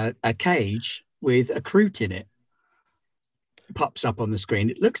 a cage with a Kroot in it pops up on the screen.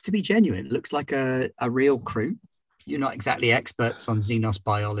 It looks to be genuine. It looks like a real Kroot. You're not exactly experts on Xenos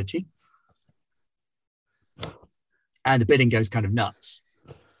biology. And the bidding goes kind of nuts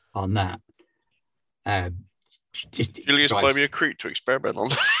on that. Just Julius, buy drives me a Crete to experiment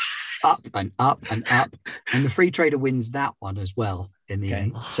on. up and up and up. And the Free Trader wins that one as well in the Okay.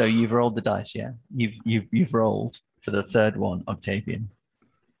 end. So you've rolled the dice, yeah? You've rolled for the third one, Octavian.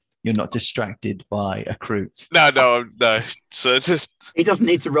 You're not distracted by a Kroot. No. So just, He doesn't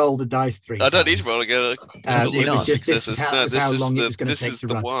need to roll the dice 3 I don't need to times. roll again. It was just this Successes. is how, No, was this how is long the- it was going to this take is to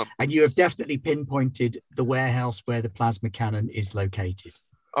the run. one. And you have definitely pinpointed the warehouse where the plasma cannon is located.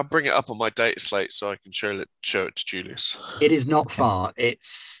 I'll bring it up on my data slate so I can show it to Julius. It is not far.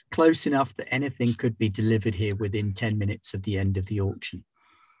 It's close enough that anything could be delivered here within 10 minutes of the end of the auction.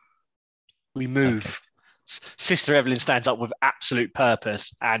 We move. Sister Evelyn stands up with absolute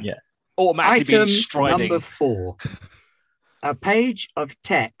purpose and Yeah. automatically Item begins striding. number 4. A page of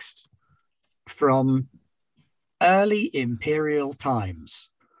text from early imperial times.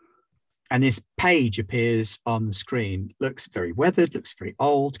 And this page appears on the screen. Looks very weathered, looks very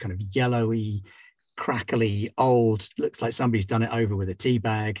old, kind of yellowy, crackly, old. Looks like somebody's done it over with a tea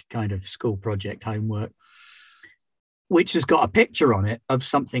bag, kind of school project homework, which has got a picture on it of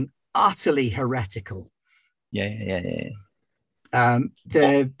something utterly heretical. Yeah.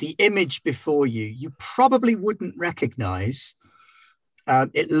 The image before you probably wouldn't recognize.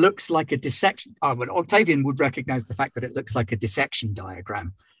 It looks like a dissection. But Octavian would recognize the fact that it looks like a dissection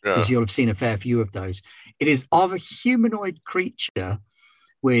diagram, because you'll have seen a fair few of those. It is of a humanoid creature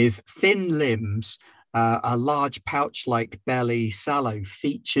with thin limbs, a large pouch-like belly, sallow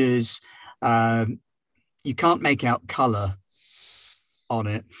features. You can't make out color on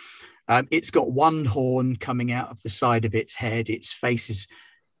it. It's got one horn coming out of the side of its head. Its face is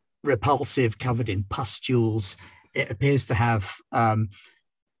repulsive, covered in pustules. It appears to have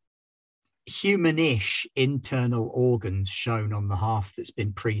humanish internal organs shown on the half that's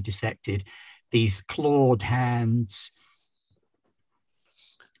been pre-dissected. These clawed hands.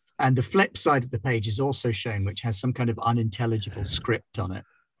 And the flip side of the page is also shown, which has some kind of unintelligible script on it.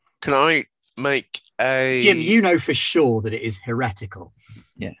 Can I make a... Jim, you know for sure that it is heretical.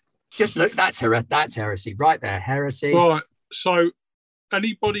 Yeah. Just look, that's heresy right there. Heresy. Right. So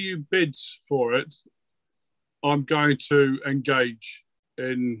anybody who bids for it, I'm going to engage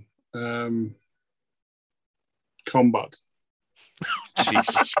in combat.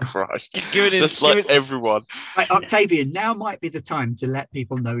 Jesus Christ. That's like everyone. Right, Octavian, now might be the time to let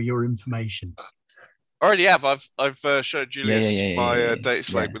people know your information. I already have. I've showed Julius my data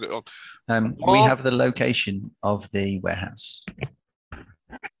slate with it on. We have the location of the warehouse.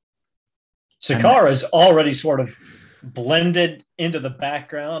 Sakara's already sort of blended into the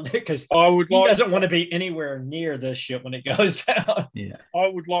background because he doesn't want to be anywhere near this ship when it goes down. Yeah, I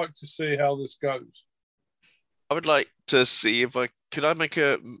would like to see how this goes. I would like to see if I make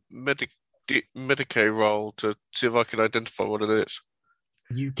a Medicae roll to see if I can identify what it is.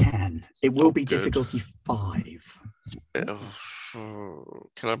 You can. It will be difficulty 5. Can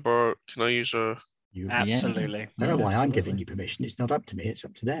I use a... Absolutely. I don't know why I'm giving you permission. It's not up to me. It's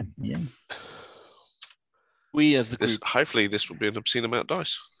up to them. Yeah. We as the group. Hopefully this will be an obscene amount of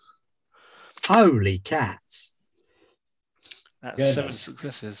dice. Holy cats. That's 7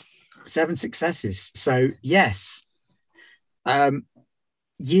 successes. 7 successes. So, yes,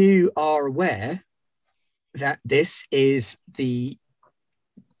 you are aware that this is the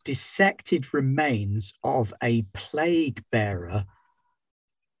dissected remains of a plague bearer,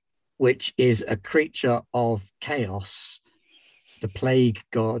 which is a creature of chaos, the plague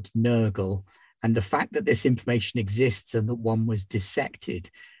god Nurgle. And the fact that this information exists and that one was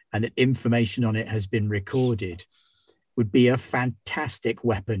dissected and that information on it has been recorded would be a fantastic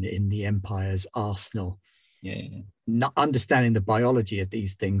weapon in the Empire's arsenal. Yeah. Not understanding the biology of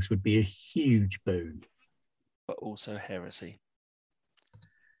these things would be a huge boon. But also heresy.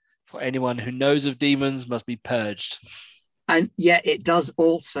 For anyone who knows of demons must be purged. And yet it does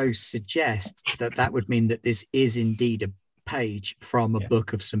also suggest that that would mean that this is indeed a page from a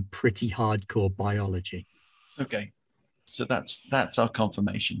book of some pretty hardcore biology. Okay. So that's our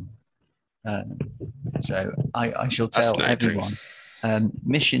confirmation. So I shall tell everyone. The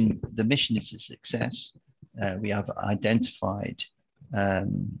mission is a success. We have identified a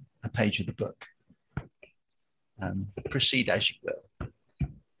page of the book. Proceed as you will.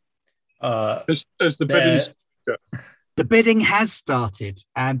 As the bidding. The bidding has started,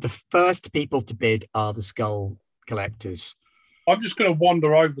 and the first people to bid are the skull collectors. I'm just going to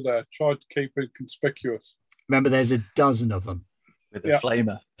wander over there, try to keep it conspicuous. Remember, there's a dozen of them. With a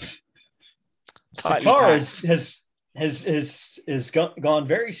flamer. Sakara has gone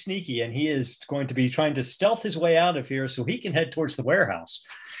very sneaky, and he is going to be trying to stealth his way out of here so he can head towards the warehouse.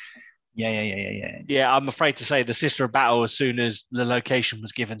 Yeah, I'm afraid to say the Sister of Battle, as soon as the location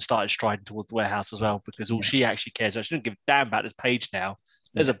was given, started striding towards the warehouse as well, because all she actually cares about, she doesn't give a damn about this page now.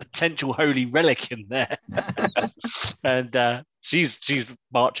 There's a potential holy relic in there. And she's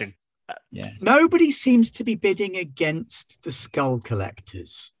marching. Yeah. Nobody seems to be bidding against the skull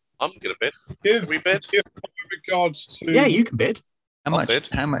collectors. I'm going to bid. Give we bid? Regards to... Yeah, you can bid.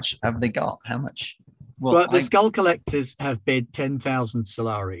 How much have they got? How much? Well, the skull collectors have bid 10,000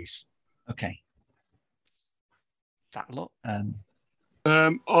 Solaris. Okay. That lot.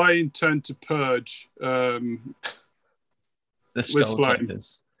 I intend to purge the skull with flame.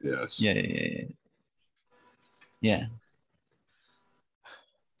 collectors. Yes. Yeah.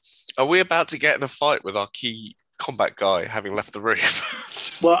 Are we about to get in a fight with our key combat guy having left the room?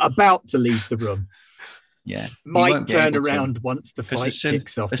 Well, about to leave the room. Yeah. Might turn around once the fight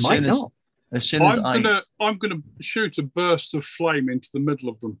kicks off. Might not. As soon as I'm gonna shoot a burst of flame into the middle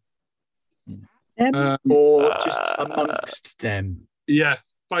of them. Them or just amongst them? Yeah,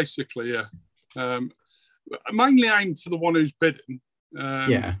 basically, yeah. Mainly aimed for the one who's bidden.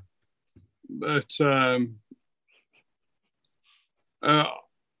 Yeah. But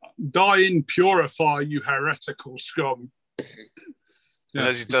die in purify, you heretical scum. And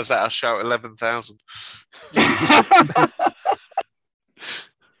as he does that, I'll shout 11,000.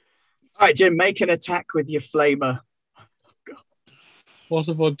 All right, Jim, make an attack with your flamer. What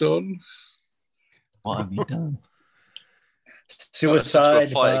have I done? What have you done? Suicide To a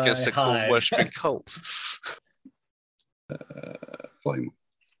fight by against a hive. worshipping cult. Flame.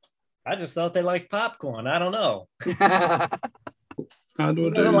 I just thought they liked popcorn. I don't know. How do I Who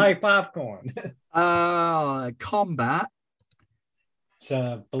do? doesn't like popcorn? Combat. It's a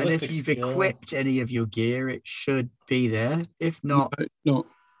And ballistic if you've skill. equipped any of your gear, it should be there. If not, No.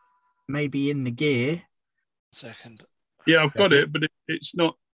 maybe in the gear. Second. Yeah, I've got Okay. it, but it's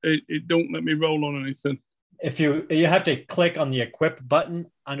not. It don't let me roll on anything. If you have to click on the equip button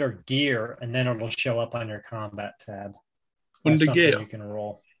under gear, and then it'll show up on your combat tab. That's Under something gear? you can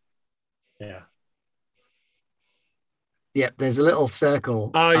roll. Yeah. Yep, there's a little circle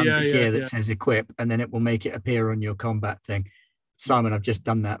Oh, under yeah, gear yeah, that yeah. says equip, and then it will make it appear on your combat thing. Simon, I've just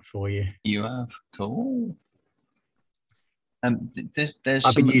done that for you. You have cool. There's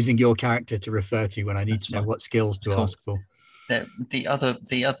I've been some- using your character to refer to when I need That's to know fine. what skills to Cool. ask for. the other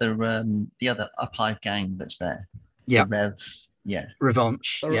up hive gang that's there. Yeah. The Rev. Yeah.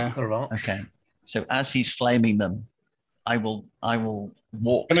 Revanche. Yeah. Revanche. Okay. So as he's flaming them, I will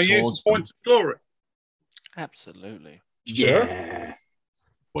walk Can I use towards the points of glory? Absolutely. Sure. Yeah.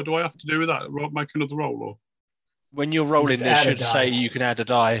 What do I have to do with that? Make another roll, or When you're rolling, Just there add a should say die. you can add a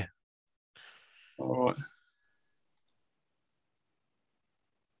die. all right?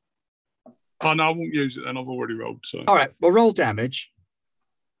 Oh no, I won't use it then. I've already rolled. So, All right. Well, roll damage.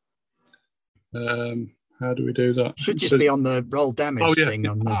 how do we do that? Should It just says- be on the roll damage Oh yeah. thing.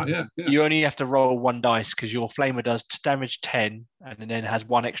 On the... Ah, yeah. You only have to roll one dice because your flamer does damage 10 and then has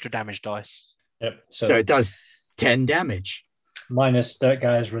one extra damage dice. Yep. So it does 10 damage minus that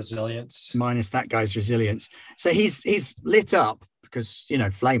guy's resilience. minus that guy's resilience. So he's lit up because,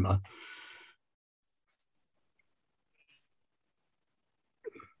 flamer.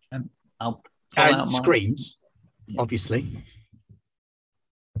 I'll pull And out my screams, Yeah. obviously.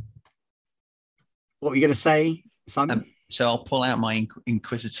 What were you going to say, Simon? So I'll pull out my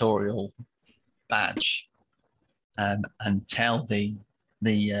inquisitorial badge, and tell the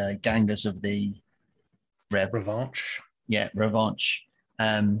gangers of the Rev, Revanche. Revanche,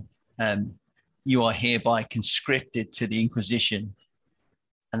 you are hereby conscripted to the Inquisition,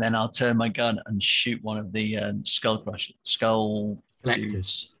 and then I'll turn my gun and shoot one of the skull Collectors.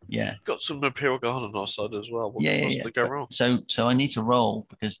 dudes. Yeah. Got some Imperial Guard on our side as well. What Yeah, could yeah, possibly yeah. go wrong? So I need to roll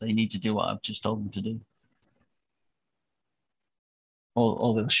because they need to do what I've just told them to do.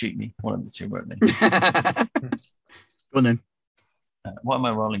 Or they'll shoot me. One of the two, won't they? Go on then. What am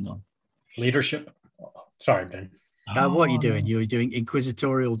I rolling on? Leadership. Sorry, Ben. What are you Oh, doing? no. You're doing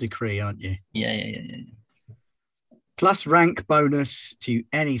Inquisitorial Decree, aren't you? Yeah. Plus rank bonus to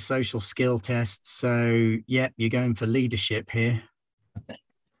any social skill tests. So, yeah, you're going for leadership here.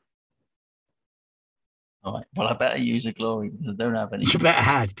 All right. Well, I better use a glory because I don't have any. You better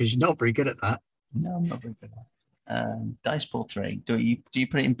had, because you're not very good at that. No, I'm not very good at that. Dice pool 3. Do you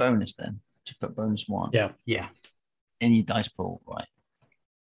put it in bonus then? Do you put bonus 1? Yeah. Yeah. In your dice pool, right?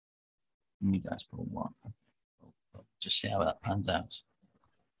 In your dice pool 1. Just see how that pans out.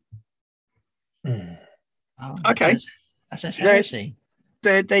 Hmm. Oh, Okay. That says There- heresy.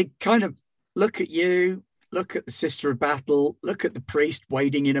 They kind of look at you, look at the Sister of Battle, look at the priest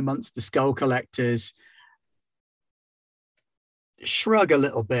wading in amongst the skull collectors, shrug a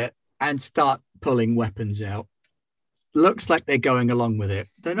little bit, and start pulling weapons out. Looks like they're going along with it.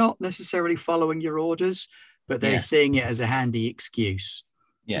 They're not necessarily following your orders, but they're Yeah. seeing it as a handy excuse.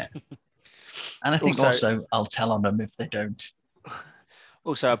 Yeah. And I think also I'll tell on them if they don't.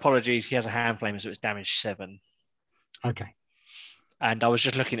 Also, apologies, he has a hand flamer, so it's damage 7. Okay. And I was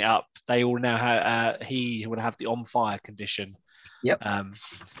just looking it up. They all now have, he would have the on fire condition. Yep.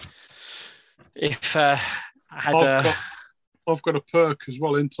 If I had I've got a perk as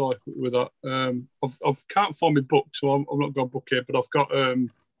well, ain't I, with that? I've can't find my book, so I've not got a book here, but I've got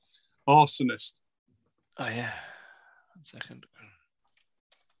Arsonist oh yeah, 1 second.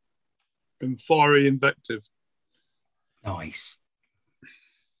 and Fiery Invective. Nice.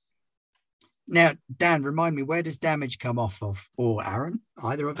 Now, Dan, remind me, where does damage come off of? Or Aaron,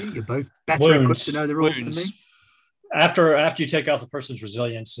 either of you? You're both better equipped Wounds. to know the rules than Wounds. me. After you take off the person's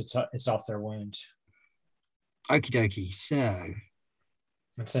resilience, it's off their wound. Okie dokie. So,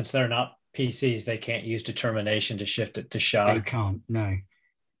 And since they're not PCs, they can't use determination to shift it to They shock. can't. No.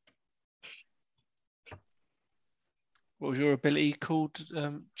 What was your ability called,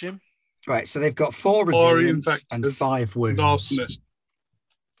 Jim? Right. So they've got 4 Or resilience infected, and 5 wounds. Arsonist.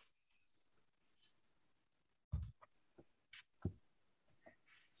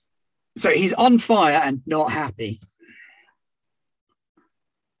 So he's on fire and not happy.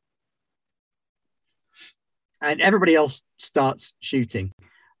 And everybody else starts shooting.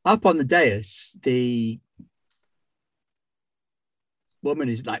 Up on the dais, the woman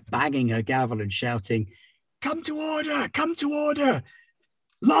is like banging her gavel and shouting, "Come to order, come to order.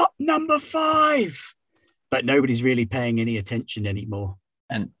 Lot number 5." But nobody's really paying any attention anymore.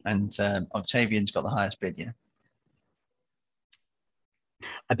 And Octavian's got the highest bid, yeah.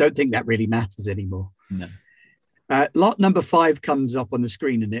 I don't think that really matters anymore. No. Lot number 5 comes up on the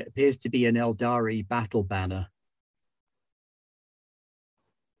screen, and it appears to be an Eldari battle banner.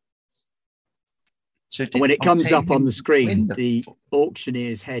 So And when it comes up on the screen, win the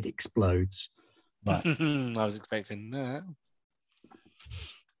auctioneer's head explodes. Right. I was expecting that.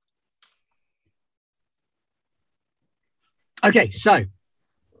 Okay, so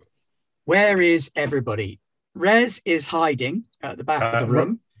where is everybody? Rez is hiding at the back of the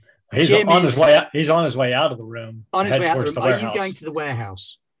room. He's Jim on is- his way out. He's on his way out of the room. On to his head way out of towards the room. Are you warehouse. going to the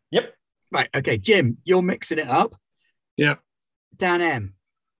warehouse? Yep. Right. Okay, Jim, you're mixing it up. Yeah. Dan M.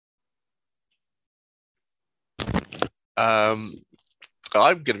 I'm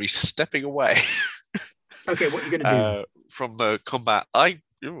going to be stepping away Okay, what are you going to do? from the combat.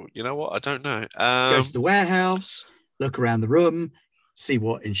 You know what? I don't know. Go to the warehouse, look around the room, see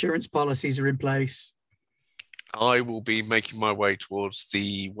what insurance policies are in place. I will be making my way towards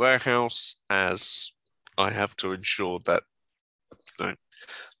the warehouse as I have to ensure that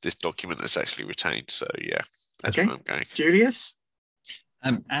this document is actually retained. So yeah, that's Okay. where I'm going. Julius?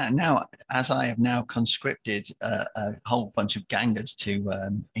 Now, as I have now conscripted a whole bunch of gangers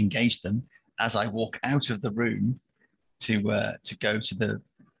to engage them, as I walk out of the room to go to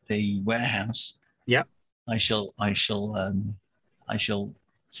the warehouse, Yep. I shall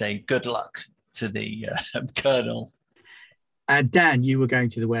say good luck to the colonel. And Dan, you were going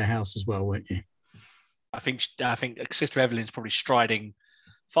to the warehouse as well, weren't you? I think Sister Evelyn's probably striding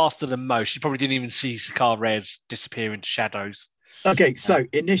faster than most. She probably didn't even see Sakar Rez disappear into shadows. Okay, so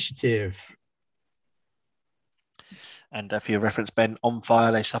initiative. And for your reference, Ben, on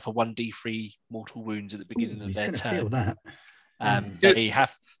fire, they suffer 1d3 mortal wounds at the beginning Ooh, of he's their going to turn. feel that.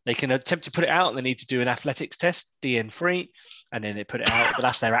 They can attempt to put it out, and they need to do an athletics test, DN3, and then they put it out. But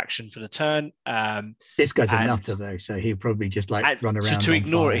that's their action for the turn. This guy's a and- nutter, though, so he'll probably just like run So around. to on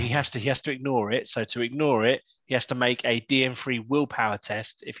ignore fire. it, he has to ignore it. So to ignore it, he has to make a DN3 willpower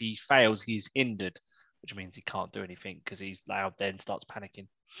test. If he fails, he's hindered, which means he can't do anything because he's loud. Then starts panicking.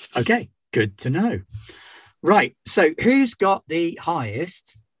 Okay, good to know. Right, so who's got the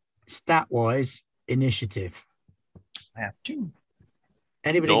highest stat-wise initiative? I have two.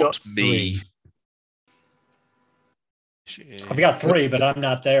 Anybody Not got me. 3? I've got 3, but I'm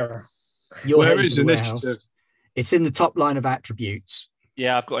not there. You're Where heading is to the warehouse. initiative? It's in the top line of attributes.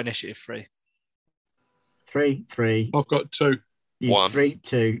 Yeah, I've got initiative 3. 3, 3. I've got 2. You, 1. 3,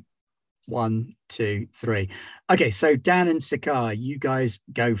 2, 1, 2, 3. Okay, so Dan and Sakar, you guys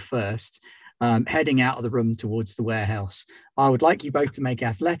go first, heading out of the room towards the warehouse. I would like you both to make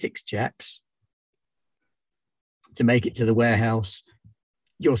athletics checks to make it to the warehouse.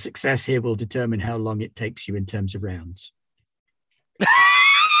 Your success here will determine how long it takes you in terms of rounds.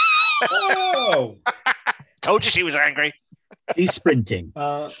 Oh, Told you she was angry. He's sprinting.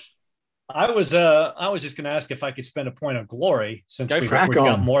 I was just going to ask if I could spend a point of glory since Go we've for it. got Crack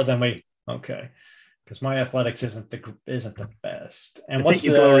on. more than we. Okay, because my athletics isn't the best. And I what's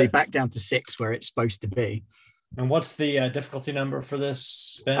take your glory back down to 6 where it's supposed to be. the difficulty number for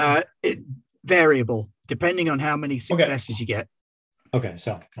this, Ben? Variable, depending on how many successes you get. Okay,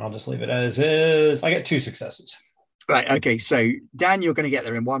 so I'll just leave it as is. I get 2 successes. Right. Okay. So Dan, you're going to get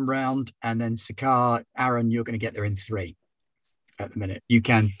there in 1 round, and then Sakar, Aaron, you're going to get there in 3 at the minute. You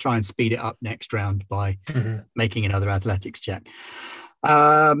can try and speed it up next round by making another athletics check.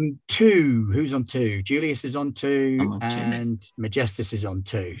 2. Who's on 2? Julius is on 2, I'm on 2, and Majestus is on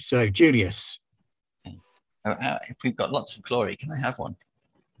 2. So Julius. If we've got lots of glory, can I have one?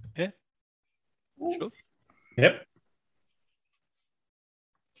 Sure. Yep.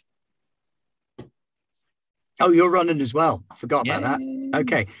 Oh, you're running as well. Forgot about that. Yay.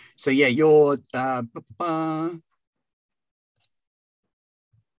 Okay. So yeah, you're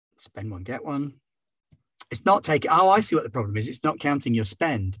spend 1, get 1. It's not taking. Oh, I see what the problem is. It's not counting your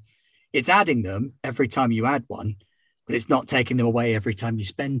spend. It's adding them every time you add 1, but it's not taking them away every time you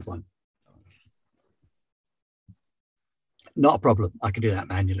spend 1. Not a problem. I can do that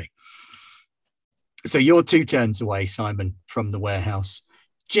manually. So you're 2 turns away, Simon, from the warehouse.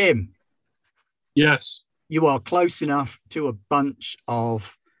 Jim, Yes. you are close enough to a bunch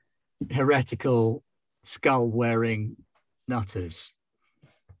of heretical skull-wearing nutters.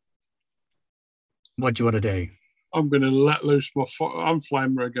 What do you want to do? I'm going to let loose my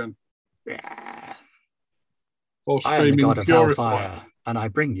flamer again. Yeah. Or I am the screaming god of purify. hellfire, and I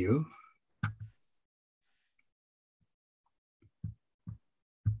bring you.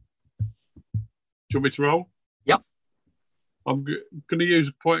 Do you want me to roll? Yep. I'm going to use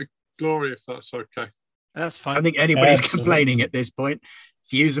a point of glory if that's okay. That's I fine. don't think anybody's Absolutely. complaining at this point.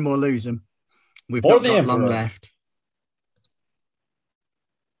 It's use them or lose them. We've For not the got long Emperor. left.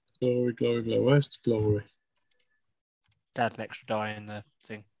 Glory, glory, glory. Where's the glory? Add an extra die in the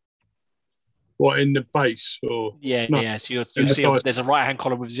thing. What, in the base? Or Yeah, No, yeah. So in you'll the see dice. there's a right hand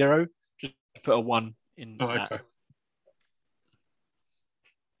column with 0. Just put a 1 in Oh, that. okay.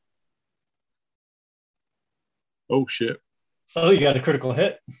 Oh, shit. Oh, you got a critical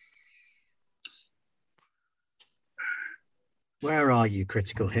hit. Where are you,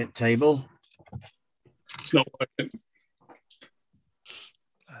 critical hit table? It's not working.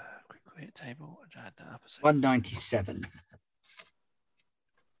 Quick hit table. Add that up a second. 197.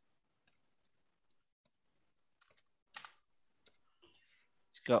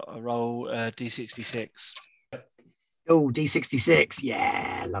 He's got a roll D66. Oh, D66.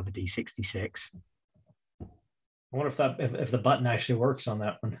 Yeah, love a D66. I wonder if the button actually works on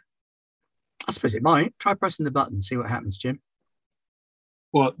that one. I suppose it might. Try pressing the button, see what happens, Jim.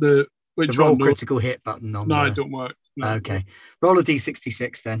 What, which The roll one? critical hit button on No, there. it don't work. No, it Okay. Roll a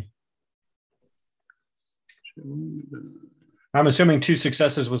D66 then. don't. I'm assuming 2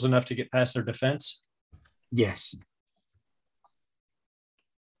 successes was enough to get past their defense. Yes.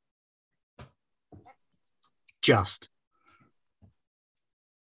 Just.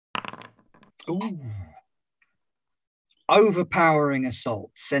 Ooh. Overpowering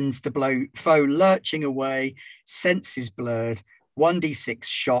assault sends the foe lurching away, senses blurred, 1d6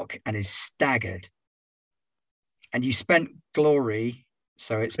 shock, and is staggered. And you spent glory,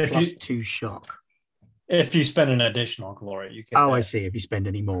 so it's If plus you- 2 shock. If you spend an additional glory, you get Oh, that. I see. If you spend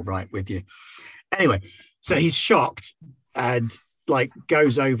any more, right, with you. Anyway, so he's shocked and like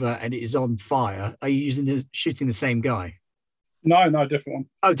goes over and it is on fire. Are you shooting the same guy? No, different one.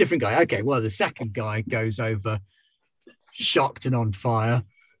 Oh, different guy. Okay. Well, the second guy goes over shocked and on fire.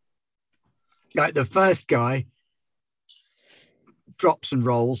 Like the first guy drops and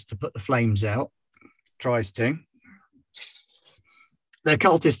rolls to put the flames out, tries to. The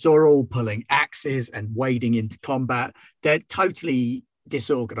cultists are all pulling axes and wading into combat. They're totally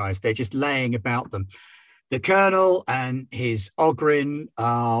disorganized. They're just laying about them. The colonel and his Ogrin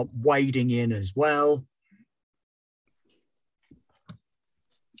are wading in as well.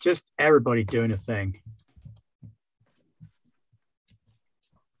 Just everybody doing a thing.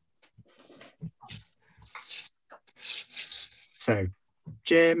 So,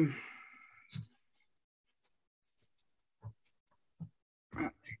 Jim.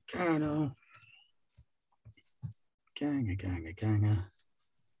 Colonel. Ganger.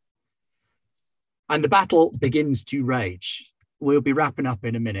 And the battle begins to rage. We'll be wrapping up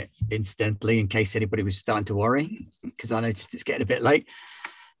in a minute, incidentally, in case anybody was starting to worry, because I noticed it's getting a bit late.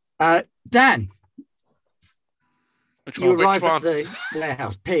 Dan, Which you one? arrive Which at one? the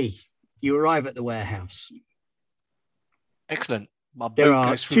warehouse. P, you arrive at the warehouse. Excellent. My There boot are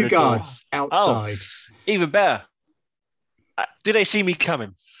goes through 2 the door. guards outside. Even better. Do they see me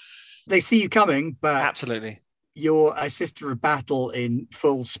coming? They see you coming, but Absolutely. you're a sister of battle in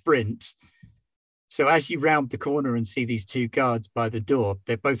full sprint. So as you round the corner and see these 2 guards by the door,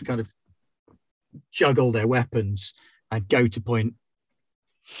 they both kind of juggle their weapons and go to point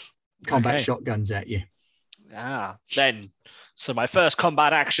combat Okay. shotguns at you. Then. So my first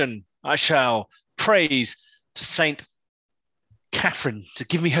combat action, I shall praise to Saint Catherine to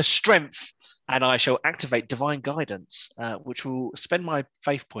give me her strength, and I shall activate Divine Guidance, which will spend my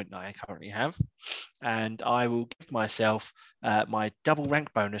faith point that I currently have, and I will give myself my double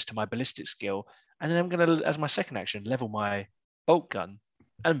rank bonus to my ballistic skill, and then I'm going to, as my second action, level my bolt gun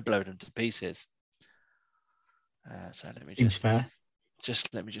and blow them to pieces. So let me Seems fair.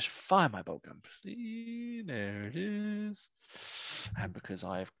 let me just fire my bolt gun, please. There it is. And because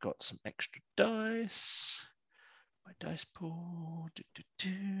I've got some extra dice, my dice pool, because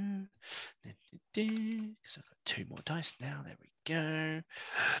I've got 2 more dice now. There we go.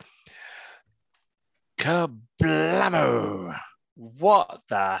 Kablamo! What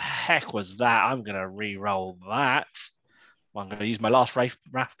the heck was that? I'm gonna re-roll that. I'm gonna use my last wrath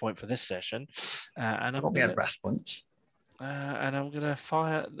point for this session, and I'm Probably had gonna, wrath points. and I'm gonna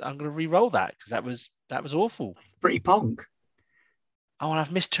fire. I'm gonna re-roll that because that was awful. It's pretty punk. Oh, and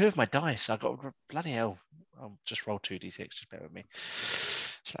I've missed 2 of my dice. I got bloody hell. I'll just roll 2d6. Just bear with me.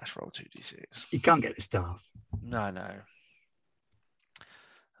 / roll 2d6. You can't get the staff. No.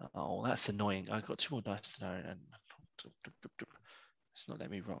 Oh, that's annoying. I got 2 more dice to know, and it's not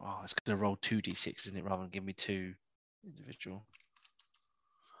letting me roll. Oh, it's gonna roll 2d6, isn't it? Rather than give me 2 individual.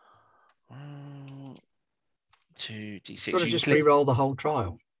 2d6. Sort of just re-roll the whole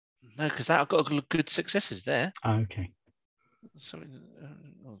trial. No, because I've got good successes there. Okay. So,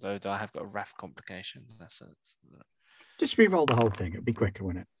 although I have got a RAF complication, Just re-roll the whole thing. It'd be quicker,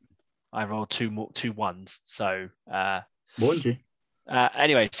 wouldn't it? I rolled 2 ones. So warned you.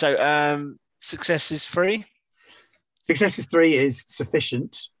 Anyway, so success is 3. Success is 3 is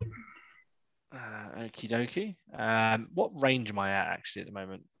sufficient. Okie dokie. What range am I at actually at the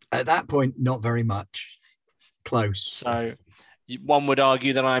moment? At that point, not very much. Close. So one would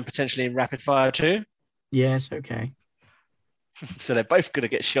argue that I'm potentially in rapid fire too. Yes, okay. So they're both going to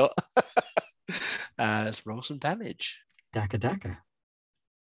get shot. Let's roll some damage. Daka.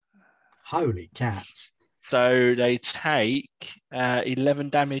 Holy cats. So they take 11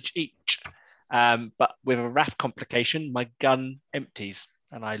 damage each. But with a RAF complication, my gun empties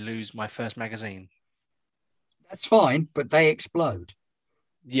and I lose my first magazine. That's fine, but they explode.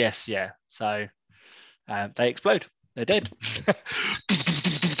 Yes, yeah. So they explode. They're dead.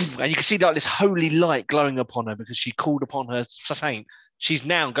 And you can see like this holy light glowing upon her because she called upon her saint. She's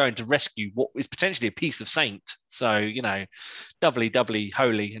now going to rescue what is potentially a piece of saint. So, you know, doubly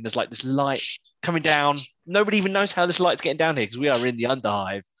holy. And there's like this light coming down. Nobody even knows how this light's getting down here because we are in the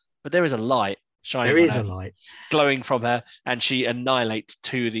Underhive. But there is a light shining. There is a light glowing from her, and she annihilates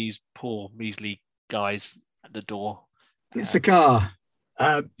 2 of these poor measly guys at the door. It's a car.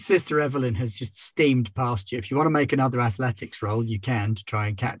 Sister Evelyn has just steamed past you. If you want to make another athletics roll, you can to try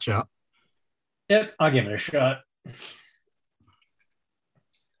and catch up. Yep, I'll give it a shot.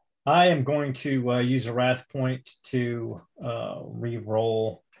 I am going to use a wrath point to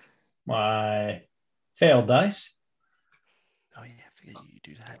re-roll my failed dice. Oh yeah, I forget you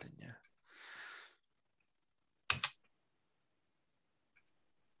do that, didn't you?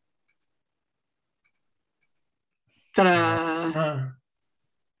 Ta-da!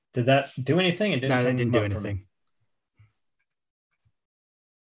 Did that do anything? It didn't. No, that didn't do anything.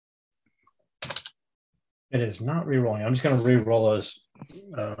 It is not re-rolling. I'm just going to re-roll those.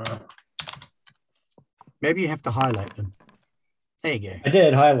 Maybe you have to highlight them. There you go. I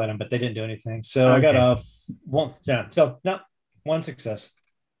did highlight them, but they didn't do anything. So okay. I got a 1. Yeah, so no, 1 success.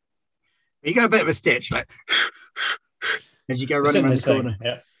 You got a bit of a stitch, like as you go running around the corner.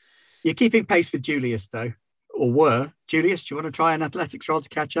 Yeah. You're keeping pace with Julius, though, or were. Julius, do you want to try an athletics roll to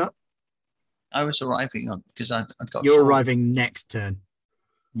catch up? I was arriving on because I've got. You're arriving next turn.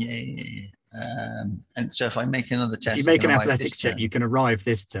 Yeah. And so if I make another test, if you make an athletics check, you can arrive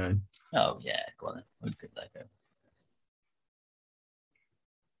this turn. Oh yeah, go on then. We'll give that go.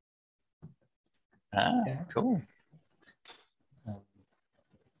 Cool.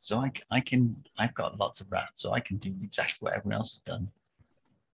 So I've got lots of rats, so I can do exactly what everyone else has done.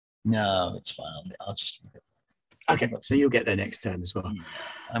 No, it's fine. I'll just. Okay, so you'll get there next turn as well. Yeah,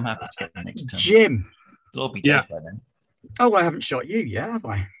 I'm happy to get the next turn. Jim. It'll all be dead by then. Oh, well, I haven't shot you yet, have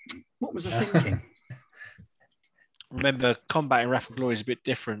I? What was I thinking? Remember, combat in Wrath and Glory is a bit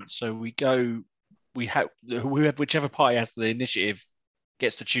different. So whichever party has the initiative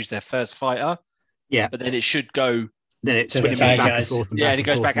gets to choose their first fighter. Yeah. But then it should go. Then it switches back and forth. And it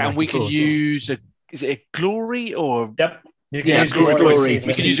goes back, and we can use is it a glory or? Yep. You can use glory.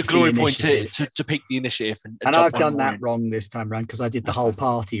 We can use a glory point to pick the initiative. And I've done that wrong this time around because I did the whole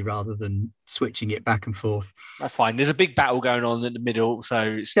party rather than switching it back and forth. That's fine. There's a big battle going on in the middle, so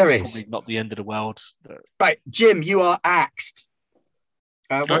it's probably not the end of the world. Right, Jim, you are axed.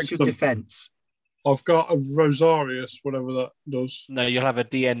 What's your defense? I've got a Rosarius, whatever that does. No, you'll have a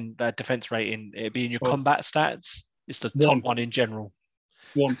DN defense rating. It'll be in your combat stats. It's the top one in general.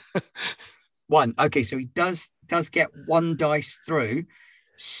 1. 1. Okay, so he does get 1 dice through.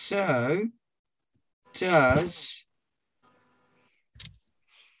 So does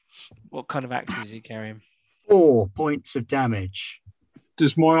what kind of axe is he carrying? 4 points of damage.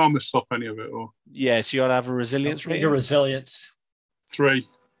 Does my armor stop any of it, or? Yeah, so you'll have a resilience rating. Your resilience. 3.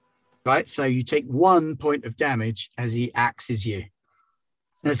 Right, so you take 1 point of damage as he axes you.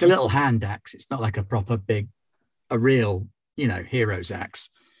 Now, it's a little hand axe. It's not like a proper a real, hero's axe.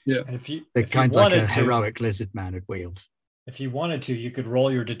 Yeah. And if you like a heroic lizard man would wield. If you wanted to, you could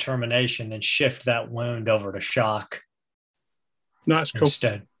roll your determination and shift that wound over to shock. No, that's cool.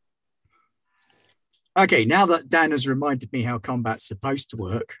 Instead. Okay, now that Dan has reminded me how combat's supposed to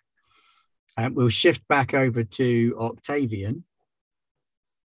work, we'll shift back over to Octavian.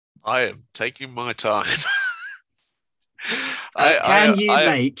 I am taking my time. Can you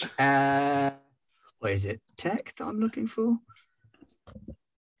make what is it? Tech that I'm looking for?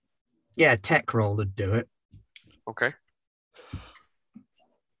 Yeah, tech roll would do it. Okay.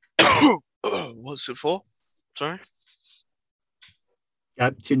 What's it for? Sorry?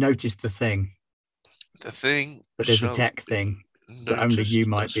 To notice the thing. The thing. But there's a shall tech thing that only noticed. you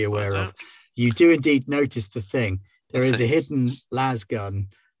might Let's be aware find of. out. You do indeed notice the thing. There is a Thing. hidden las gun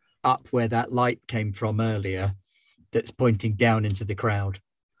up where that light came from earlier that's pointing down into the crowd.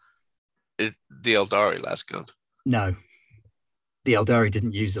 The Eldari last gun. No, the Eldari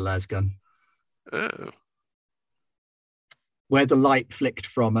didn't use a las gun. Oh. Where the light flicked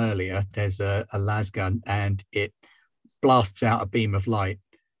from earlier, there's a las gun and it blasts out a beam of light.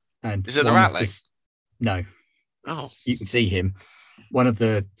 And Is it the one of Ratling? No, Oh. you can see him. One of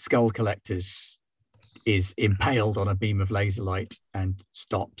the skull collectors is impaled on a beam of laser light and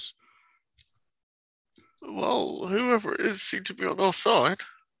stops. Well, whoever it is seemed to be on our side.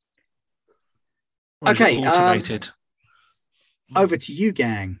 Or is it Okay, automated. Over to you,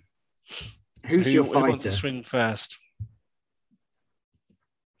 gang. Who's So your who wants to fighter? swing first?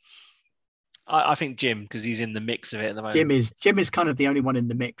 I think Jim, because he's in the mix of it at the moment. Jim is kind of the only one in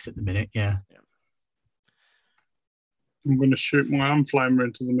the mix at the minute. Yeah. I'm going to shoot my arm flamer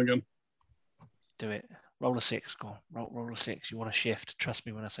into them again. Do it. Roll a 6. Go on. Roll a 6. You want to shift. Trust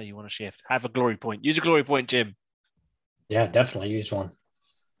me when I say you want to shift. Have a glory point. Use a glory point, Jim. Yeah, definitely use one.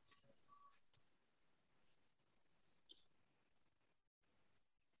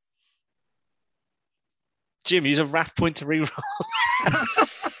 Jim, use a wrath point to reroll.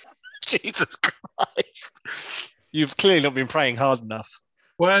 Jesus Christ. You've clearly not been praying hard enough.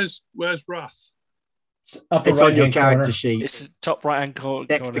 Where's Wrath? It's on your character sheet. It's top right hand corner.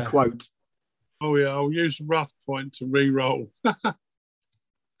 Next to quote. Oh yeah, I'll use the Wrath point to re-roll.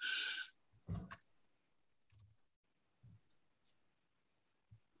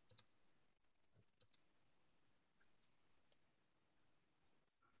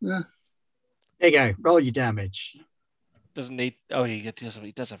 Yeah. There you go. Roll your damage. Doesn't need. Oh, he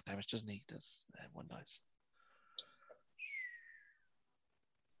does have damage, doesn't he? He does. One dice.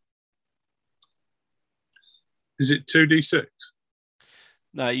 Is it 2d6?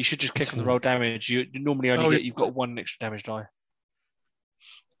 No, you should just click on the roll damage. You normally only you've got one extra damage die.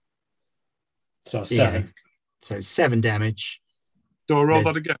 So 7. Yeah. So 7 damage. Do I roll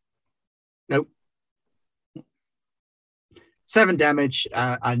that again? Nope. 7 damage.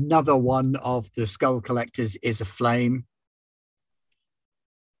 Another one of the skull collectors is aflame.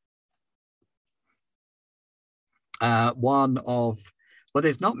 Well,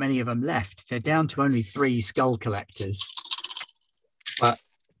 there's not many of them left. They're down to only 3 skull collectors. But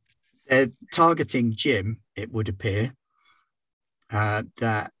they're targeting Jim, it would appear.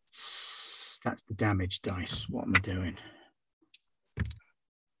 That's the damage dice. What am I doing?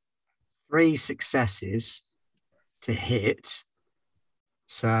 3 successes to hit.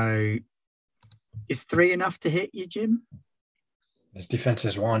 So is 3 enough to hit you, Jim? His defense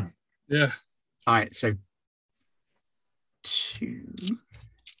is 1. Yeah. All right, so 2.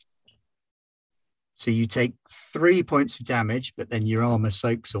 So you take 3 points of damage, but then your armor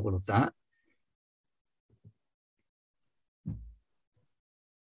soaks all of that.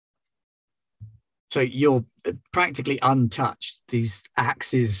 So you're practically untouched. These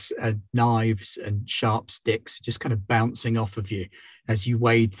axes and knives and sharp sticks are just kind of bouncing off of you as you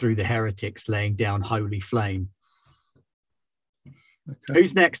wade through the heretics laying down holy flame. Okay.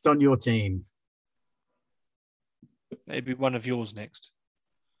 Who's next on your team? Maybe one of yours next.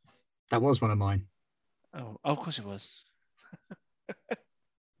 That was one of mine. Oh, of course it was.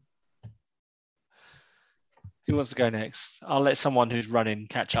 Who wants to go next? I'll let someone who's running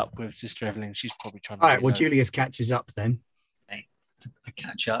catch up with Sister Evelyn. She's probably trying to. All right, well, Julius catches up then. I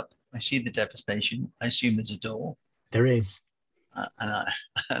catch up. I see the devastation. I assume there's a door. There is. And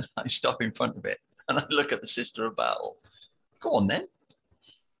I stop in front of it and I look at the Sister of Battle. Go on then.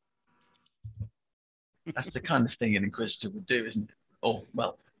 That's the kind of thing an Inquisitor would do, isn't it? Or,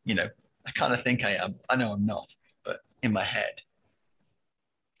 well, you know, I kind of think I am. I know I'm not, but in my head.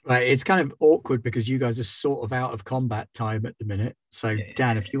 Right, it's kind of awkward because you guys are sort of out of combat time at the minute. So, yeah.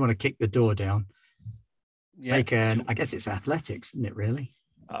 Dan, if you want to kick the door down, make an, I guess it's athletics, isn't it, really?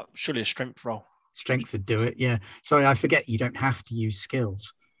 Surely a strength roll. Strength would do it, yeah. Sorry, I forget you don't have to use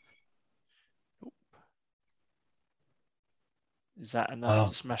skills. Is that enough Wow.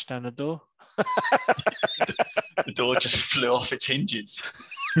 to smash down the door? The door just flew off its hinges.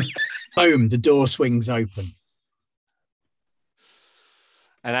 Boom, the door swings open.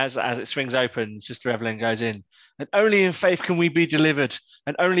 And as it swings open, Sister Evelyn goes in. And only in faith can we be delivered,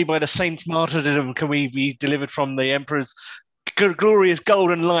 and only by the saint's martyrdom can we be delivered from the Emperor's glorious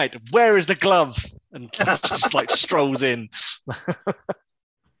golden light. Where is the glove? And just like strolls in.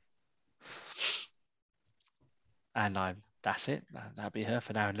 And that's it. That'll be her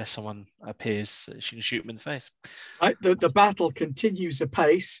for now, unless someone appears, she can shoot him in the face. Right, the battle continues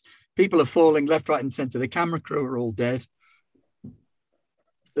apace. People are falling left, right, and centre. The camera crew are all dead.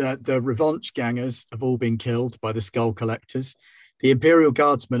 The Revanche gangers have all been killed by the Skull Collectors. The Imperial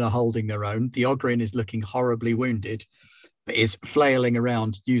Guardsmen are holding their own. The Ogryn is looking horribly wounded, but is flailing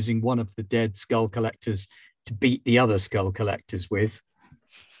around using one of the dead Skull Collectors to beat the other Skull Collectors with.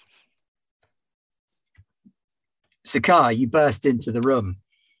 Sakai, you burst into the room.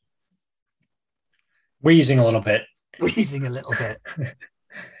 Wheezing a little bit. Wheezing a little bit.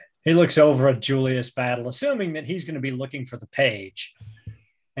 He looks over at Julius Battle, assuming that he's going to be looking for the page.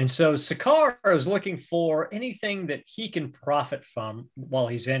 And so Sakar is looking for anything that he can profit from while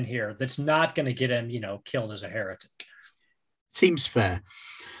he's in here that's not going to get him, killed as a heretic. Seems fair.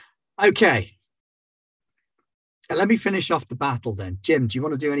 Okay. Let me finish off the battle then. Jim, do you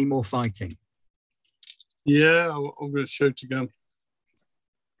want to do any more fighting? Yeah, I'm going to shoot again.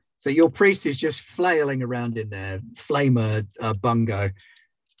 So your priest is just flailing around in there, flamer bungo.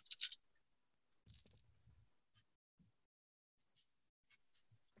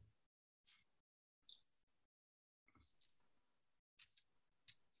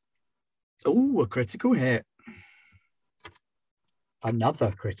 Oh, a critical hit.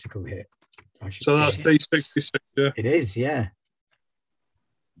 Another critical hit, I should So say. that's D66, yeah. It is, yeah.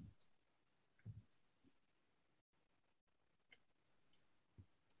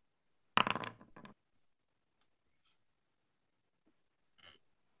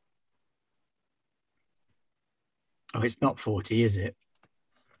 Oh, it's not 40, is it?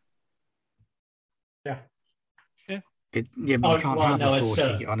 Yeah. You can't have a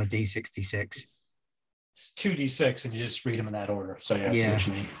 40 on a D66. It's 2d6, and you just read them in that order. So yeah, I see what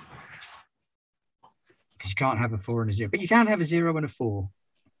you mean. Because you can't have a 4 and a 0. But you can have a 0 and a 4.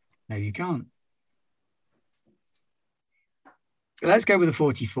 No, you can't. Let's go with a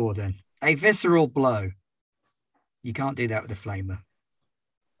 44 then. A visceral blow. You can't do that with a flamer.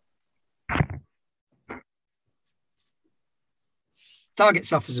 Target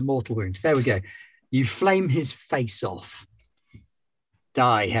suffers a mortal wound. There we go. You flame his face off.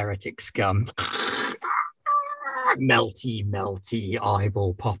 Die, heretic scum. Melty, melty,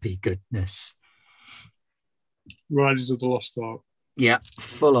 eyeball poppy goodness. Riders of the Lost Ark. Yeah,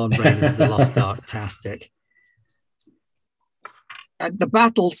 full on Raiders of the Lost Ark-tastic. The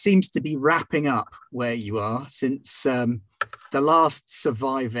battle seems to be wrapping up where you are, since the last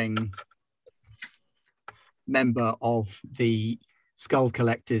surviving member of the Skull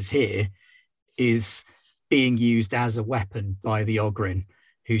Collectors here is being used as a weapon by the Ogryn,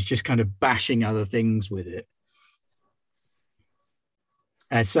 who's just kind of bashing other things with it.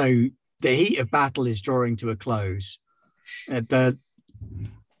 So the heat of battle is drawing to a close. That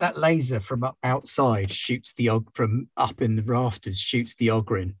laser from up outside shoots from up in the rafters, shoots the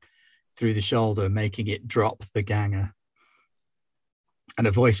Ogryn through the shoulder, making it drop the ganger. And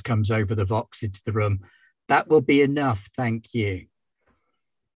a voice comes over the Vox into the room. That will be enough, thank you.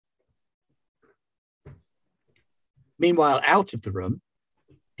 Meanwhile, out of the room,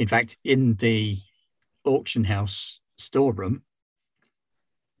 in fact, in the auction house storeroom,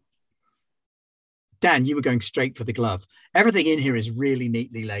 Dan, you were going straight for the glove. Everything in here is really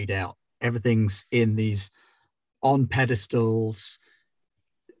neatly laid out. Everything's in these on pedestals,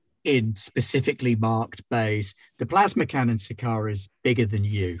 in specifically marked bays. The plasma cannon Sakara is bigger than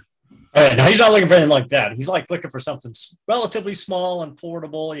you. Oh, yeah, no, he's not looking for anything like that. He's like looking for something relatively small and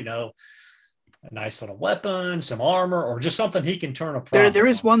portable, a nice little weapon, some armor, or just something he can turn a profit There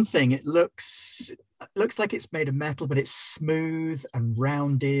is on. one thing. It looks like it's made of metal, but it's smooth and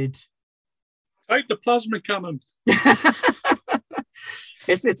rounded. Take the plasma cannon.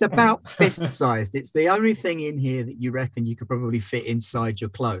 It's about fist sized. It's the only thing in here that you reckon you could probably fit inside your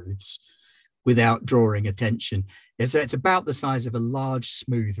clothes without drawing attention. It's about the size of a large,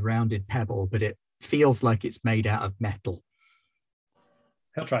 smooth, rounded pebble, but it feels like it's made out of metal.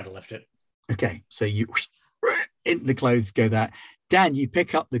 He'll try to lift it. Okay, so you in the clothes go that. Dan, you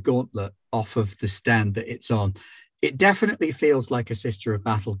pick up the gauntlet off of the stand that it's on. It definitely feels like a Sister of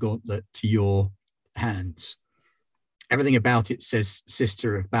Battle gauntlet to your hands. Everything about it says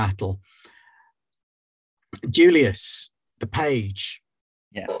Sister of Battle. Julius, the page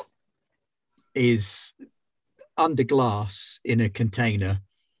Yeah. is under glass in a container.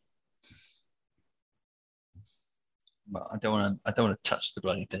 Well, I don't want to touch the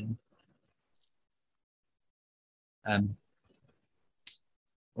bloody thing. Well,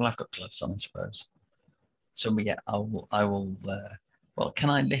 I've got gloves on, I suppose. So yeah, I will. Well, can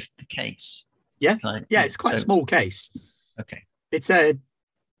I lift the case? Yeah, Can I, yeah, it's quite a small case. Okay. It's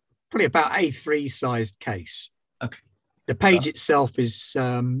probably about A3 sized case. Okay. The page itself is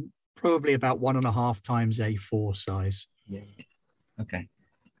probably about 1.5 times A4 size. Yeah. Okay.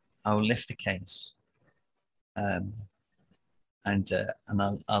 I'll lift the case. And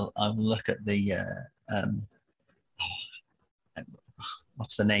I'll look at the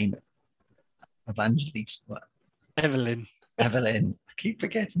what's the name? Evangelist. What? Evelyn. Evelyn. I keep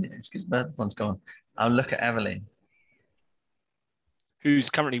forgetting it. It's because the other one's gone. I'll look at Evelyn. Who's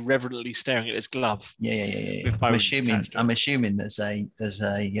currently reverently staring at his glove. Yeah. With bones attached to it. I'm assuming there's a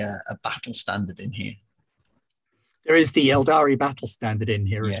battle standard in here. There is the Eldari battle standard in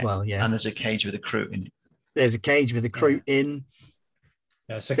here as well. Yeah. And there's a cage with a crew in it. There's a cage with a crew in.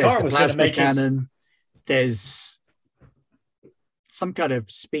 Sakar There's the was going to plasma make cannon. There's some kind of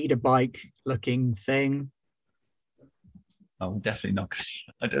speeder bike looking thing. I'm definitely not.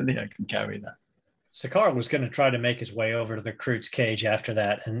 I don't think I can carry that. Sakar was going to try to make his way over to the Kroot's cage after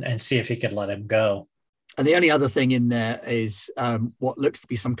that and see if he could let him go. And the only other thing in there is what looks to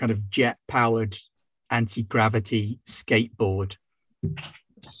be some kind of jet-powered anti-gravity skateboard.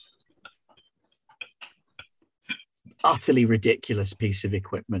 Utterly ridiculous piece of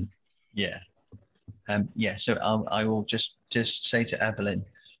equipment. Yeah. So I will just say to Evelyn,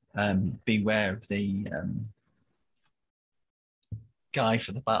 beware of the guy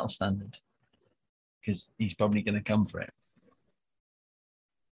for the battle standard, because he's probably going to come for it.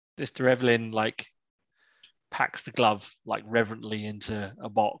 Mr. Evelyn packs the glove reverently into a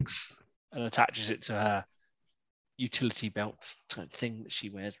box and attaches it to her utility belt type thing that she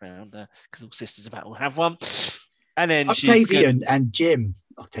wears around her, because all Sisters of Battle have one. And then Octavian and Majestus,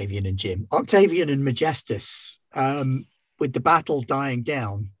 with the battle dying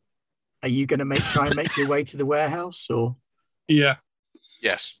down, are you going to try and make your way to the warehouse, or? Yeah.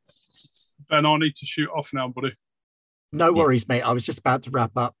 Yes. Ben, I need to shoot off now, buddy. No worries, mate. I was just about to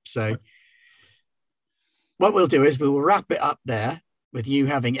wrap up. So what we'll do is we will wrap it up there with you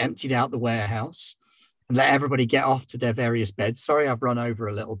having emptied out the warehouse and let everybody get off to their various beds. Sorry, I've run over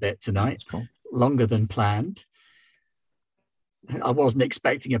a little bit tonight, Cool. Longer longer than planned. I wasn't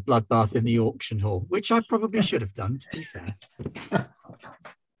expecting a bloodbath in the auction hall, which I probably should have done, to be fair.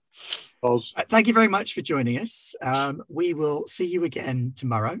 Thank you very much for joining us. We will see you again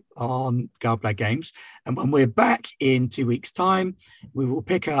tomorrow on Garblag Games. And when we're back in 2 weeks' time, we will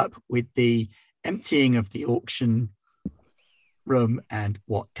pick up with the emptying of the auction room and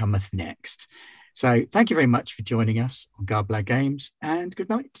what cometh next. So thank you very much for joining us on Garblag Games, and good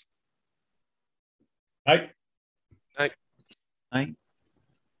night. Bye. Right.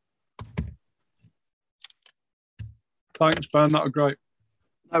 Thanks, Ben. That was great.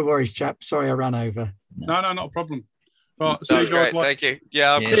 No worries, chap. Sorry I ran over. No, not a problem. Right, That was great. Thank you.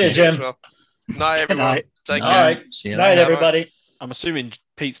 Yeah, I'll See you, Jim. as well. Night, everyone. night. Take All care. All right. See you Night, later. everybody. I'm assuming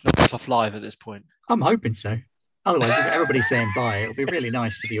Pete's knocked us off live at this point. I'm hoping so. Otherwise, with everybody saying bye, it'll be really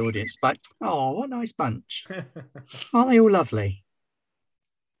nice for the audience. But, oh, what a nice bunch. Aren't they all lovely?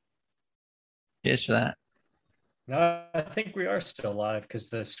 Cheers for that. No, I think we are still live because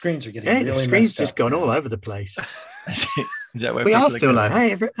the screens are getting Yeah, really the screen's messed just up gone now. all over the place. Is that where We people are still going?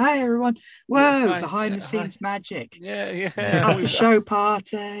 live. Hi, everyone. Whoa, Hi. behind the Hi. scenes magic. Yeah. After show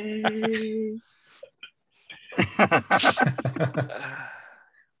party.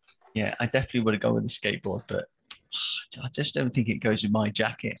 Yeah, I definitely would have gone with the skateboard, but I just don't think it goes with my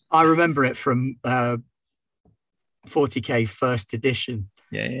jacket. I remember it from 40K first edition.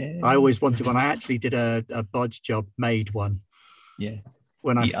 Yeah. I always wanted one. I actually did a bodge job, made one. Yeah.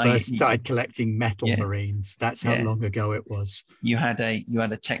 When I Yeah, first started collecting metal Yeah. marines. That's how Yeah. long ago it was. You had a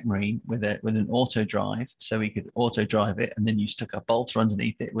tech marine with an auto drive, so he could auto drive it, and then you stuck a bolter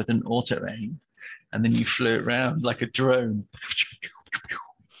underneath it with an auto aim, and then you flew it around like a drone,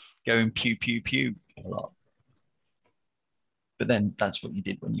 going pew pew pew a lot. But then that's what you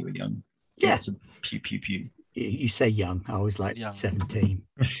did when you were young. Yeah. Lots of pew pew pew. You say young. I was like Young. 17.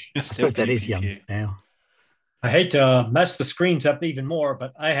 I suppose that is young now. I hate to mess the screens up even more,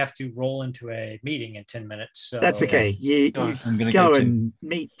 but I have to roll into a meeting in 10 minutes. So That's okay. You I'm gonna go go too. and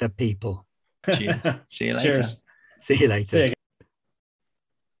meet the people. Cheers. See you later. Cheers. See you later. See you.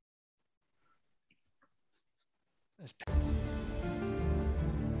 That's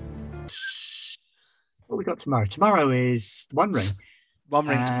What we got tomorrow? Tomorrow is One Ring. One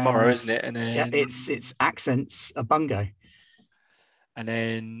Ring tomorrow, And- isn't it? And then Yeah, it's Accents a Bungo. and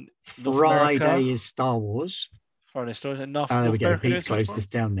then North Friday America. is Star Wars. Friday stories and North. Oh, there we North go. America Pete's doing closed tomorrow? us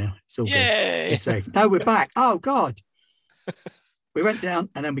down now. It's all good. Yay! We're safe. No, we're back. Oh God. We went down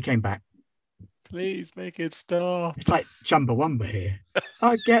and then we came back. Please make it stop. It's like Chumbawamba here.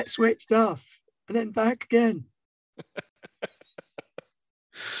 I get switched off and then back again.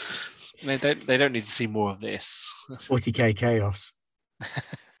 They don't need to see more of this. 40k chaos.